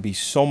 There's going to be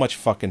so much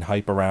fucking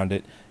hype around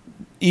it,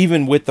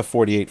 even with the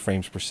 48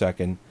 frames per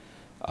second.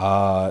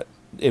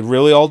 It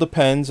really all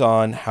depends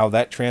on how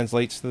that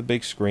translates to the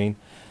big screen.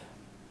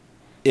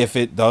 If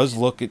it does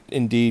look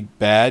indeed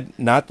bad,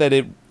 not that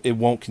it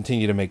won't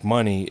continue to make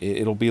money.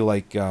 It'll be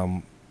like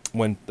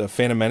when the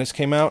Phantom Menace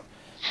came out,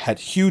 had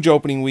huge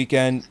opening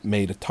weekend,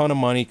 made a ton of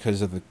money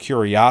because of the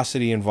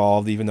curiosity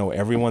involved, even though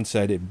everyone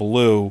said it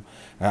blew.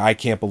 I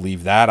can't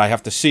believe that. I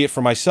have to see it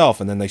for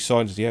myself. And then they saw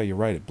it and said, yeah, you're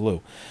right, it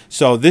blew.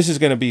 So this is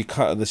going to be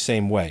the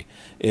same way.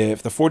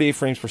 If the 48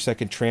 frames per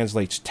second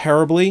translates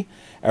terribly,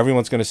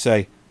 everyone's going to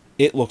say,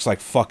 it looks like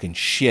fucking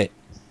shit.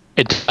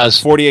 It does.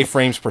 48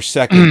 frames per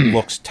second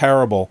looks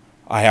terrible.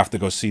 I have to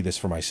go see this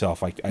for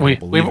myself. I don't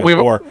believe it.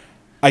 Or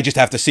I just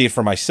have to see it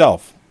for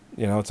myself.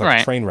 It's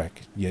like a train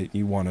wreck.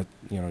 You want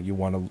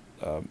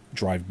to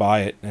drive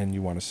by it and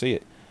you want to see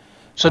it.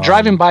 So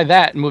driving by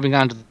that and moving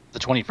on to the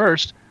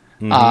 21st,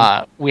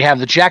 we have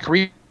the Jack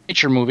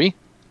Reacher movie.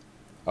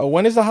 Oh,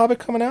 when is The Hobbit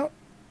coming out?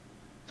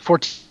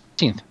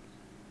 14th.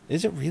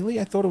 Is it really?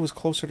 I thought it was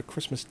closer to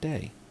Christmas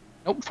Day.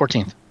 Nope,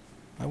 14th.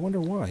 I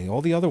wonder why.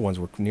 All the other ones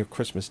were near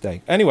Christmas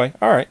Day. Anyway,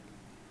 all right.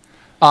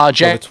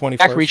 Jack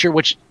Reacher,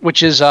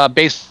 which is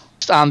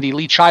based on the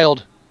Lee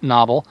Child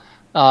novel.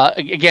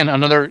 Again,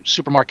 another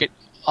supermarket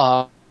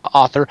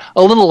author.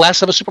 A little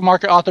less of a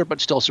supermarket author, but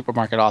still a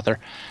supermarket author.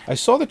 I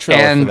saw the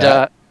trailer for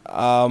that.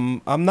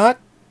 I'm not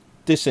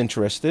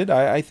disinterested.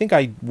 I think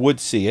I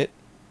would see it.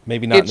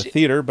 Maybe not in the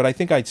theater, but I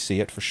think I'd see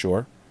it for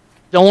sure.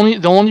 The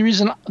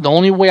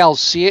only way I'll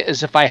see it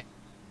is if I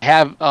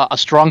have a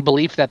strong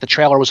belief that the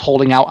trailer was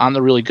holding out on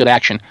the really good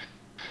action,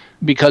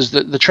 because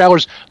the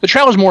trailer's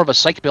more of a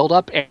psych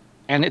build-up,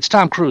 and it's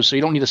Tom Cruise, so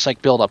you don't need a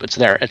psych build-up. It's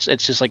there. It's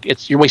just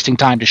like you're wasting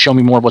time to show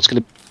me more of what's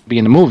going to be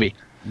in the movie.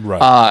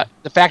 Right.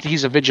 The fact that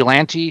he's a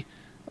vigilante,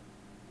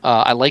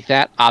 I like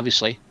that,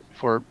 obviously,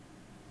 for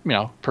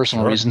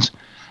personal reasons.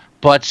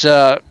 But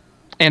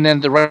and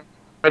then the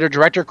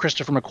writer-director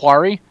Christopher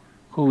McQuarrie,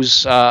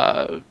 who's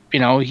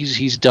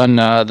he's done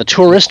The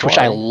Tourist, which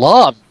I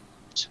loved.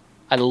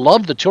 I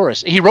loved The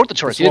Tourist. He wrote The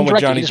Tourist. It's He the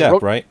one didn't with direct Johnny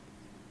it. Depp, right?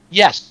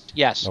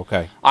 Yes.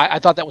 Okay. I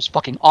thought that was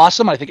fucking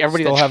awesome. I think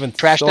everybody Still that haven't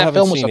trashed that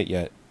film seen was it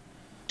yet.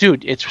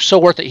 Dude, it's so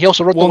worth it. He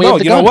also wrote The Way Well, of no,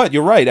 the you Gun. know what?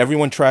 You're right.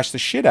 Everyone trashed the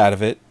shit out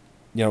of it.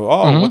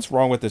 What's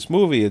wrong with this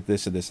movie?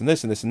 This and this and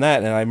this and this and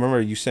that. And I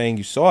remember you saying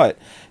you saw it,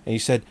 and you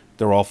said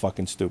they're all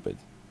fucking stupid.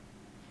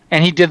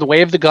 And he did The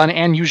Way of the Gun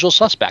and Usual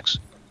Suspects.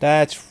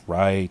 That's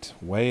right.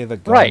 Way of the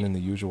Gun Right. and The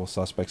Usual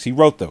Suspects. He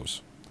wrote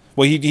those.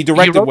 Well, he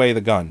directed Way of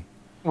the Gun.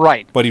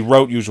 Right. But he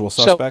wrote Usual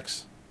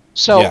Suspects.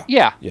 So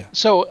Yeah.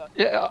 So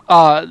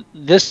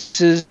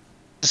this is,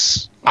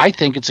 I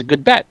think it's a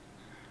good bet,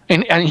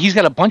 and he's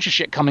got a bunch of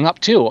shit coming up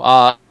too.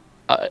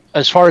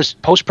 As far as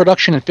post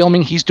production and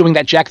filming, he's doing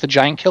that Jack the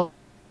Giant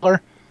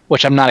Killer,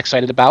 which I'm not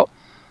excited about.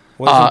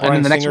 Wasn't Bryan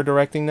and then the Singer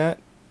directing that?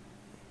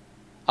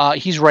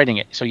 He's writing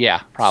it, so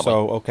yeah, probably.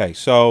 So okay,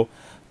 so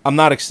I'm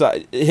not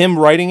excited. Him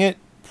writing it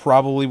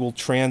probably will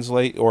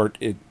translate, or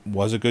it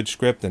was a good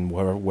script, and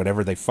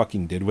whatever they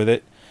fucking did with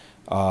it.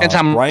 Depends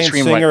how many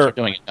screenwriters are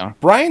doing it, though.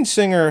 Bryan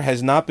Singer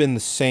has not been the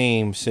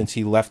same since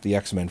he left the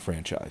X-Men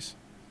franchise.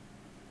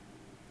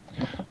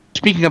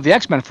 Speaking of the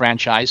X-Men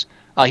franchise,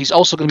 he's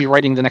also going to be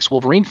writing the next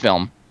Wolverine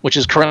film, which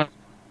is currently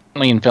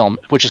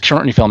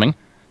filming.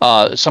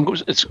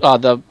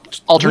 The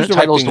alternate Who's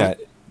title is directing that?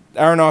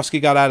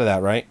 Aronofsky got out of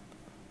that, right?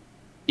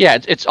 Yeah,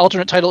 its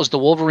alternate title is The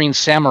Wolverine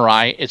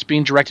Samurai. It's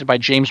being directed by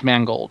James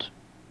Mangold.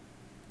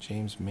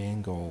 James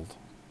Mangold.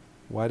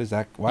 Why does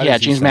that?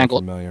 James sound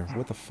Mangold. Familiar?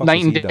 What the fuck? Night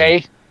has and he Day,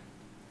 done?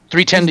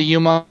 310 to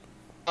Yuma,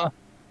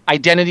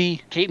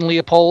 Identity, Kate and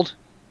Leopold,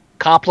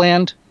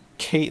 Copland.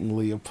 Kate and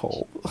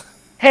Leopold.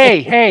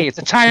 Hey, it's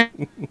a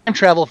time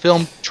travel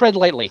film. Tread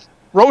lightly.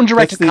 Wrote and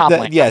directed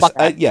Copland.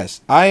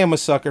 Yes. I am a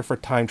sucker for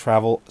time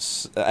travel,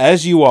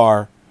 as you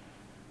are.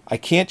 I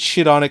can't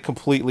shit on it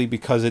completely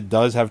because it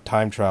does have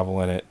time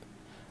travel in it,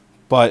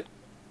 but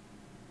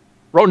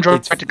wrote and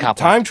directed Copland.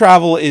 Time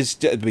travel is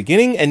the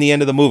beginning and the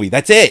end of the movie.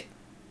 That's it.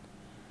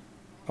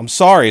 I'm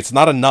sorry, it's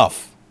not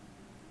enough.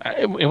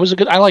 It was a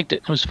good. I liked it.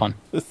 It was fun.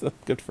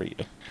 Good for you.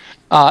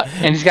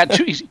 And he's got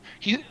two.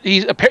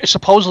 He's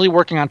supposedly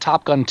working on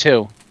Top Gun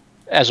 2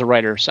 as a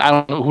writer. So I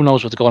don't know. Who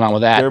knows what's going on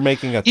with that? They're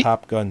making a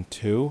Top Gun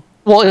 2.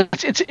 Well,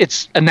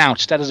 it's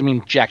announced. That doesn't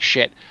mean jack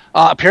shit.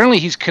 Apparently,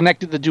 he's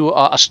connected to do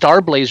a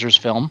Star Blazers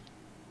film.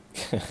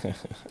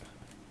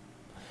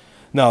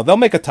 No, they'll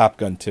make a Top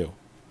Gun 2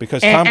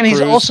 because Tom Cruise.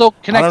 He's also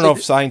connected. I don't know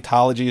if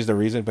Scientology is the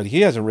reason, but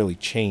he hasn't really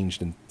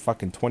changed in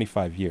fucking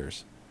 25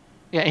 years.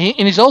 Yeah,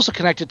 and he's also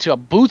connected to a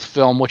Booth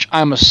film, which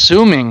I'm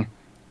assuming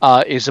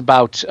is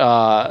about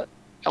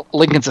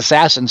Lincoln's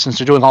assassin, since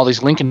they're doing all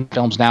these Lincoln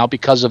films now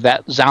because of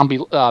that zombie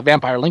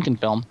vampire Lincoln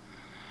film.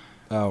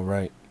 Oh,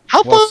 right.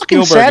 How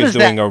fucking Spielberg sad is is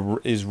doing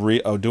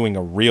that? doing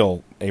a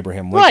real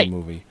Abraham Lincoln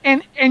movie.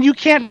 And you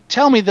can't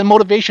tell me the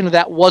motivation of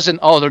that wasn't,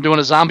 they're doing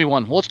a zombie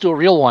one. Well, let's do a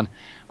real one.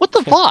 What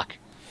the fuck?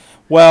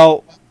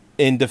 Well,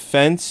 in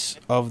defense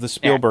of the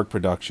Spielberg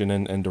production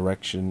and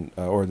direction,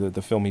 or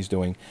the film he's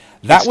doing,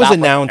 that was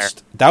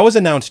announced. That was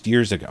announced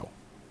years ago.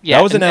 Yeah,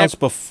 that was announced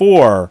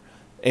before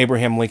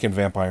Abraham Lincoln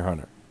Vampire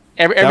Hunter.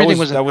 Everything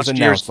was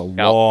announced a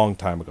long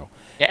time ago.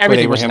 Yeah,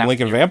 everything but Abraham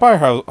Lincoln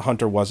Vampire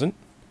Hunter wasn't.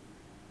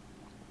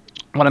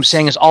 What I'm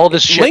saying is all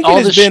this shit.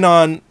 Lincoln has been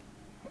on.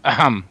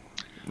 I'm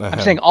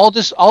saying all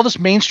this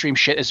mainstream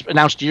shit is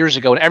announced years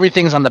ago, and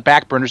everything's on the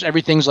back burners.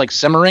 Everything's like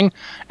simmering,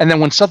 and then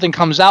when something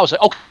comes out, it's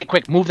like, okay,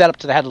 quick, move that up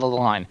to the head of the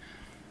line.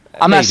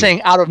 I'm not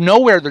saying out of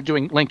nowhere they're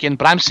doing Lincoln,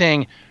 but I'm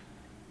saying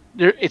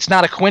it's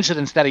not a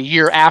coincidence that a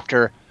year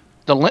after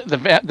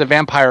the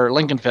vampire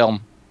Lincoln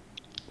film,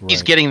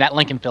 he's getting that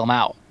Lincoln film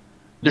out.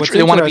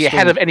 They want to be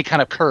ahead of any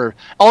kind of curve.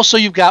 Also,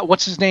 you've got,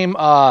 what's his name,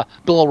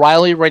 Bill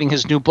O'Reilly writing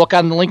his new book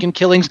on the Lincoln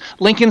killings.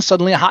 Lincoln's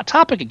suddenly a hot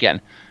topic again.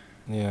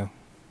 Yeah.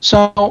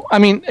 So, I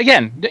mean,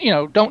 again,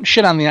 don't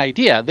shit on the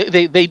idea.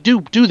 They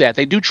do that.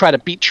 They do try to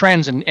beat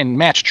trends and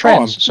match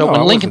trends.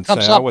 When Lincoln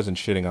comes up, I wasn't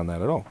shitting on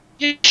that at all.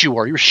 Yes, you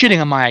were. You were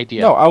shitting on my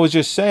idea. No, I was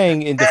just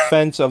saying in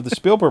defense of the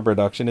Spielberg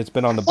production, it's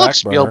been on the back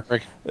burner.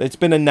 It's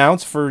been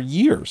announced for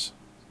years.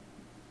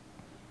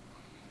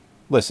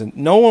 Listen,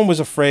 no one was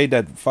afraid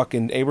that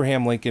fucking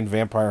Abraham Lincoln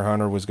Vampire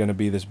Hunter was going to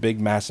be this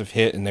big, massive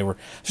hit, and they were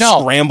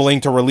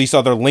scrambling to release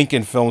other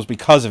Lincoln films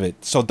because of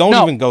it. So don't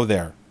even go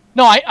there.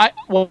 No,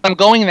 what I'm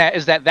going at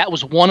is that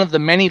was one of the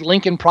many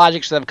Lincoln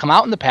projects that have come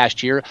out in the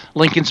past year.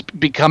 Lincoln's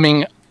been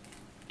coming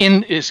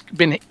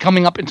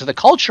up into the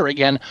culture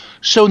again.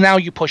 So now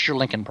you push your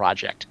Lincoln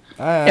project,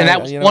 and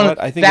that was one.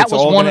 I think it's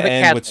all going to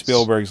end with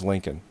Spielberg's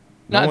Lincoln.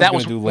 No, that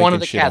was one of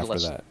the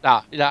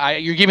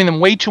catalysts. You're giving them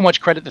way too much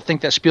credit to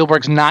think that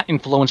Spielberg's not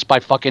influenced by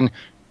fucking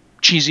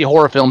cheesy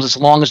horror films as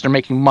long as they're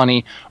making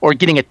money or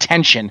getting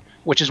attention,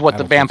 which is what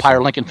the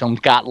Vampire Lincoln film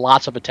got,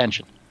 lots of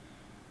attention.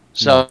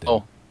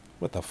 So,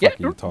 what the fuck are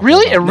you talking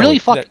really, about? it really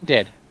fucking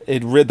did.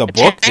 The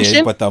book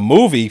did, but the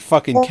movie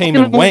fucking came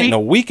and went in a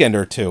weekend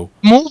or two.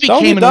 Movie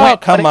came and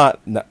went. Come on.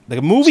 No,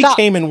 the movie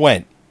came and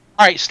went.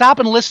 All right, stop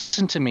and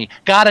listen to me.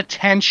 Got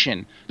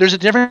attention. There's a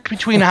difference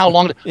between how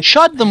long...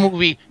 Chud, the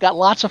movie, got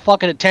lots of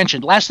fucking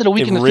attention. Lasted a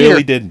week in the theater. It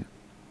really didn't.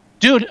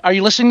 Dude, are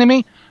you listening to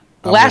me?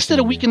 Lasted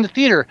a week in the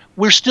theater.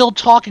 We're still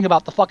talking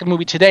about the fucking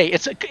movie today.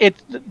 Chud,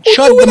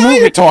 the movie.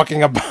 You're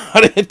talking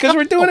about it because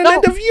we're doing an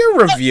end of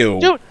year review.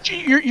 Dude,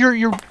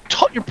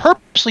 you're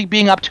purposely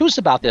being obtuse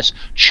about this.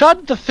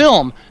 Chud, the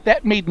film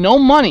that made no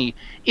money,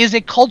 is a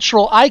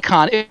cultural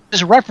icon. It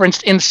is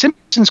referenced in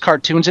Simpsons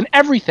cartoons and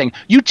everything.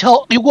 You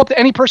go up to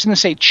any person and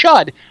say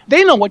Chud,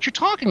 they know what you're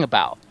talking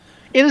about.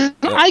 It is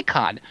an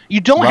icon.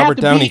 You don't have to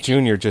Robert Downey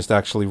Jr. just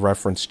actually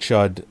referenced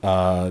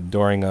Chud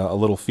during a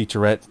little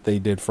featurette they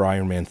did for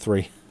Iron Man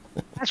 3.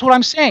 That's what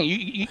I'm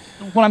saying.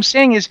 What I'm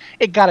saying is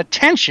it got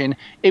attention.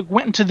 It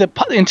went into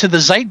the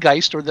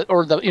zeitgeist or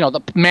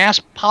the mass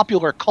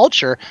popular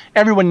culture.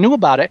 Everyone knew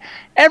about it.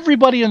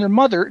 Everybody and their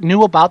mother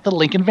knew about the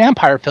Lincoln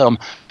Vampire film.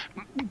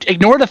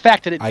 Ignore the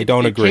fact that I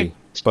don't agree,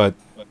 but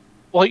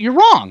well, you're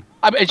wrong.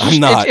 I'm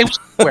not.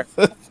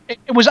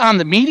 It was on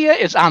the media.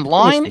 It's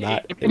online.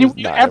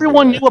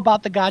 Everyone knew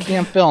about the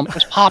goddamn film. It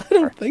was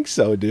popular. I don't think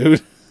so,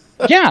 dude.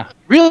 Yeah,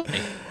 really.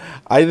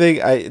 I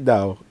think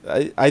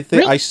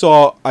Really? I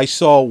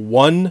saw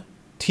one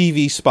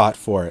TV spot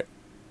for it.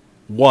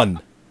 One.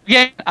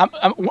 Yeah.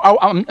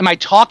 Am I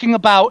talking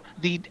about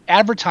the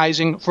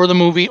advertising for the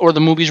movie or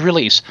the movie's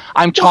release?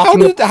 I'm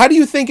talking. How do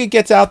you think it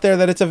gets out there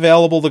that it's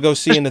available to go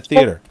see in the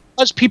theater?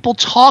 Because people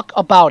talk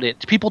about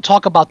it. People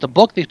talk about the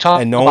book. They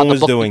talk. And no about one was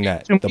the book. doing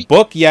that. The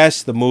book,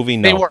 yes. The movie,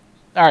 no. They were.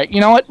 All right. You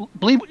know what?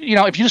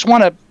 If you just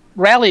want to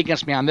rally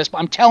against me on this, but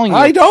I'm telling you,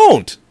 I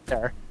don't.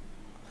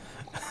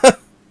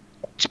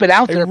 It's been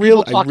out there.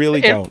 I really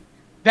don't.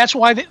 That's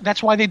why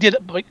they did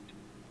it. Like,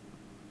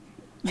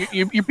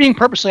 you're being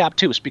purposely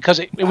obtuse because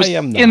it was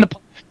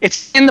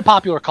it's in the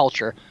popular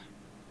culture,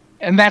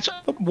 and that's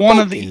one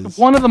of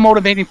the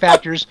motivating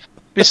factors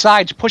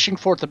besides pushing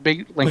forth the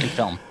big Lincoln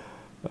film.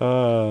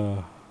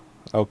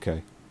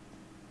 Okay.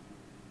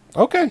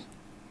 Okay.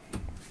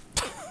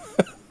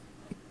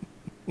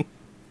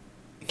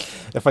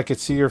 If I could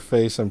see your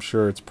face, I'm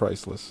sure it's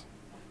priceless.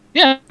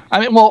 Yeah, I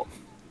mean, well,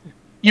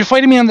 you're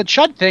fighting me on the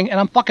Chud thing, and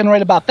I'm fucking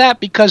right about that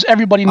because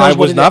everybody knows. I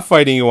was not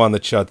fighting you on the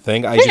Chud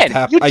thing. I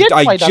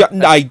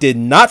did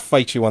not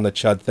fight you on the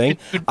Chud thing.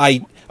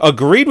 I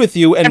agreed with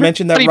you and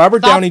mentioned that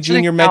Robert Downey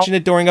Jr. mentioned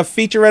it during a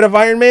featurette of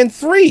Iron Man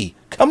 3.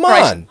 Come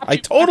on, I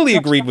totally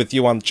agreed with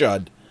you on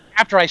Chud.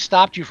 After I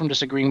stopped you from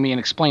disagreeing with me and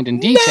explained in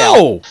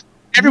detail,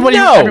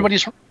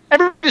 everybody's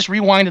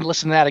rewind and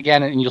listen to that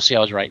again, and you'll see I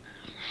was right.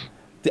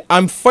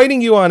 I'm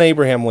fighting you on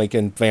Abraham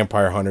Lincoln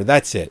Vampire Hunter.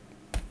 That's it.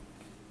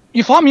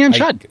 You fought me on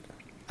Chud.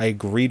 I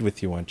agreed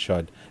with you on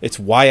Chud. It's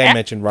why I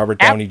mentioned Robert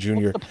Downey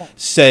Jr.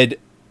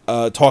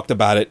 talked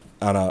about it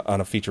on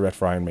a featurette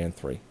for Iron Man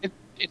 3.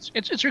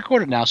 It's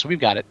recorded now, so we've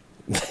got it.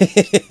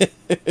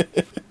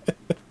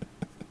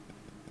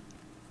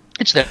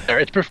 It's there.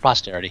 It's for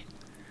posterity.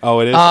 Oh,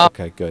 it is?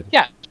 Okay, good.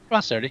 Yeah, it's for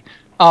posterity.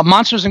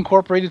 Monsters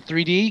Incorporated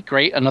 3D,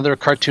 great. Another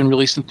cartoon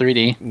released in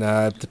 3D.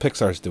 Nah, the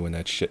Pixar's doing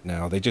that shit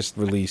now. They just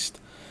released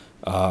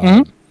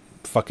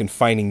fucking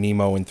Finding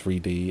Nemo in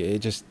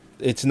 3D.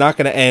 It's not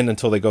going to end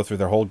until they go through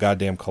their whole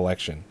goddamn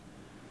collection.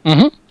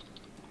 I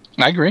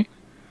agree.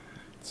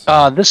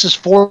 This is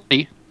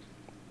 40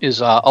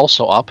 is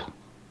also up.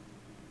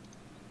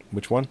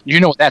 Which one? You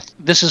know that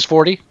This is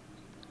 40?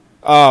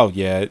 Oh,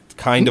 yeah.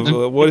 Kind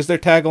of. What is their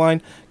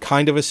tagline?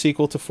 Kind of a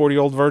sequel to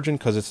 40-Year-Old Virgin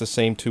because it's the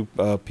same two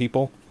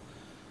people.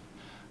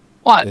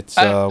 What? It's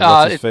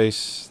what's his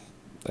face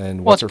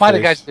and what's her face? Well, it's by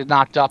the guys that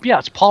Knocked Up. Yeah,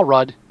 it's Paul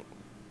Rudd.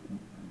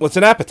 Well, it's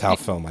an Apatow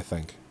film, I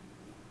think.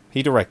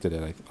 He directed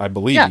it. I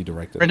believe he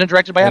directed it. And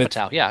directed by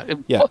Apatow, yeah.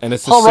 Yeah, and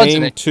it's the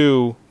same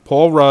two,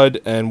 Paul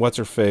Rudd and what's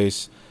her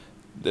face.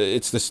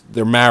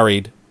 They're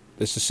married.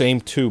 It's the same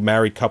two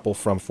married couple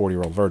from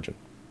 40-Year-Old Virgin.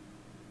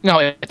 No,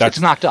 it's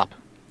Knocked Up.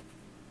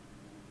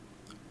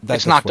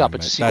 It's Knocked Up.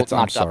 It's a sequel to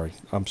Knocked Up.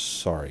 I'm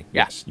sorry.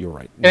 Yeah. Yes, you're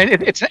right.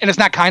 And it's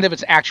not kind of.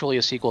 It's actually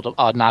a sequel to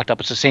Knocked Up.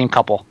 It's the same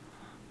couple.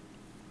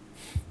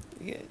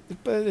 Yeah,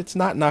 but it's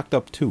not Knocked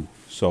Up 2,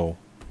 so.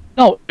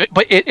 No,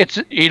 but it's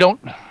you don't.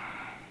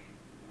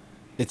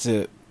 It's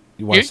a.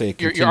 You want to say a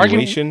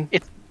continuation?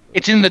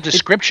 It's in the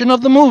description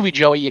of the movie,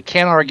 Joey. You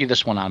can't argue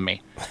this one on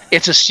me.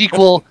 It's a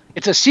sequel.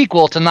 It's a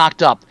sequel to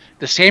Knocked Up.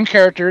 The same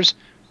characters.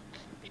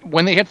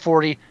 When they hit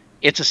 40,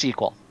 it's a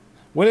sequel.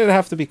 Wouldn't it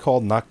have to be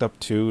called Knocked Up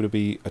 2 to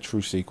be a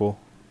true sequel?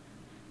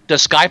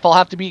 Does Skyfall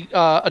have to be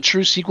a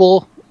true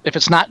sequel if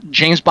it's not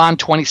James Bond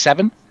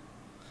 27?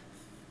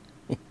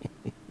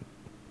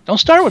 Don't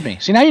start with me.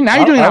 See, now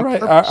you're doing it on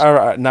purpose. All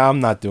right. Now I'm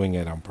not doing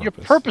it on purpose. You're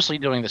purposely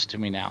doing this to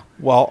me now.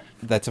 Well,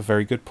 that's a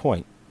very good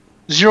point.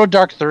 Zero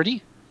Dark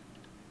 30?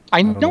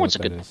 I know it's a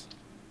good one.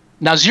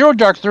 Now, Zero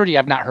Dark 30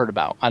 I've not heard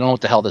about. I don't know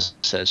what the hell this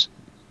is.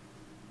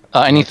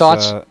 Any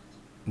thoughts?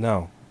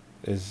 No.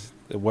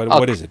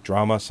 What is it?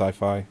 Drama?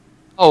 Sci-fi?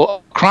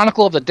 Oh,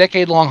 Chronicle of the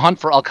Decade-Long Hunt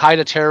for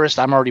Al-Qaeda Terrorists.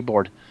 I'm already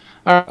bored.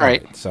 All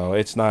right. So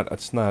it's not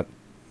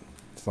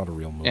It's not a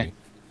real movie. Yeah.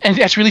 And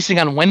that's releasing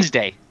on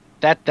Wednesday.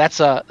 That's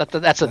a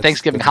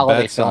Thanksgiving that's holiday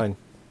a bad film. sign.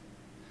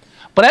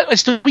 But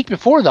it's the week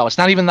before, though. It's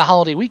not even the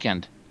holiday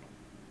weekend.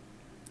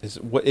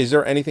 Is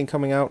there anything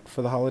coming out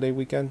for the holiday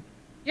weekend?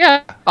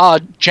 Yeah,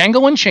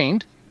 Django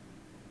Unchained.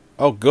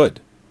 Oh,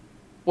 good.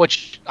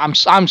 Which I'm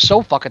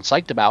so fucking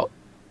psyched about.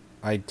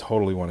 I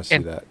totally want to see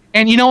that.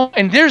 And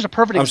and there's a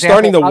perfect I'm example.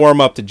 starting to warm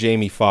up to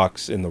Jamie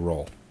Foxx in the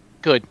role.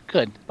 Good.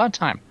 About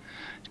time.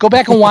 Go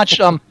back and watch.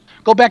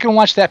 Go back and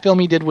watch that film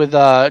he did with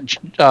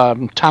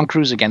Tom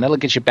Cruise again. That'll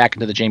get you back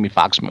into the Jamie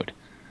Foxx mood.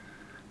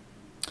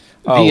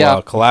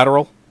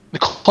 Collateral. The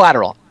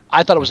Collateral.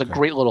 I thought it was a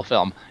great little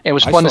film. It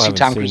was fun to see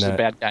Tom Cruise as a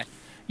bad guy.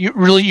 You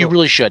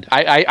really should.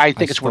 I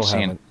think it's worth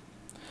seeing.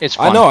 It's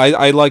fun. I know.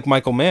 I like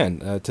Michael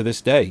Mann to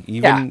this day.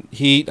 Even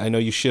Heat. I know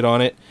you shit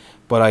on it,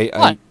 but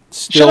I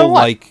still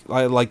like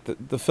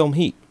the film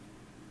Heat.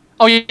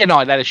 Oh yeah,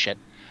 no, that is shit.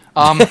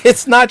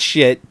 It's not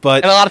shit,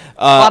 but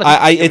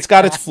it's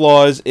got its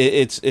flaws.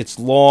 It's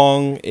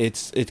long.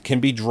 It can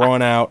be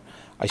drawn out.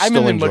 I'm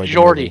in the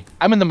majority.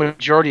 I'm in the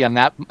majority on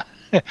that.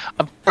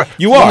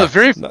 You are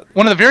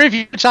one of the very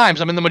few times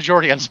I'm in the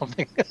majority on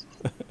something.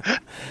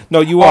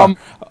 No, you are.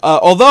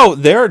 Although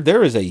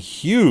there is a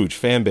huge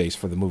fan base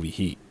for the movie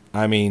Heat.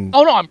 I mean,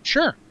 oh no, I'm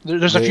sure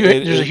there's a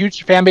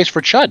huge fan base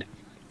for Chud.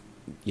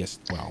 Yes,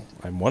 well,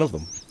 I'm one of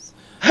them.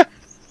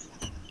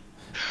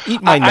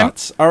 Eat my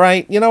nuts, all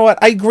right? You know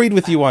what? I agreed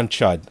with you on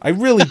Chud. I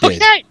really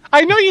did. Okay,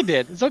 I know you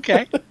did. It's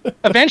okay.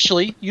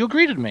 Eventually, you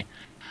agreed with me.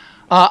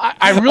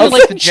 I really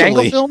like the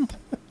Django film.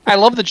 I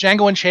love the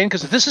Django Unchained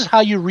because this is how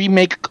you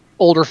remake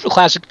older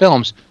classic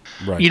films.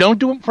 Right. You don't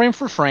do it frame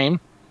for frame.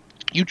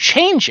 You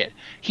change it.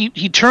 He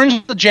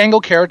turns the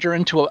Django character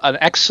into an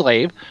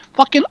ex-slave.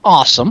 Fucking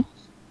awesome.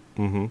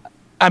 Mm-hmm.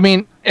 I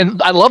mean,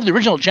 and I love the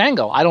original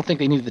Django. I don't think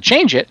they needed to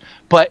change it,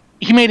 but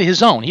he made it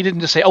his own. He didn't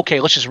just say, "Okay,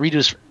 let's just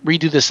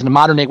redo this in a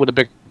modern day with a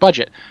big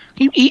budget."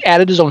 He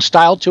added his own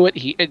style to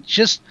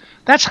it.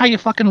 That's how you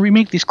fucking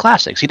remake these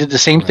classics. He did the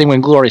same thing with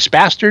Inglourious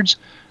Bastards.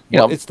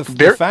 It's the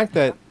fact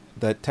that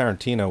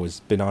Tarantino has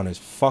been on his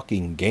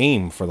fucking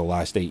game for the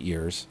last 8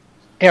 years.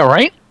 Yeah,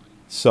 right.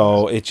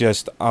 So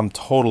I'm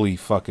totally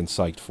fucking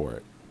psyched for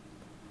it.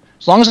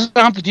 As long as I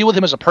don't have to deal with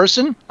him as a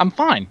person, I'm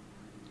fine.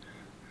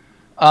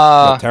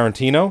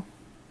 Tarantino?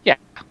 Yeah.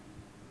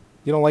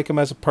 You don't like him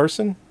as a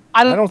person?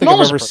 I don't think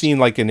I've ever seen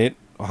like an it.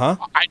 Huh?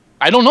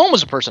 I don't know him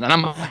as a person, and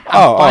I'm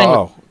fine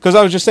with. Because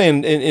I was just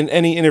saying, in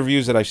any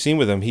interviews that I've seen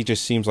with him, he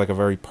just seems like a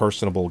very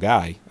personable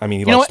guy. I mean,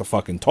 he likes to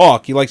fucking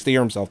talk. He likes to hear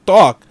himself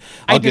talk.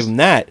 I'll give him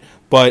that.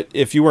 But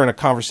if you were in a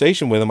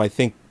conversation with him, I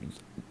think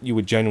you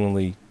would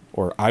genuinely,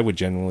 or I would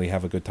genuinely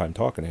have a good time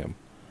talking to him.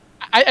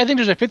 I think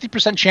there's a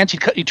 50% chance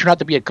he'd turn out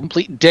to be a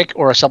complete dick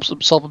or a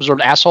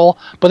self-absorbed asshole,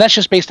 but that's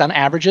just based on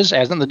averages. It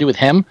has nothing to do with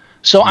him.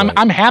 So right.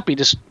 I'm happy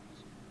just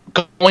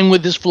going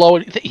with this flow.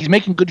 He's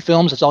making good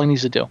films. That's all he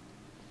needs to do.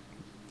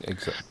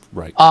 Exactly.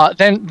 Right.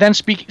 Then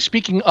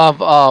speaking of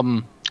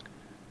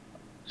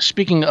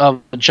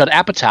Judd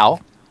Apatow,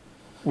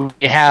 we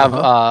have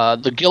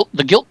the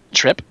Guilt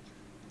Trip.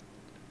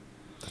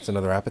 That's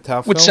another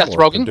Apatow film with Seth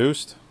Rogen.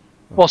 Produced?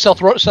 Well, Seth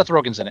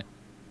Rogen's in it.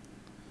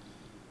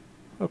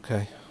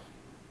 Okay.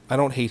 I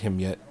don't hate him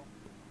yet.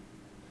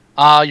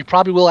 You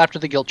probably will after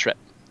the Guilt Trip.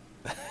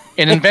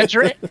 An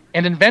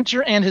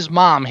inventor and his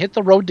mom hit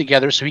the road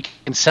together so he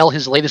can sell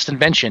his latest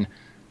invention.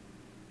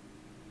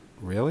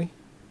 Really?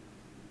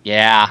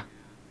 Yeah.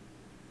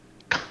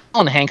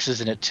 Colin Hanks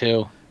is in it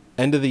too.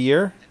 End of the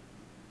year?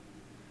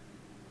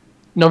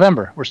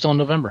 November. We're still in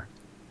November.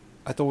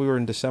 I thought we were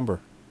in December.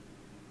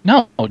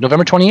 No,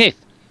 November 28th.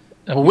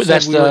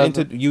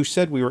 You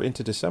said we were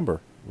into December.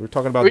 We were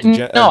talking about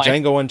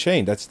Django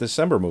Unchained. That's the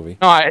December movie.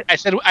 No,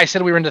 I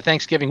said we were into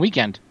Thanksgiving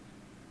weekend.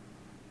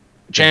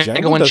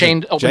 Django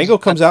Unchained. Django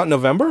comes out in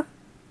November?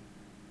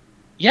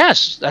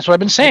 Yes, that's what I've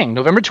been saying.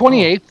 November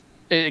 28th.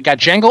 It got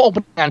Django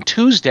opening on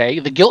Tuesday,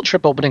 The Guilt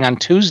Trip opening on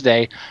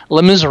Tuesday,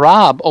 Les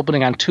Miserables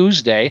opening on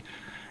Tuesday,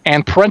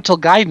 and Parental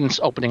Guidance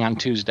opening on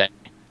Tuesday.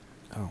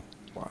 Oh,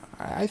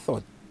 I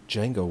thought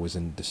Django was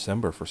in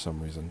December for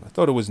some reason. I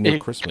thought it was near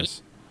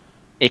Christmas.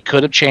 It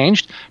could have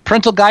changed.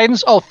 Parental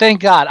Guidance? Oh, thank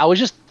God. I was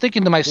just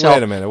thinking to myself.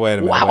 Wait a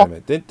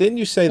minute. Didn't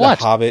you say what?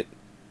 The Hobbit?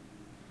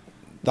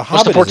 The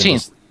Hobbit the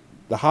 14th.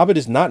 The Hobbit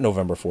is not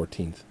November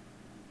 14th.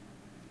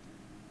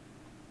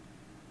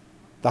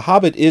 The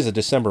Hobbit is a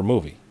December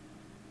movie.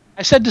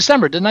 I said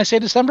December. Didn't I say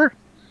December?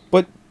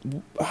 But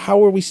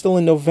how are we still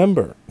in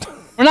November?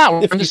 We're not.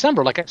 We're in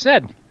December, like I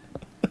said.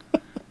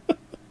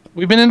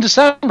 We've been in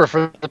December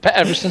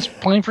ever since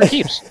Playing for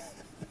Keeps.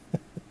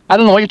 I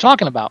don't know what you're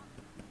talking about.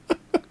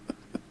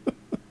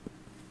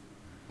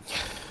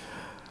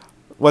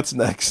 What's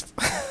next?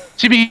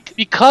 See,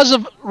 because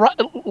of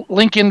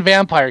Lincoln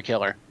Vampire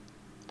Killer,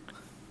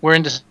 we're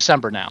in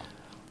December now.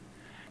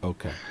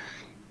 Okay.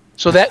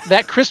 So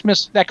that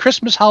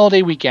Christmas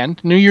holiday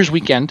weekend, New Year's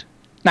weekend,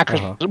 not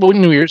Christmas, but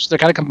New Year's, they're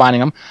kind of combining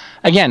them.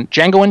 Again,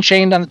 Django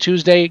Unchained on the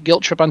Tuesday,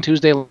 Guilt Trip on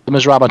Tuesday, Les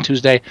Miserables on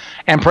Tuesday,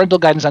 and Parental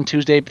Guidance on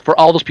Tuesday for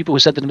all those people who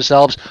said to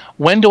themselves,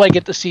 when do I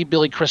get to see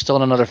Billy Crystal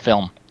in another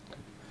film?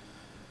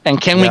 And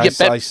can we get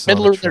I saw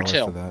the Midler there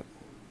trailer for too? that.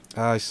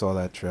 I saw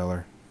that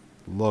trailer.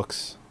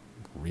 Looks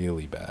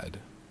really bad.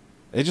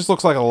 It just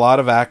looks like a lot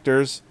of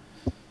actors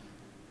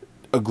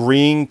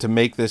agreeing to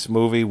make this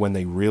movie when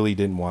they really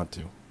didn't want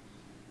to.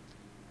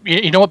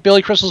 You know what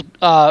Billy Crystal's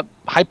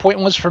high point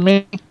was for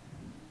me?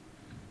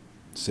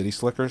 City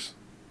Slickers?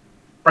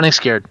 Running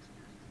Scared.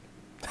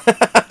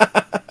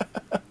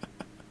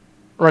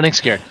 Running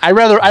Scared. I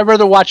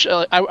rather watch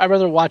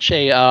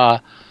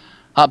a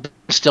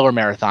Stiller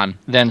marathon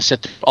than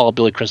sit through all of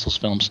Billy Crystal's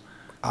films.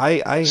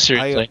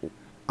 Seriously.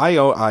 I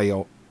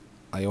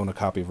own a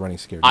copy of Running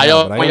Scared. I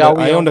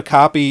owned a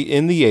copy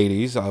in the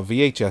 80s, a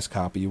VHS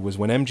copy. It was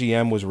when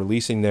MGM was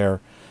releasing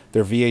their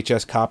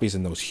VHS copies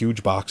in those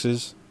huge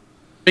boxes.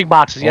 Big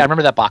boxes, yeah, I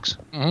remember that box.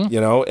 Mm-hmm. You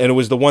know, and it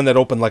was the one that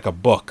opened like a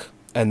book,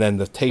 and then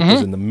the tape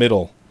was in the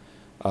middle.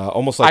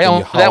 Almost like when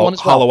you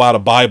hollow out a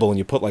Bible and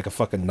you put like a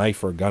fucking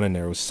knife or a gun in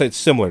there. It's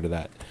similar to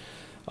that.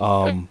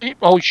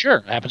 Oh, sure.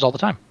 It happens all the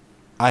time.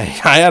 I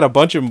had a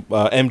bunch of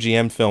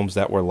MGM films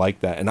that were like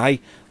that, and I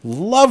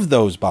love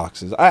those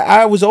boxes.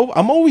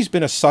 I'm always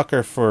been a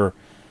sucker for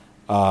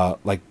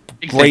like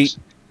Big great things.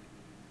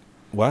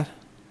 What?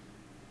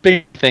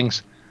 Big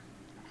things.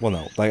 Well,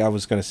 no, like I've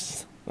always been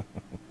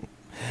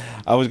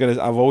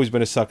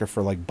a sucker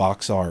for like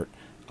box art,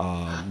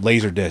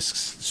 laser discs,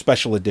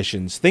 special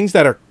editions, things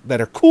that are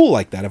cool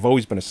like that. I've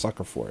always been a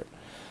sucker for it,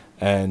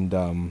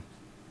 and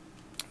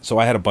so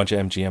I had a bunch of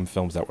MGM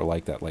films that were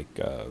like that, like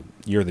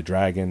Year of the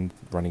Dragon,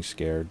 Running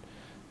Scared,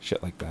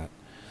 shit like that.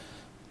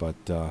 But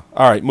all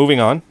right, moving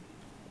on.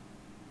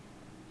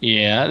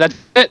 Yeah, that's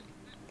it.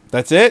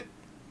 That's it.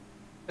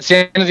 It's the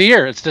end of the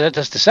year.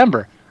 That's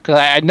December, because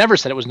I never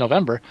said it was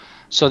November.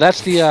 So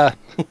that's the.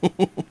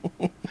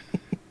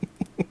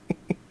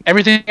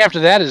 Everything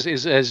after that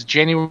is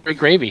January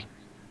gravy.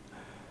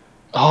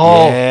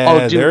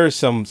 Dude. There are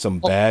some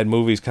bad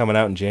movies coming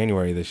out in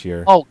January this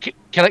year. Oh,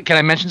 can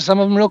I mention some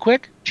of them real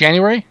quick?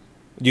 January.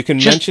 You can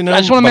mention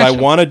them, but I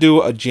want to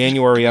do a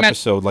January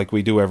episode like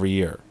we do every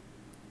year.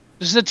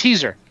 This is a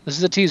teaser.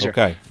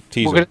 Okay,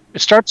 teaser.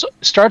 It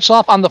starts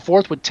off on the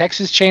 4th with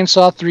Texas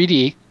Chainsaw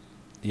 3D.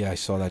 Yeah, I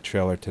saw that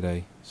trailer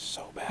today.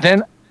 So bad.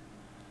 Then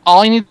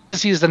all you need to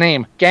see is the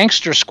name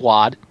Gangster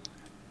Squad.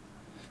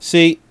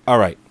 See, all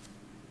right.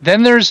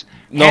 Then there's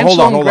hold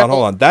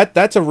on.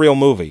 That's a real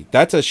movie.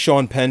 That's a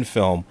Sean Penn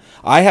film.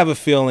 I have a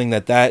feeling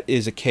that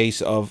is a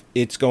case of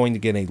it's going to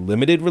get a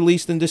limited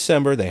release in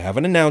December. They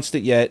haven't announced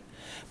it yet,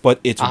 but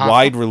its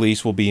wide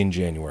release will be in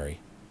January.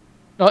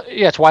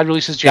 Yeah, its wide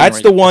release is January.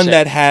 That's the one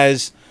that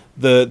has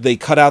they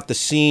cut out the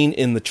scene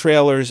in the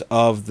trailers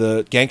of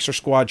the Gangster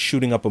Squad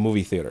shooting up a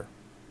movie theater.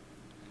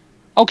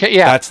 Okay,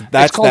 yeah.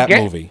 That's that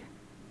movie.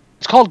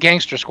 It's called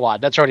Gangster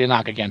Squad. That's already a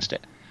knock against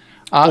it.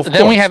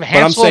 Then we have Hansel,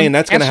 but I'm saying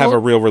that's going to have a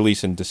real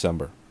release in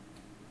December.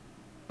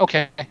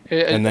 Okay.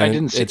 And then I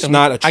didn't see it's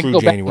not a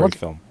true January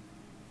film.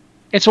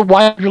 It's a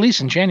wide release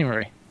in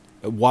January.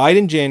 Wide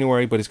in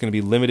January, but it's going to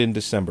be limited in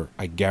December.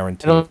 I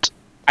guarantee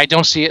I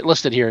don't see it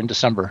listed here in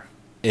December.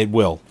 It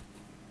will.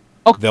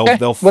 Okay.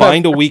 They'll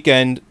find a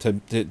weekend to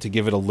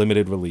give it a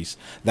limited release.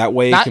 That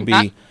way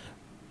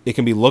it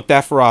can be looked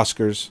at for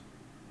Oscars,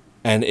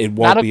 and it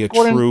won't be a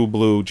true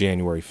blue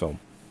January film.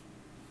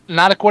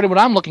 Not according to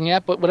what I'm looking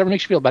at, but whatever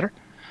makes you feel better.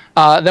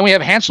 Then we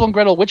have Hansel and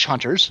Gretel Witch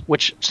Hunters,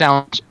 which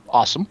sounds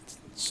awesome.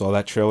 Saw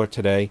that trailer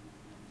today.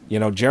 You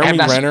know, Jeremy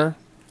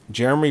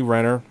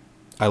Renner,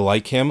 I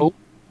like him.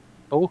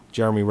 Oh.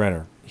 Jeremy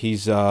Renner. He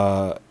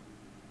was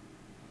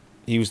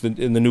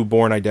in the new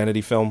Bourne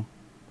Identity film.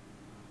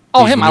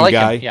 Oh, him. I like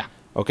him. Yeah.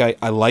 Okay,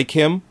 I like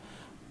him,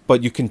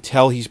 but you can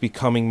tell he's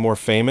becoming more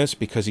famous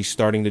because he's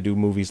starting to do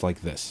movies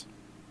like this.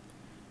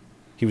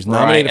 He was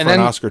nominated for an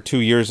Oscar 2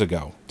 years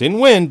ago. Didn't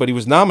win, but he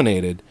was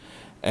nominated.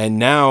 And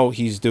now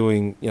he's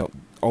doing,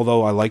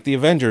 although I like the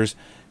Avengers,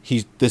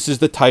 this is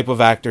the type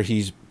of actor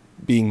he's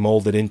being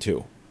molded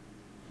into.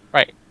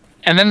 Right.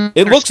 And then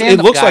it looks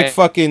like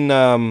fucking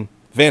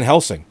Van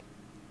Helsing,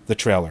 the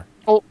trailer.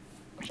 Oh,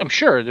 I'm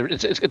sure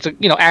it's a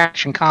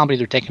action comedy.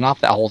 They're taking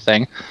off that whole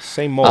thing.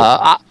 Same mold.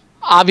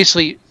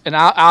 Obviously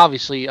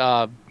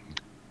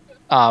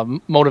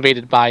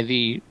motivated by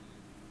the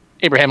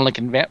Abraham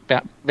Lincoln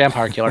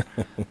Vampire Killer.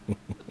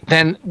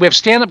 Then we have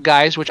Stand Up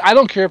Guys, which I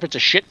don't care if it's a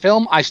shit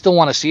film. I still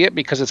want to see it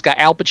because it's got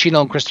Al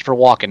Pacino and Christopher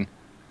Walken.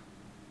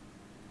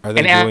 Are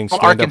they doing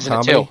stand-up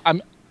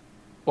comedy?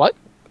 What?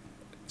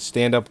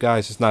 Stand Up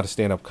Guys. It's not a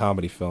stand-up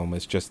comedy film.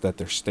 It's just that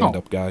they're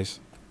stand-up guys.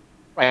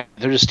 Right,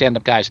 they're just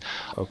stand-up guys.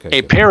 Okay.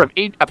 A pair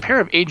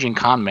of aging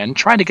con men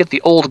trying to get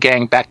the old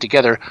gang back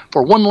together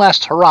for one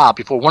last hurrah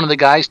before one of the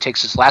guys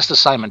takes his last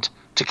assignment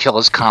to kill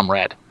his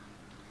comrade.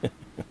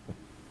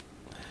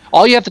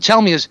 All you have to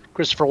tell me is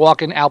Christopher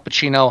Walken, Al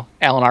Pacino,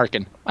 Alan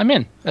Arkin. I'm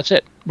in. That's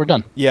it. We're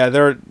done. Yeah,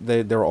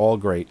 they're all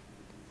great.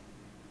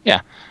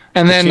 Yeah,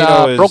 and then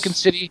Broken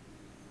City.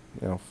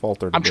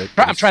 Faltered a bit.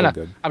 I'm trying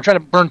to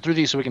burn through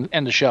these so we can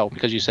end the show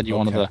because you said you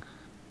wanted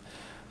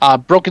to.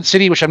 Broken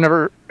City, which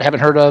haven't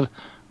heard of.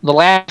 The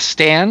Last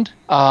Stand.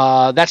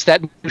 That's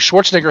that new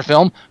Schwarzenegger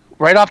film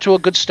right off to a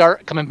good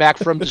start, coming back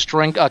from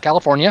destroying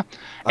California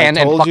and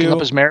fucking up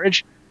his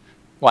marriage.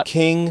 What?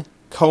 King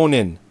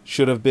Conan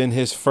should have been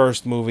his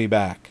first movie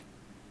back.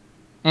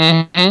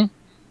 Mm-hmm.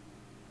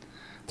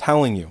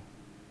 Telling you.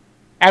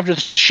 After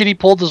the shit he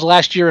pulled his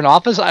last year in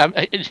office,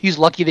 he's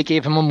lucky they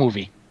gave him a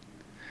movie.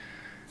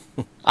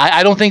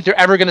 I don't think they're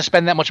ever going to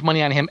spend that much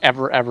money on him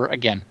ever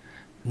again.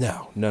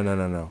 No.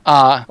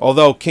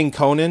 Although King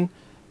Conan,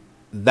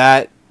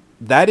 that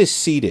is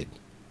seeded.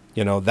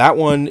 You know, that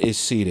one is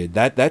seeded.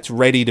 That's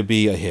ready to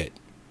be a hit.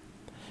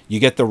 You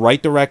get the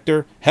right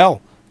director.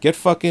 Hell, get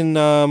fucking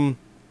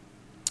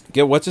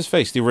get what's his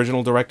face, the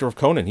original director of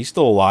Conan. He's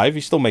still alive.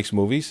 He still makes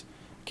movies.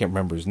 Can't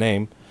remember his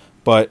name,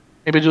 but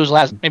maybe he'll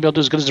do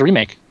as good as the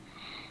remake.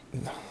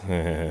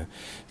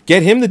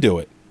 Get him to do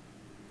it,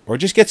 or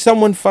just get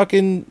someone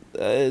fucking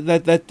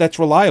that's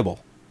reliable.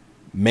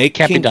 Make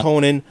King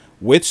Conan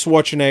with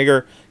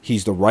Schwarzenegger.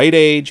 He's the right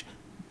age.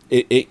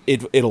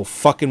 It'll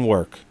fucking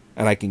work,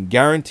 and I can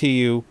guarantee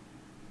you,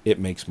 it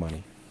makes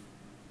money.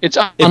 If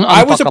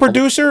I was a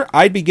producer,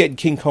 I'd be getting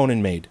King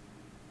Conan made.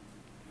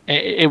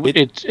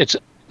 It's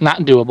not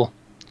doable.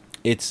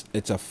 It's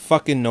a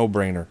fucking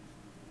no-brainer.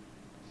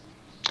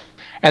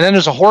 And then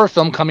there's a horror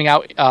film coming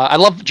out. I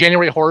love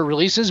January horror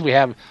releases.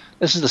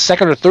 This is the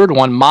second or third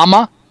one,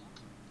 Mama.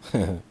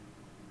 I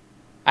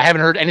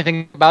haven't heard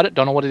anything about it.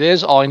 Don't know what it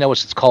is. All I know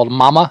is it's called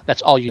Mama.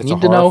 That's all you need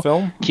to know.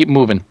 Film? Keep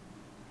moving.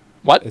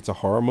 What? It's a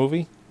horror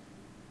movie?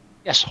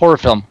 Yes, horror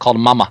film called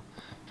Mama.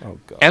 Oh,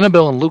 God.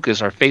 Annabelle and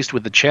Lucas are faced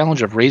with the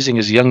challenge of raising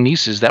his young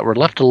nieces that were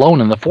left alone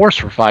in the forest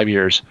for 5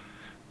 years.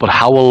 But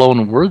how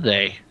alone were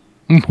they?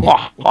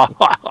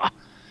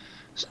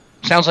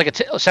 Sounds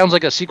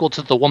like a sequel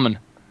to The Woman.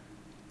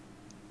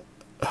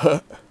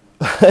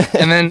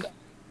 and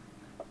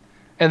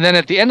then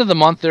at the end of the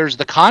month, there's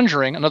The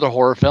Conjuring, another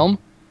horror film,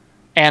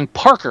 and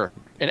Parker,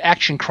 an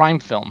action crime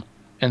film.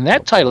 And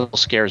that title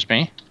scares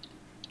me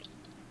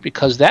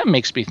because that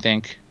makes me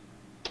think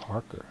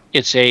Parker.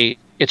 It's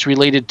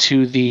related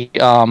to the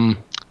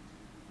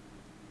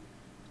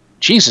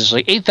Jesus,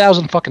 like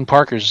 8,000 fucking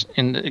Parkers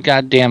in the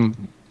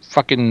goddamn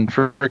fucking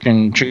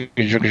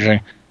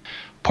freaking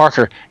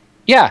Parker.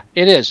 Yeah,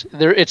 it is.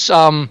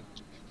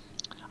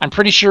 I'm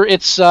pretty sure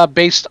it's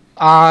based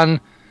on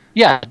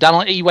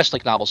Donald E.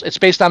 Westlake novels. It's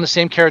based on the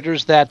same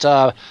characters that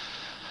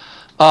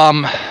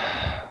come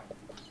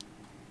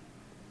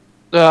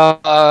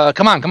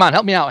on,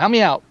 help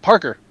me out.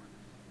 Parker.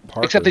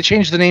 Except they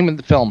changed the name in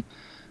the film.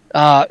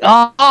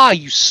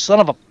 You son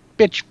of a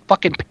bitch,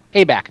 fucking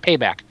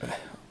Payback.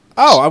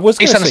 Oh, I was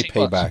going to say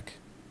Payback.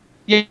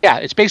 Yeah,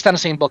 it's based on the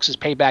same books as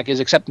Payback is,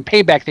 except in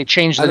Payback they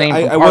changed the name.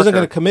 I wasn't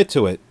going to commit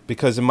to it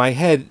because in my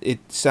head it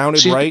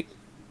sounded right,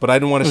 but I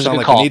didn't want to sound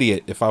like an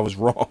idiot if I was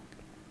wrong.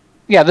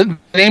 Yeah, the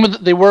name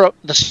of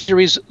the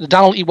series, the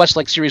Donald E.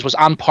 Westlake series, was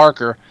on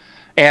Parker,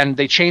 and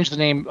they changed the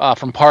name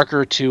from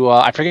Parker to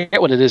I forget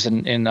what it is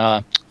in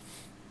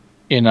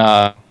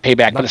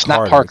Payback, but it's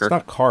not Parker. It's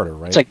not Carter,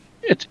 right?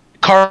 It's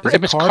Carter.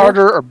 If it's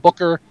Carter or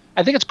Booker,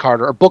 I think it's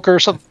Carter or Booker or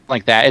something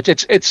like that.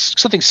 It's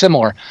something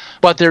similar,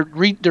 but they're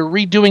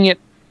redoing it.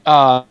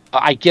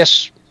 I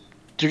guess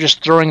they're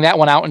just throwing that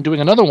one out and doing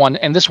another one,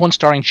 and this one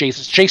starring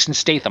Jason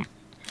Statham,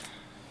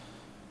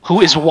 who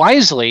is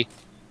wisely.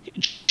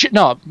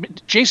 No,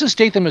 Jason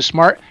Statham is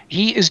smart.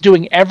 He is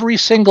doing every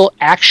single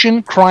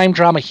action crime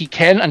drama he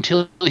can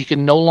until he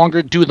can no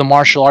longer do the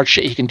martial arts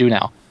shit he can do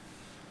now.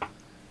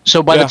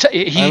 So by what's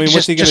he going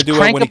to do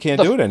when he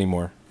can't do it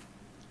anymore?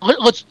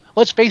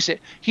 Let's face it.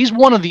 He's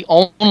one of the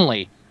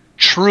only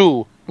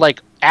true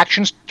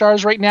action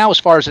stars right now, as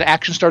far as an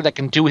action star that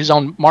can do his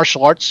own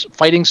martial arts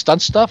fighting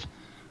stunt stuff.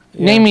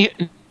 Yeah. Name me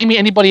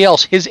anybody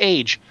else his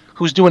age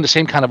who's doing the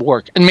same kind of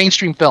work in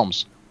mainstream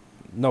films.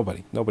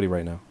 Nobody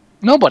right now.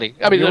 Nobody.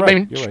 I mean,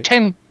 right.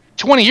 10,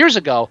 20 years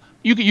ago,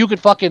 you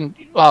could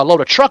fucking load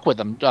a truck with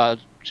them.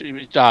 Dolph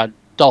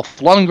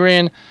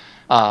Lundgren,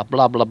 blah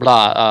blah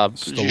blah.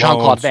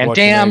 Jean-Claude Van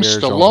Damme,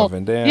 Stallone.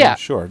 Van Damme, yeah,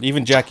 sure.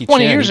 Even Jackie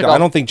 20 Chan. Years ago, I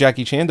don't think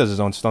Jackie Chan does his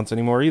own stunts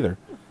anymore either.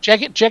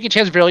 Jackie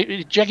Chan's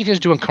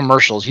doing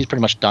commercials. He's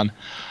pretty much done.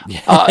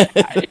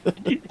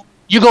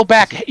 You go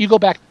back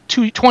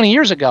 20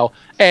 years ago,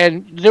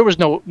 and there was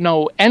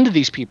no end to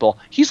these people.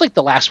 He's like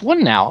the last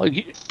one now.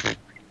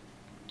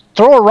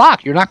 Throw a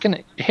rock, you're not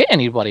going to hit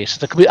anybody. It's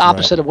the complete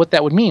opposite of what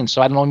that would mean.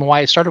 So I don't know why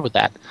I started with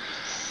that.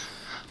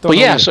 So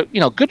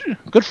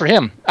good for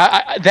him.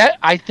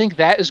 I think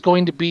that is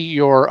going to be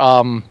your.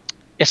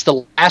 It's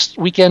the last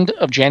weekend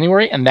of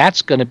January, and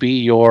that's going to be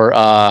your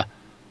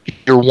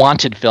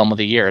wanted film of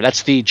the year.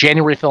 That's the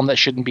January film that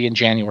shouldn't be in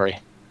January.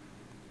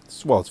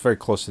 Well, it's very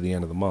close to the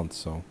end of the month,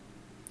 so.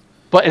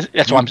 But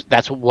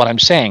that's what I'm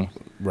saying.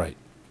 Right.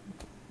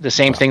 The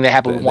same thing that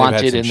happened with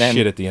Wanted, and then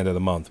shit at the end of the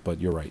month. But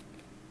you're right.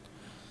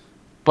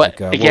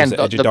 But again,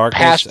 Edge of Darkness,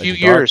 past few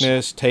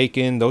years,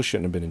 Taken, those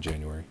shouldn't have been in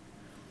January.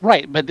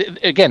 Right, but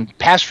again,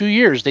 past few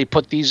years, they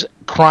put these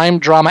crime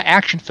drama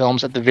action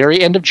films at the very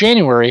end of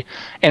January,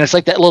 and it's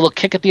like that little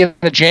kick at the end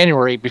of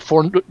January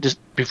before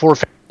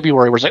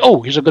February, where it's like,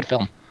 oh, here's a good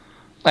film.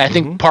 And I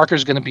think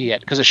Parker's going to be it,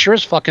 because it sure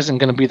as fuck isn't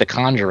going to be The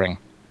Conjuring.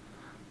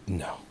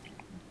 No.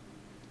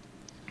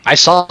 I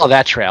saw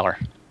that trailer.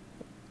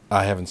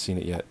 I haven't seen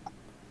it yet.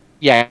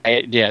 Yeah,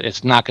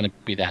 it's not going to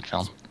be that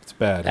film. It's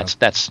bad.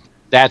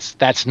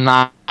 That's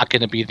not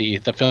going to be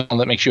the film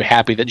that makes you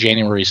happy that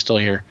January is still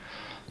here.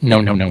 No.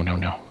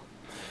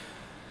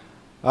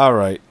 All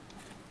right.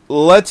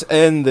 Let's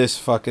end this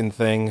fucking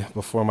thing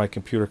before my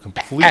computer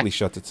completely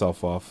shuts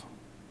itself off.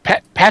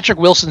 Patrick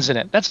Wilson's in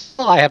it. That's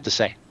all I have to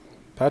say.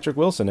 Patrick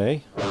Wilson, eh?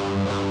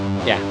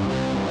 Yeah.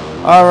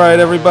 All right,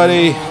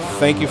 everybody.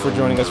 Thank you for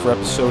joining us for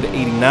episode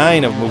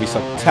 89 of Movie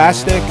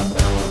Sucktastic.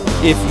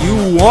 If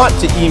you want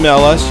to email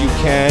us, you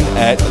can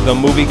at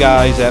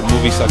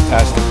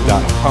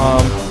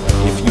themovieguys@moviesucktastic.com.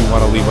 If you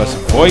want to leave us a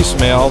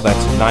voicemail,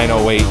 that's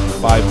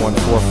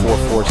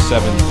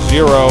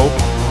 908-514-4470.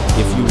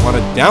 If you want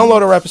to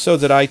download our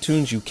episodes at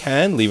iTunes, you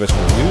can. Leave us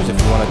reviews. If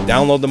you want to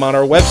download them on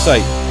our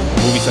website,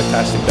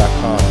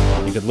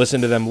 moviesucktastic.com. You could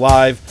listen to them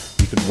live.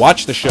 You could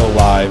watch the show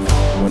live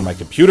when my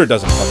computer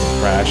doesn't fucking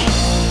crash.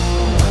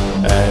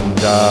 And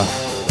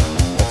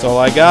that's all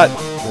I got.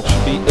 That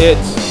should be it.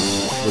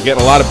 We're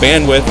getting a lot of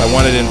bandwidth. I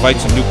wanted to invite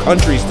some new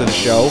countries to the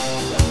show,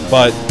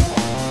 but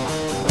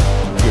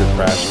computer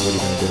crashed. What are you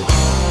going to do?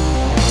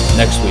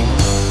 Next week.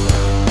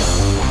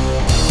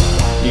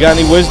 You got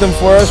any wisdom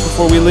for us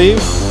before we leave?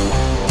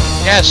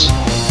 Yes.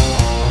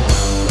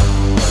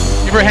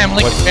 Abraham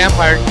Lincoln's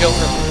vampire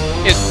killer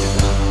is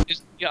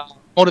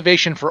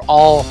motivation for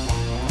all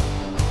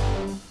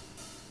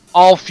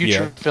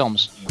future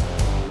films.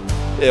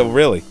 Yeah,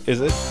 really? Is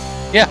it?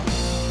 Yeah.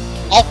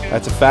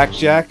 That's a fact,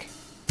 Jack?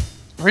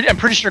 I'm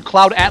pretty sure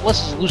Cloud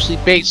Atlas is loosely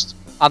based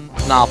on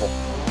the novel.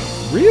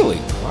 Really?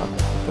 Wow.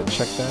 Let's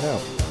check that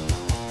out.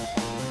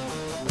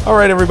 All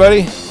right,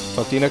 everybody.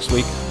 Talk to you next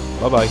week.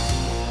 Bye-bye.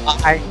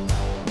 Bye.